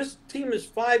this. This team is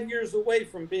 5 years away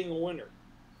from being a winner.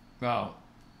 Well,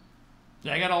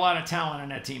 they got a lot of talent on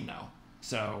that team now.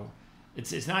 So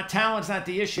it's not talent. It's not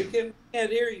the issue.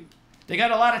 Can't hear you. They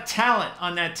got a lot of talent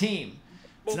on that team.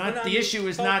 It's not the issue.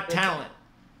 Is not talent.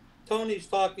 Tony's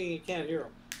talking. You can't hear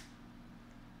him.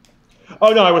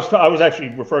 Oh no, I was actually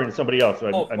referring to somebody else.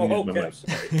 So I muted my mic.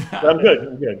 I'm good.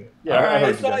 I'm good. Yeah, all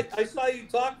right. I saw you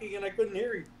talking and I couldn't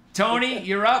hear you. Tony,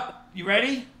 you're up. You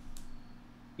ready?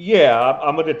 Yeah,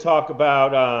 I'm going to talk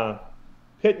about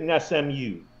Pitt and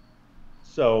SMU.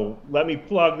 So let me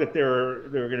plug that there are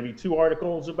going to be two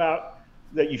articles about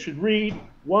that you should read.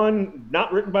 One,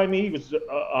 not written by me, was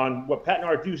on what Pat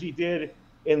Narduzzi did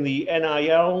in the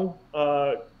NIL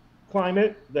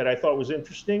climate that I thought was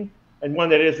interesting. And one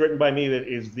that is written by me that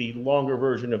is the longer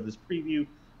version of this preview.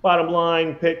 Bottom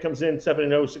line, Pitt comes in 7-0,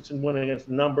 6-1 against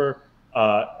the number,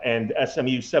 and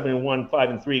SMU 7-1,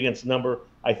 5-3 against the number.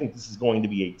 I think this is going to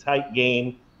be a tight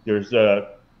game. There's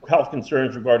health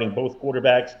concerns regarding both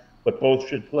quarterbacks, but both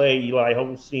should play. Eli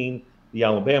Holstein, the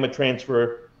Alabama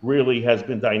transfer, really has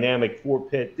been dynamic for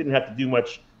Pitt. Didn't have to do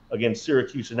much against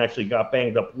Syracuse and actually got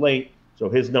banged up late, so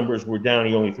his numbers were down.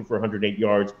 He only threw for 108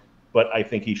 yards, but I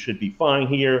think he should be fine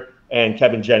here. And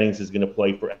Kevin Jennings is going to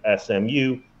play for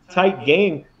SMU. Tight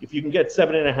game. If you can get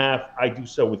 7.5, I do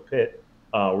so with Pitt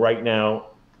right now.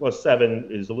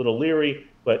 +7 is a little leery,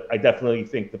 but I definitely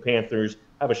think the Panthers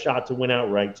have a shot to win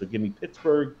outright. So give me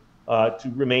Pittsburgh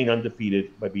to remain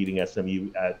undefeated by beating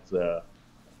SMU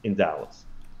in Dallas.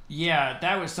 Yeah,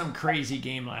 that was some crazy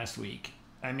game last week.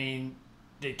 I mean,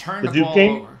 they turned the ball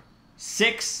game? over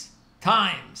 6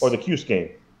 times. Or the Cuse game.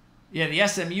 Yeah, the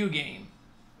SMU game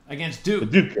against Duke.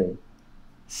 The Duke game.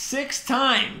 6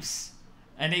 times,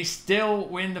 and they still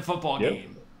win the football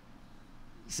game.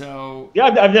 So yeah,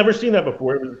 I've never seen that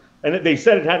before. And they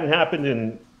said it hadn't happened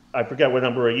in, I forget what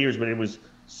number of years, but it was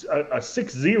a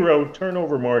 6-0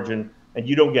 turnover margin, and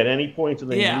you don't get any points, and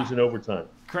then you lose in overtime.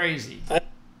 Crazy.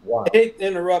 Wow. I hate to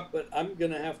interrupt, but I'm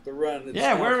gonna have to run.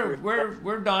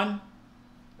 We're done.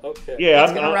 Okay. Yeah,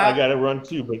 I got to run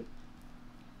too,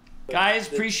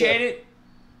 Guys, appreciate it.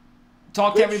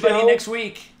 Talk to good everybody show. next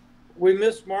week. We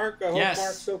missed Mark. I hope Yes.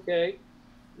 Mark's okay.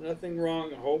 Nothing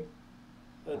wrong, I hope.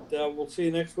 But we'll see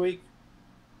you next week.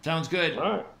 Sounds good.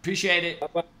 All right. Appreciate it.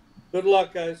 Bye-bye. Good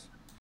luck, guys.